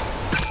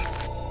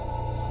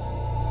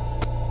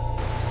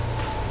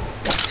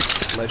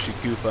 Unless you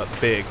goof up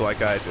big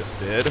like I just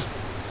did.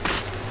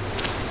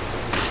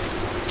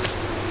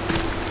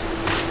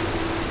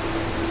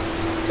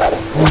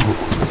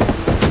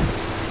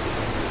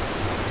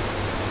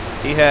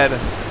 He had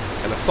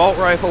an assault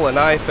rifle, a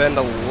knife, and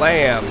a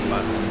lamb.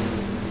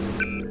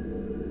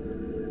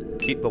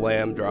 Keep the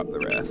lamb, drop the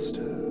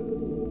rest.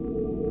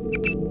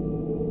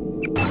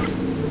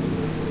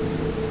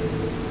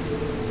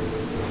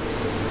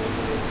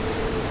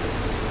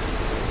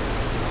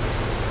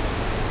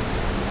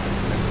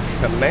 There's a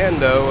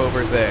commando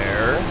over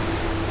there.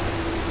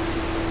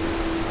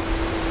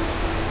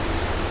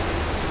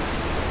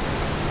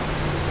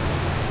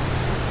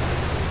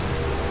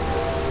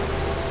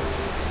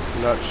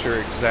 Not sure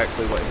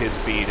exactly what his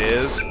beat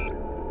is. Now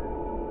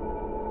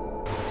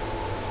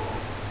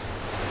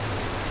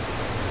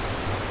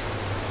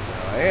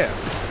I am.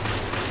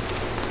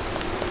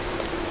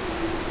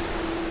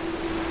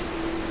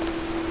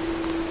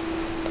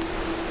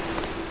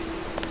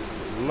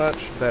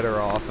 Much better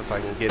off if I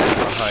can get in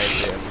behind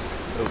him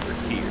over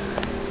here.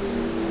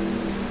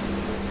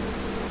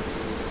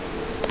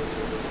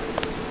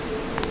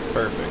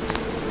 Perfect.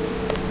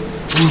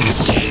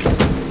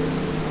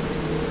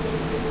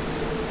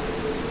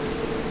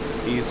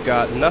 He's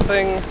got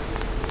nothing.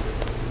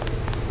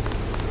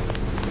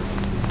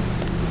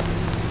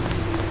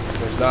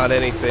 There's not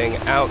anything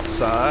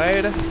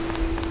outside.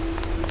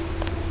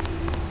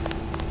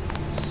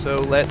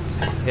 So let's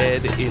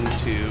head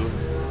into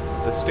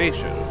the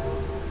station.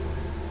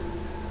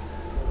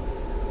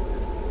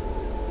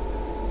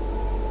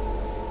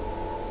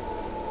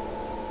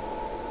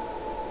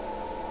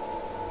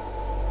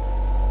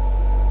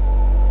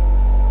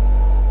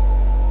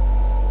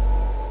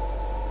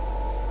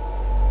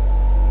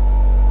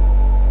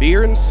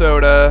 Beer and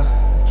soda,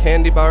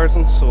 candy bars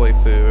and soy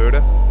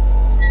food.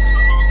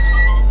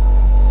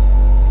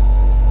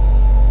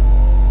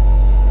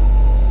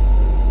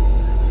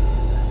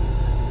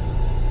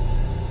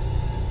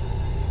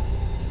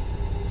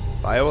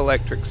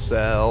 Bioelectric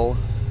cell.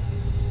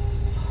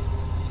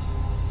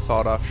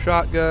 Sawed-off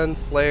shotgun,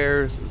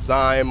 flares,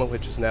 Zyme,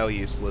 which is now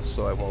useless,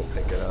 so I won't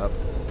pick it up.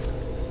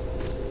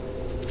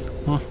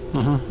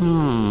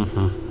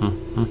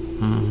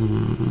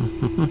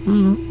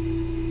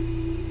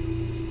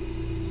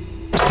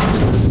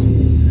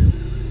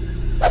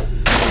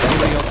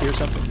 Anybody else hear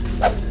something?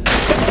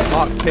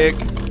 Lockpick,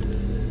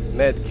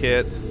 med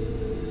kit.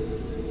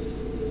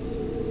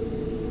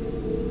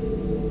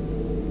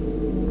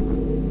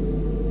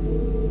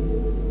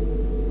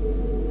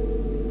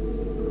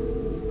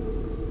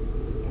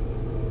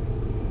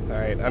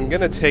 Alright, I'm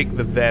gonna take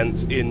the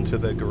vents into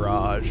the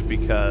garage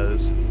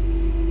because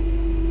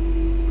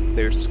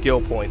there's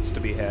skill points to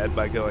be had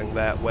by going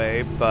that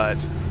way, but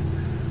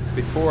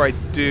before I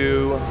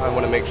do, I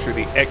want to make sure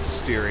the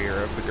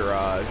exterior of the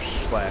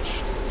garage /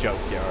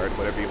 junkyard,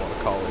 whatever you want to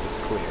call it, is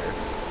clear.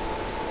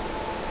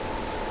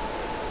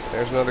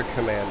 There's another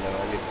commando.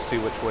 I need to see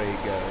which way he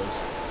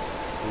goes.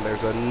 And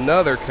there's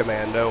another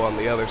commando on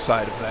the other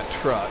side of that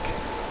truck.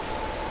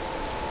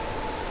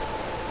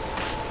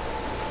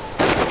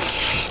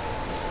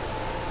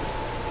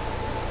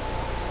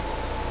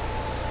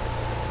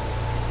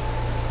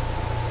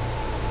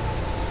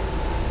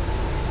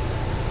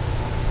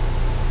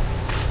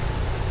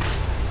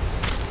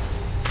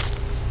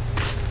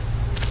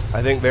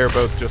 I think they're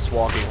both just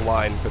walking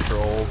line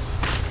patrols.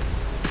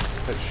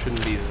 It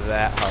shouldn't be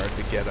that hard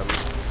to get them.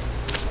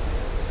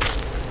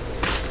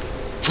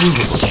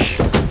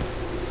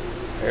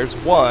 There's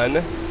one.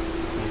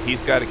 And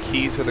he's got a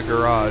key to the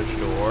garage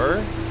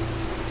door.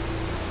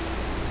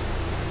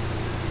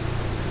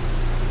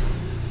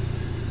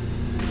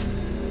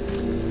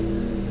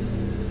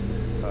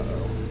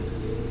 Uh-oh.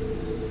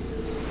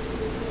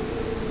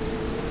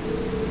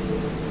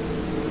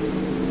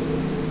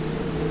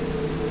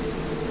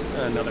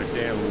 another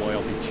damn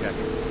loyalty check.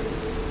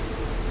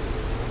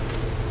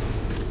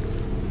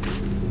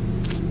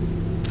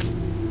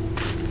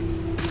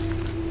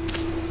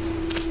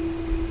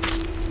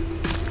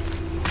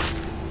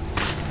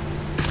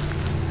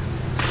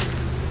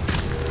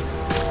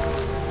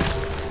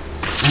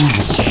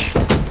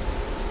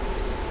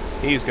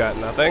 He's got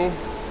nothing.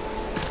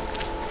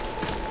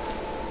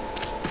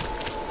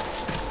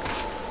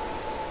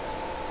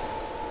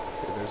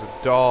 See, there's a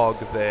dog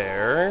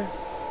there.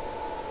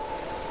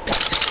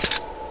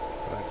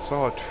 I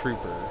saw a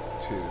trooper,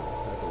 too,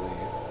 I believe,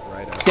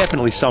 right out.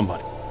 Definitely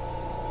somebody.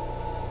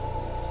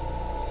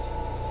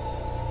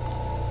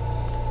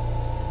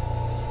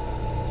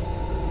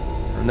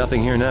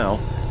 Nothing here now.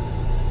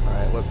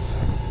 Alright, let's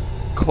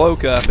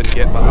cloak up and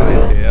get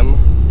behind him.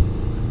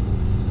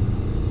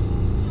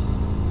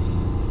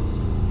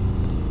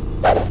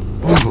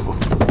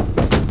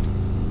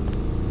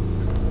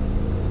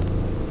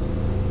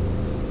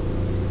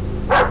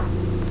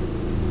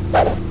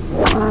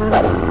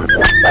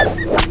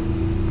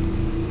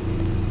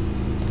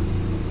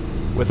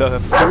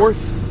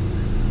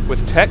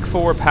 With Tech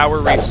 4 power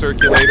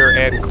recirculator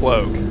and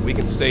cloak, we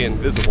can stay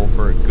invisible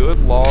for a good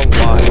long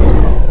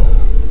while,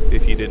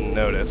 if you didn't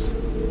notice.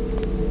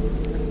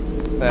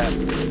 That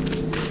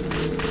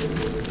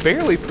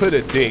barely put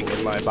a ding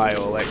in my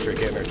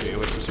bioelectric energy,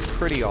 which was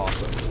pretty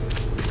awesome.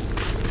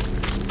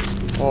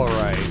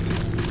 Alright.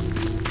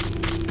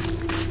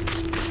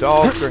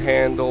 Dogs are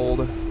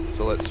handled,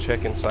 so let's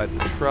check inside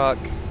the truck.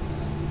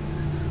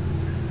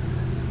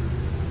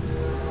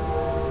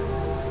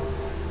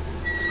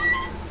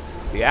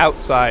 The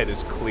outside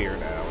is clear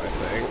now, I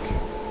think.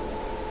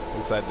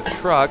 Inside the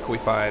truck, we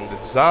find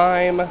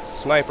Zyme,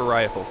 sniper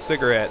rifle,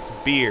 cigarettes,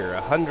 beer,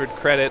 100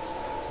 credits,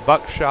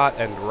 buckshot,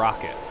 and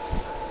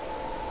rockets.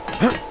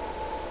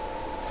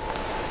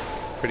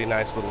 Pretty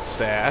nice little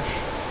stash.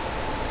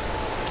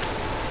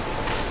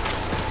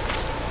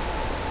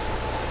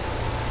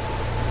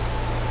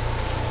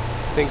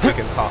 I think we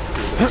can hop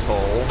through this hole.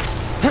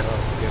 Oh, I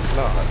guess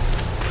not.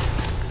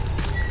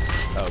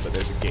 Oh, but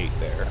there's a gate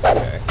there.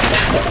 Okay.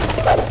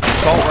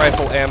 Assault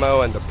rifle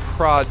ammo and a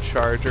prod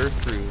charger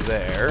through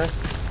there.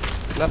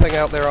 Nothing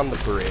out there on the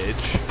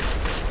bridge.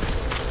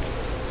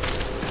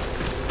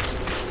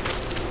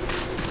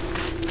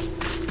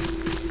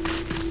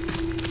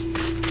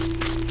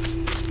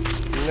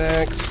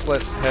 Next,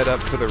 let's head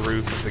up to the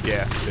roof of the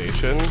gas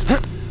station.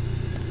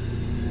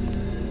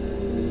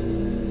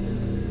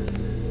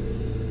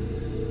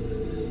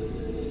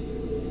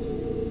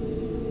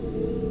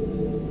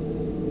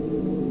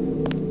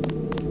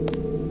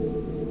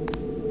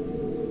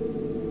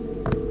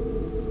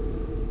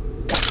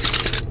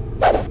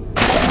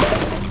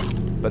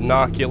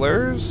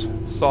 Binoculars,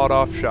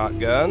 sawed-off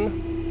shotgun.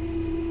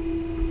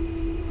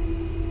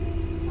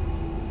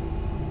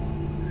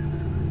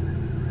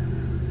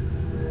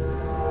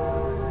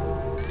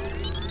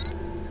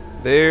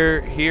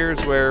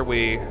 Here's where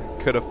we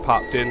could have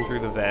popped in through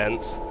the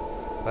vents.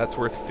 That's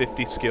worth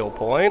 50 skill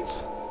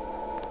points.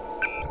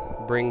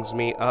 Brings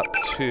me up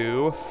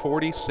to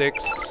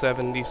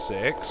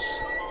 4676.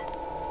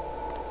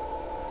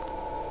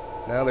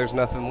 Now there's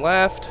nothing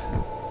left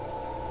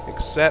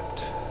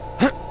except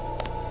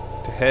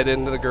to head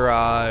into the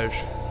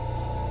garage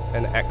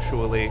and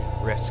actually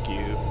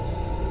rescue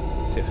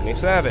Tiffany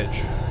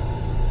Savage.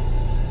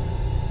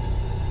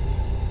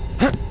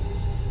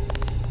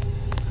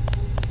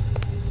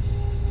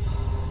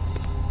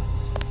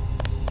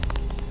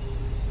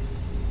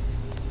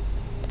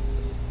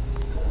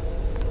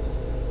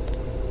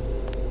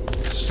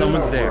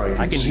 Someone's there.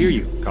 I can hear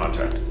you.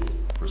 Contact.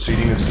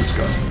 Proceeding as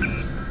discussed.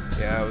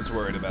 Yeah, I was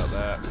worried about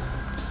that.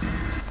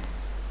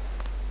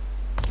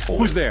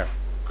 Who's there?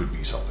 Could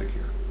be something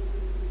here.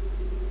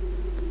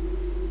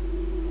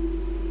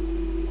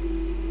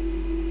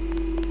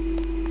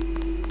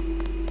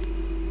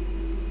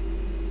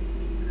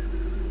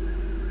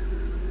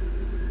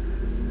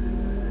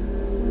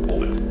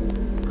 Hold it.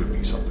 Could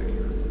be something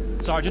here.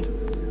 Sergeant,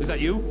 is that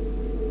you?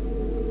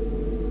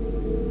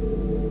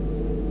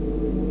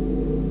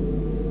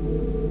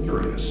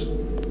 Curious.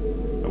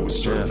 I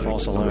was certain. Yeah,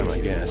 false alarm, I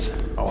guess.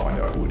 I'll find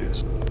out who it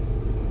is.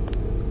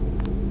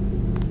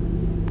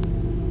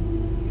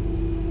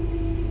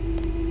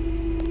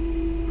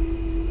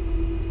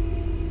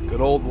 Good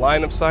old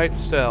line of sight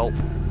stealth.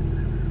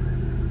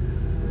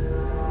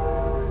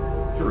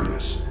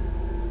 Curious.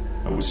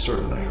 I was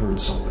certain I heard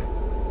something.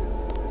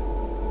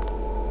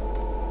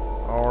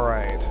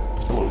 Alright.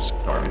 Close.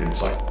 Target in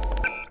sight.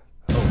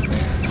 Oh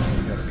man,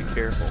 you gotta be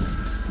careful.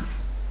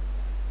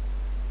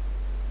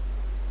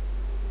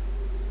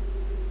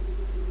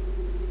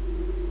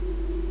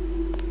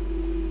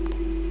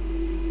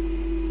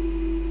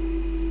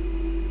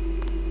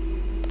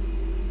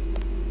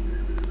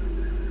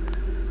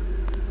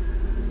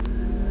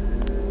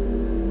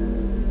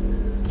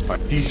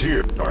 He's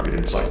here. Target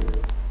in sight.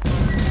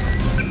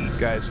 This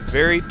guy's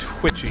very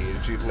twitchy,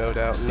 as you've no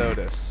doubt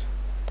noticed.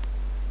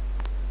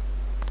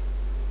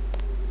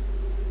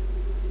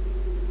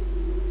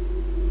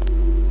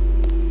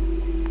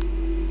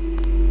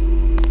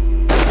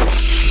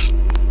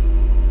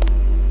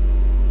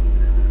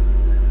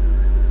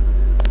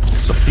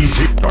 He's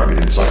hit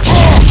target inside.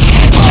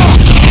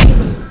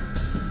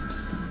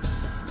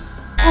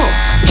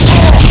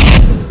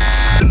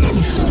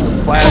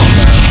 Plasma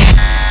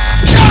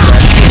is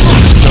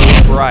actually so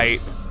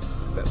bright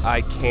that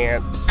I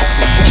can't see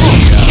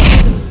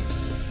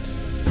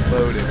the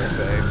load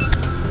interface.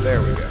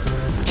 There we go.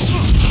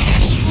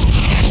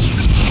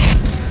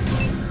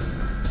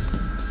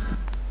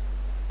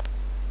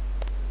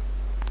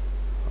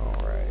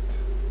 Alright.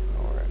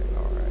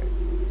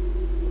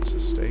 Let's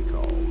just stay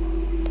calm.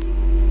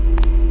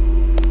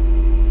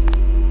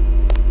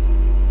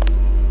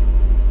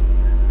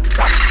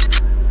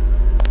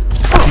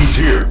 He's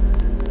here.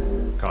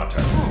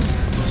 Contact.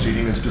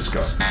 Proceeding is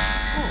discussed.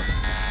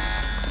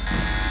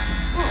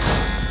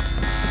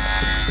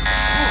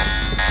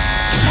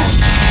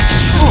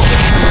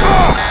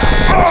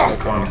 Personal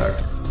contact.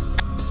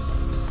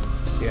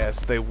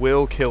 Yes, they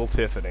will kill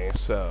Tiffany,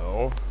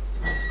 so...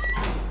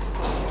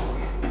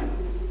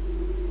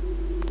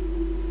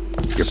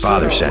 Your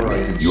father sent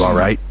me. You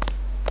alright?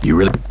 You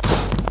really...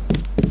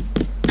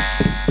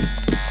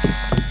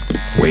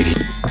 Wait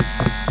here.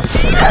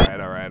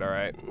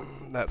 Alright.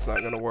 That's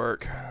not gonna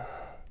work.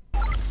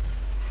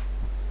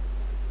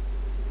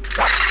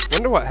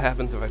 Wonder what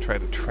happens if I try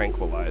to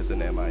tranquilize an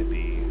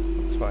MIB.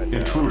 Let's find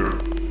out. Intruder.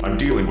 I'm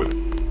dealing with it.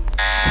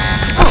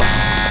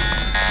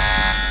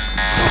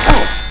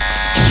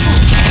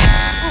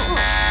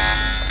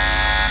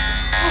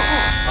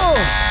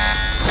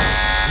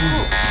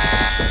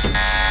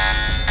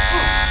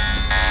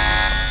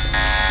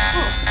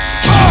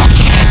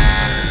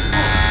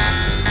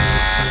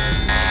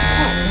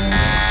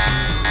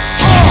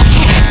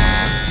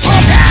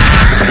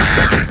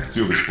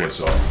 Seal this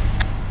place off.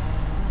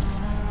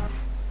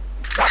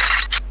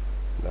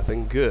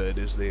 Nothing good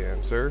is the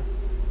answer.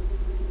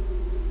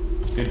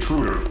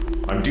 Intruder.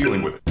 I'm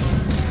dealing with it.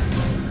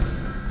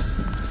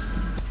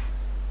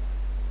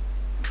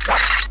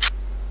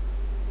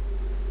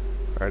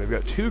 Alright, I've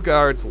got 2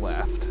 guards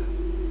left.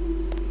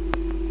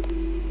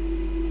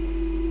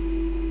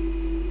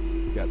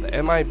 We've got the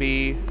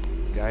MIB,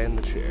 guy in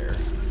the chair.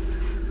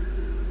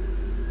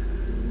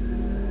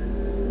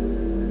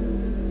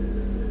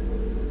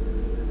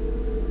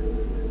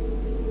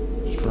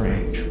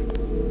 Strange.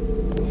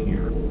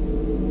 Here.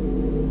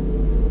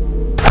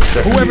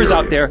 Whoever's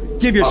out there,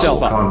 give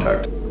yourself up.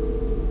 Contact.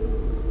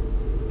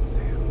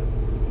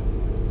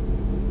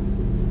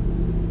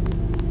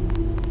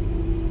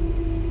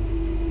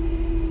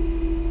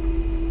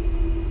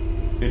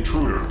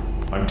 Intruder.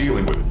 I'm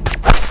dealing with it.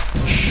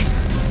 Shh.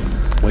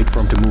 Wait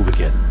for him to move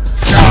again.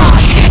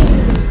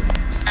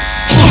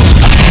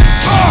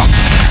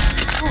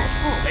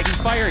 Taking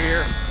fire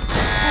here.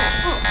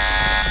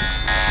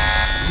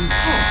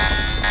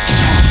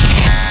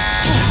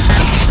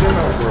 Stand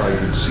out where I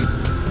can see.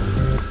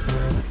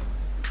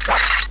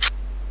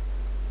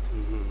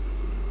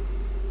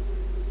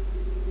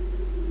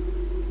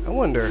 I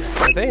wonder,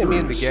 are they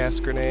immune to gas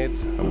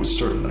grenades? I was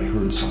certain I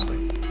heard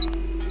something.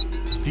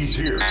 He's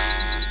here.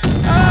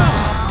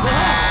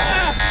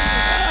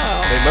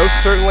 They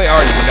most certainly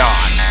are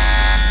not.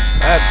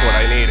 That's what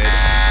I needed.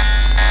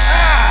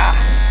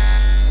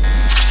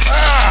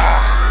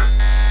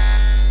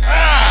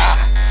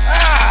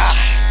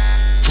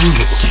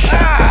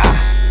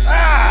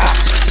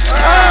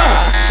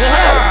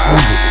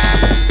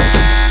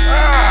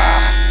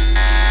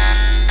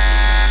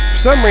 For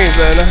some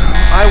reason,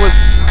 I was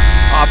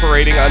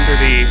operating under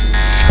the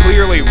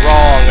clearly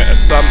wrong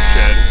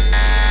assumption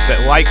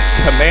that, like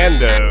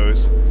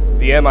commandos,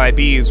 the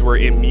MIBs were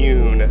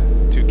immune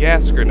to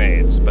gas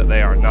grenades, but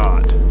they are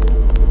not.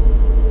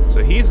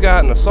 So he's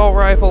got an assault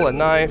rifle, a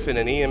knife, and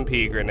an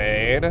EMP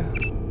grenade.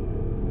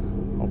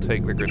 I'll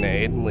take the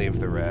grenade and leave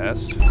the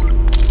rest.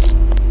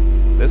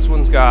 This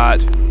one's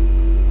got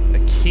a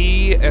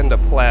key and a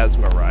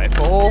plasma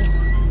rifle.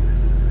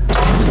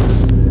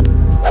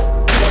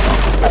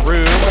 The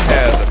room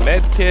has a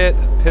med kit,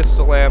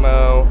 pistol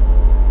ammo,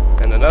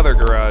 and another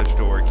garage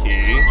door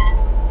key.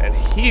 And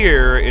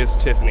here is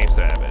Tiffany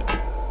Savage.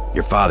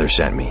 Your father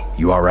sent me.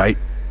 You alright?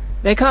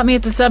 They caught me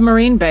at the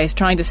submarine base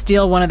trying to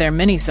steal one of their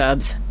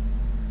mini-subs.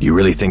 You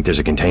really think there's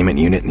a containment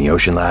unit in the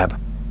ocean lab?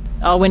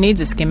 All we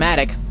need's a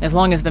schematic, as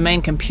long as the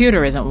main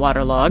computer isn't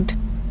waterlogged.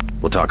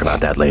 We'll talk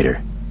about that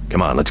later.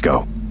 Come on, let's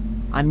go.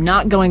 I'm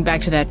not going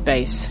back to that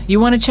base. You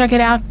want to check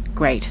it out?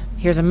 Great.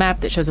 Here's a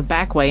map that shows a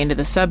back way into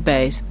the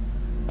sub-base.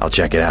 I'll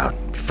check it out.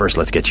 First,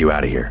 let's get you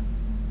out of here.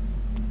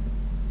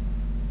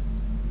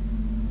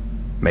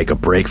 Make a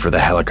break for the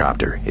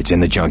helicopter. It's in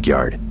the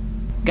junkyard.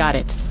 Got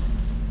it.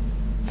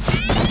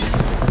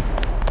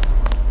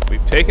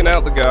 We've taken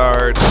out the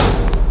guard.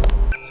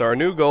 So our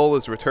new goal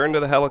is return to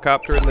the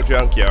helicopter in the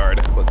junkyard.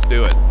 Let's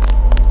do it.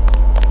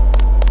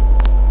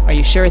 Are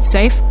you sure it's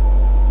safe?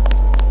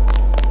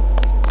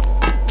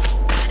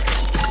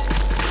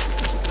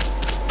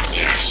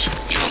 Yes,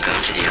 you will go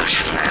to the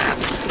ocean lab.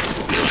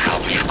 You will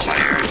help me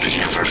acquire the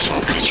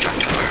universal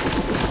constructor.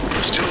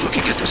 I'm still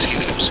looking at this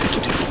helium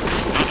entity.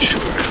 Not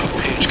sure how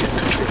Paige can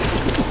control it.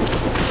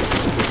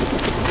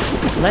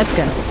 Let's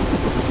go.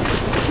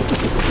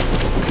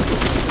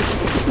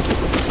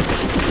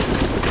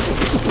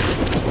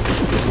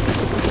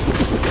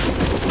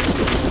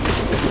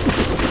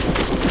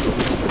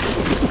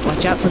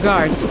 Watch out for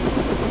guards.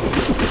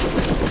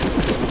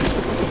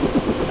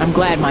 I'm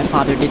glad my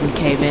father didn't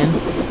cave in.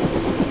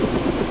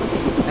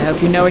 I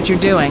hope you know what you're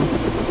doing.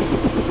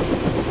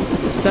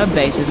 The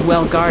sub-base is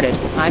well guarded.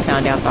 I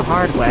found out the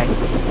hard way.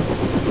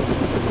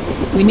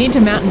 We need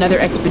to mount another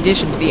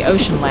expedition to the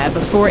Ocean Lab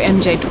before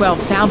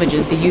MJ-12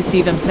 salvages the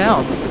UC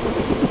themselves.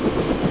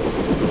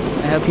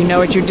 I hope you know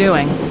what you're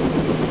doing.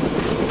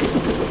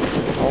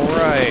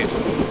 Alright.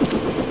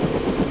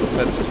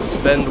 Let's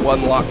spend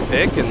one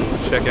lockpick and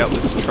check out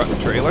this truck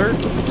trailer.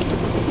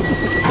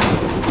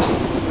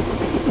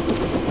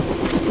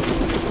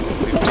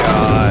 We've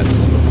got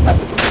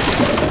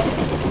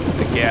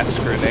a gas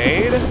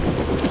grenade.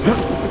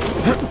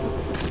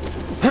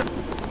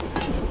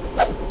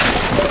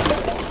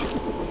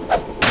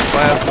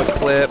 Plasma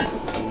clip,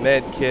 a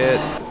med kit,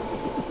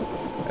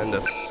 and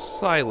a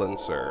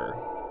silencer.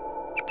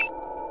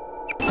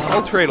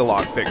 I'll trade a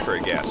lockpick for a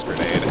gas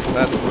grenade.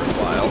 That's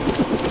worthwhile.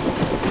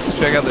 Let's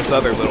check out this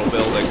other little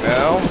building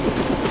now.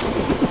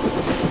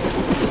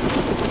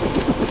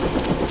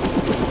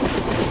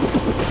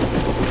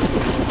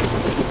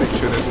 Make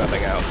sure there's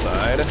nothing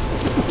outside.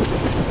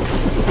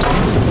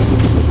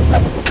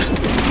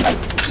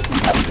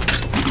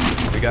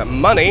 We got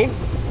money.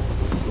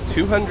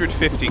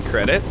 250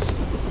 credits.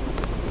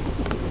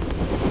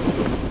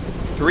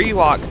 3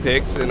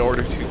 lockpicks in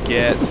order to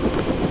get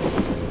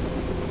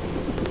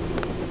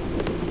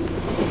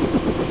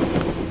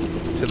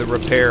to the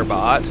repair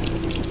bot.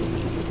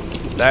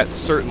 That's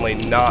certainly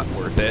not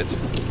worth it,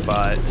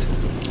 but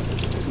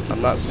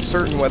I'm not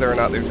certain whether or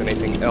not there's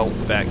anything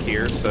else back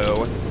here,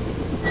 so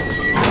as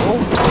usual,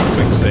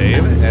 quick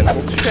save, and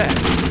we'll check.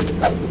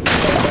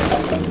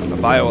 A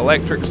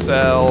bioelectric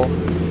cell,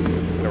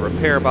 and a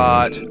repair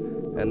bot,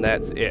 and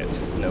that's it.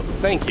 No,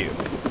 thank you.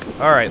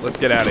 Alright, let's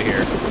get out of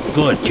here.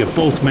 Good, you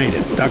both made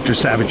it. Dr.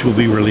 Savage will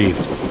be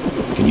relieved.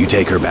 Can you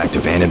take her back to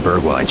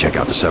Vandenberg while I check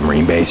out the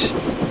submarine base?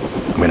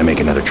 I'm gonna make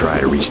another try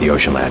to reach the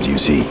Ocean Labs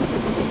UC.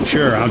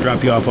 Sure, I'll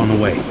drop you off on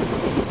the way.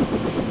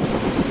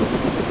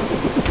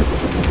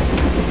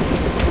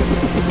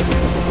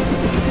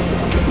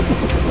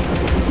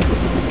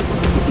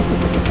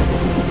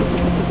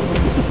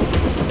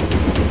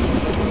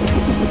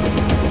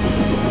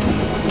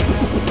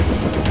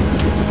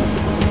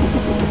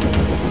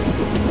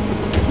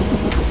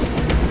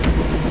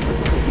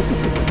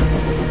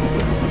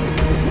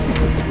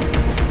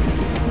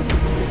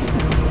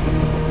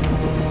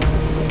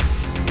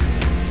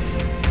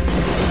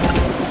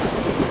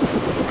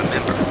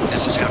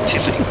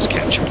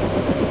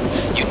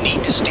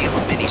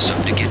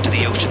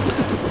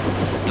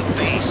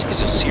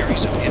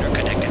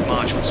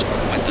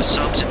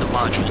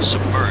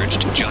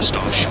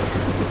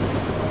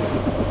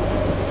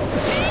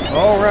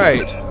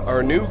 Alright,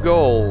 our new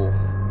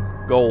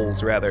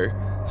goals rather.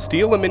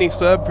 Steal a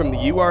mini-sub from the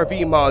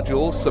URV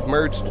module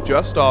submerged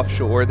just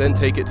offshore, then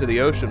take it to the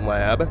Ocean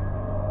Lab.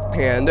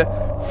 And,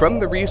 from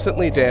the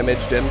recently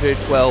damaged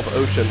MJ-12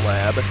 Ocean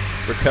Lab,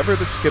 recover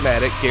the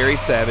schematic Gary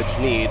Savage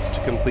needs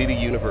to complete a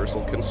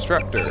universal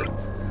constructor.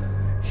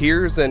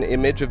 Here's an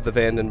image of the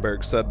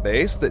Vandenberg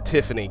subbase that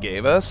Tiffany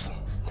gave us.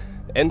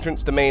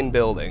 Entrance to main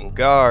building.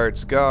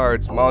 Guards,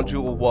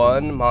 Module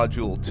 1,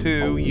 Module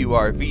 2,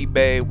 URV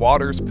bay,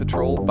 waters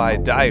patrolled by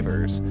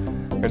divers.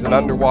 There's an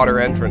underwater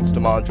entrance to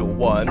Module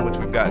 1, which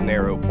we've got an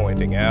arrow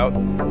pointing out.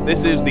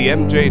 This is the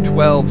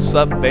MJ-12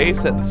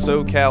 sub-base at the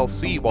SoCal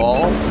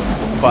seawall,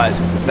 but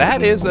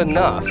that is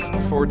enough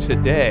for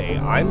today.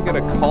 I'm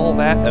gonna call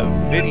that a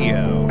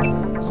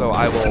video. So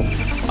I will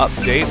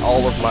update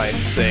all of my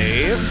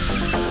saves.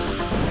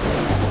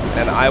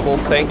 And I will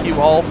thank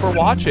you all for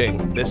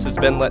watching. This has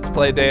been Let's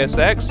Play Deus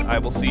Ex. I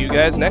will see you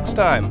guys next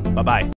time. Bye-bye.